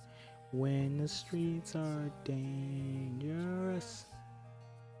line when the streets are dangerous?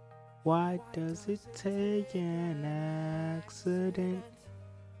 Why does it take an accident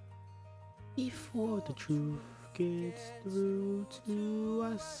before the truth gets through to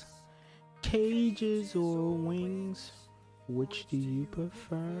us? Cages or wings, which do you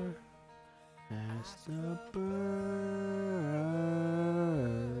prefer? Ask the birds.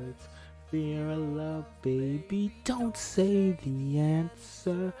 Fear or love, baby, don't say the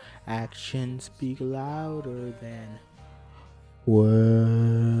answer. Actions speak louder than words.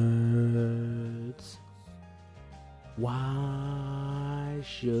 Why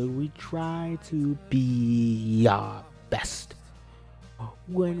should we try to be our best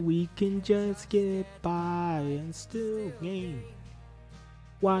when we can just get by and still gain?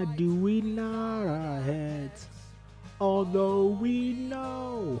 Why do we nod our heads although we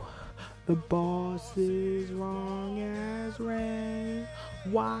know the boss is wrong as rain?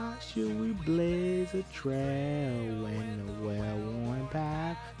 Why should we blaze a trail when the well-worn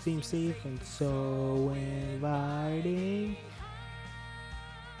path seems safe and so inviting?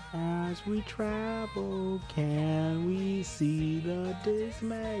 As we travel, can we see the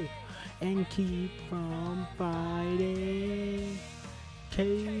dismay and keep from fighting?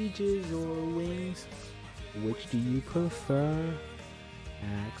 Cages or wings, which do you prefer?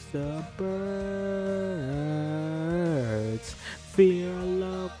 Ask the birds. Fear or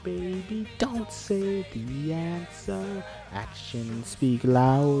love, baby, don't say the answer. Actions speak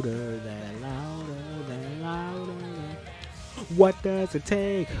louder than, louder than, louder than. What does it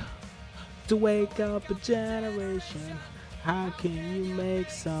take to wake up a generation? How can you make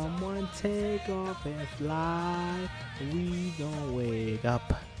someone take off and fly? We gon' wake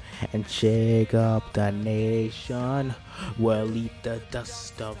up and shake up the nation. We'll eat the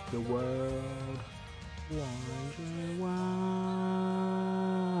dust of the world, wondering why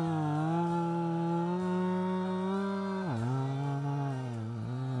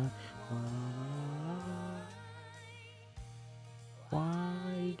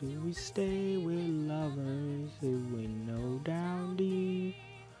do we stay with lovers who we know down deep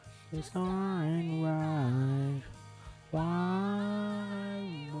just aren't right? Why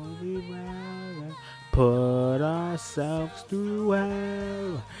would we rather put ourselves through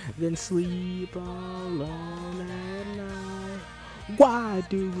hell than sleep alone at night? Why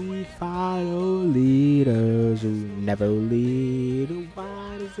do we follow leaders who never lead?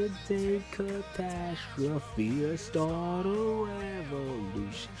 Why does it take catastrophe to start a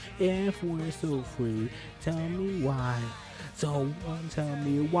revolution if we're so free? Tell me why. Someone tell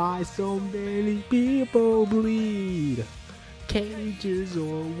me why so many people bleed. Cages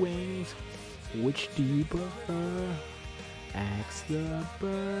or wings, which do you prefer? Ask the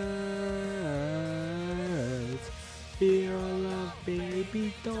birds. Fear or love,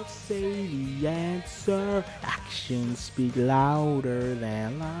 baby, don't say the answer. Actions speak louder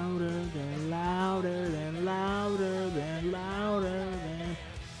than, louder than, louder than, louder than, louder than.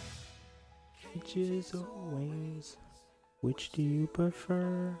 Cages or wings, which do you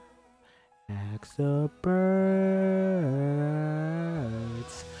prefer? Ask the birds.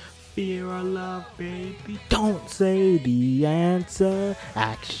 Fear or love, baby, don't say the answer.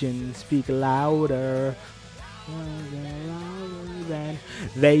 Actions speak louder than,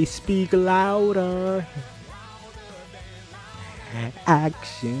 they speak louder.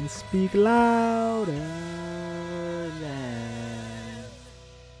 Actions speak louder than.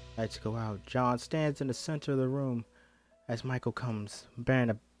 Lights go out. John stands in the center of the room as Michael comes, bearing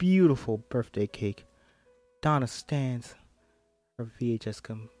a beautiful birthday cake. Donna stands, her VHS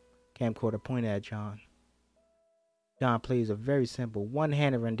camcorder pointed at John. John plays a very simple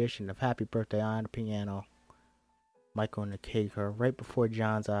one-handed rendition of Happy Birthday on the piano. Michael and the cake are right before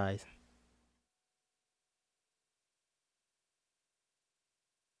John's eyes.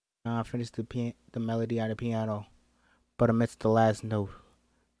 John finished the melody on the piano, but amidst the last note,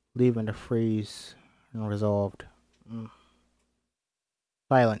 leaving the phrase unresolved.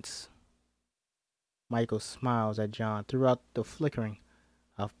 Silence. Michael smiles at John throughout the flickering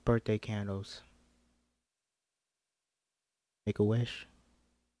of birthday candles. Make a wish.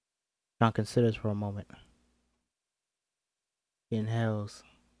 John considers for a moment. He inhales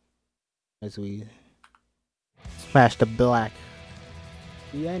as we smash the black.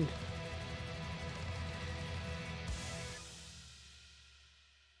 The end.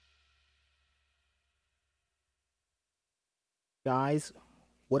 Guys,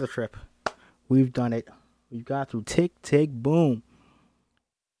 what a trip. We've done it. We've got through Tick, Tick, Boom.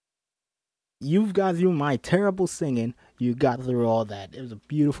 You've got through my terrible singing. You got through all that. It was a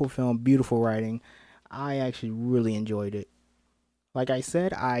beautiful film, beautiful writing. I actually really enjoyed it. Like I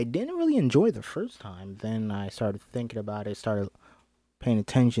said, I didn't really enjoy the first time. Then I started thinking about it, started paying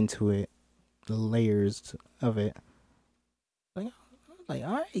attention to it, the layers of it. Like,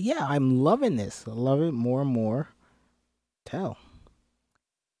 all right, yeah, I'm loving this. I love it more and more.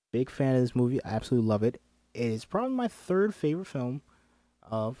 Big fan of this movie. I absolutely love it. It is probably my third favorite film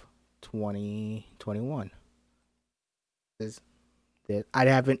of 2021. I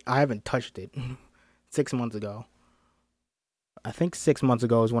haven't touched it 6 months ago. I think 6 months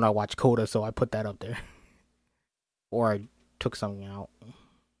ago is when I watched Coda, so I put that up there. Or I took something out.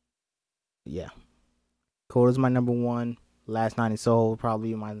 Yeah. Coda's my number one. Last Night in Soho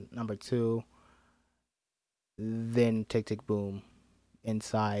probably my number two. Then Tick Tick Boom.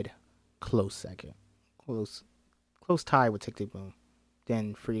 Inside, close second. Close tie with Tick Tick Boom.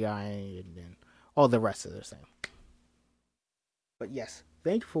 Then Free Guy, and then all the rest are the same. But yes,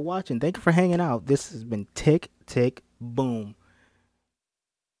 thank you for watching. Thank you for hanging out. This has been Tick Tick Boom.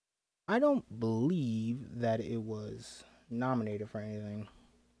 I don't believe that it was nominated for anything.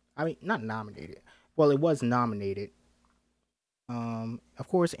 I mean, not nominated. Well, it was nominated. Of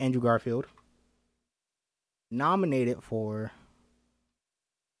course, Andrew Garfield. Nominated for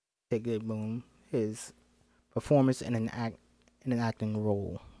Tick Tick Boom, his performance in an acting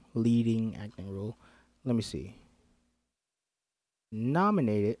role, leading acting role. Let me see.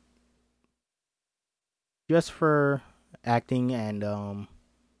 Nominated just for acting and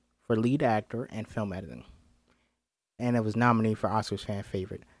for lead actor and film editing, and it was nominated for Oscars fan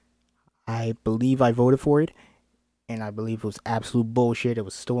favorite. I believe I voted for it, and I believe it was absolute bullshit. It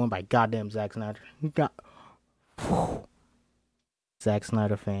was stolen by goddamn Zack Snyder. Zack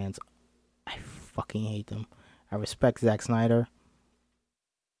Snyder fans, I fucking hate them. I respect Zack Snyder.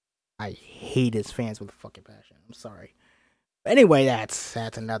 I hate his fans with a fucking passion. I'm sorry. But anyway, that's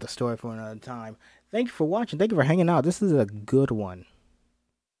another story for another time. Thank you for watching. Thank you for hanging out. This is a good one.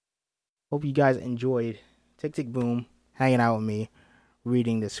 Hope you guys enjoyed Tick Tick Boom, hanging out with me,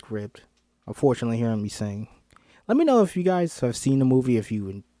 reading the script. Unfortunately, hearing me sing. Let me know if you guys have seen the movie. If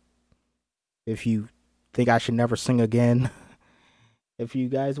you think I should never sing again. If you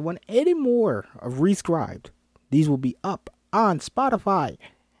guys want any more of reScribd, these will be up on Spotify,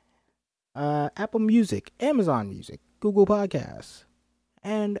 Apple Music, Amazon Music, Google Podcasts,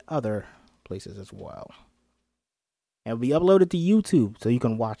 and other places as well. And it'll be uploaded to YouTube so you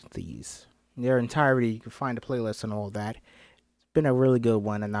can watch these in their entirety. You can find a playlist and all that. It's been a really good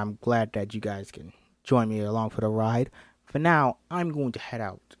one, and I'm glad that you guys can join me along for the ride. For now, I'm going to head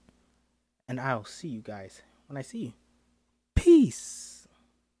out, and I'll see you guys when I see you. Peace.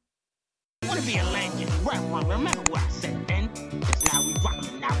 I wanna be a legend, right one. Remember what I said then? Cause now we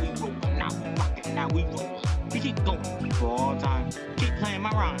rockin', now we rollin', now we rockin', now we rollin'. We keep going for all time. Keep playing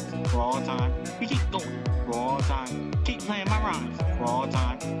my rhymes for all time. We keep going for all time. Keep playing my rhymes for all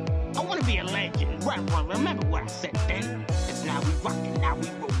time. I wanna be a legend, right one. Remember what I said then? Cause now we rockin', now we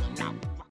rollin'.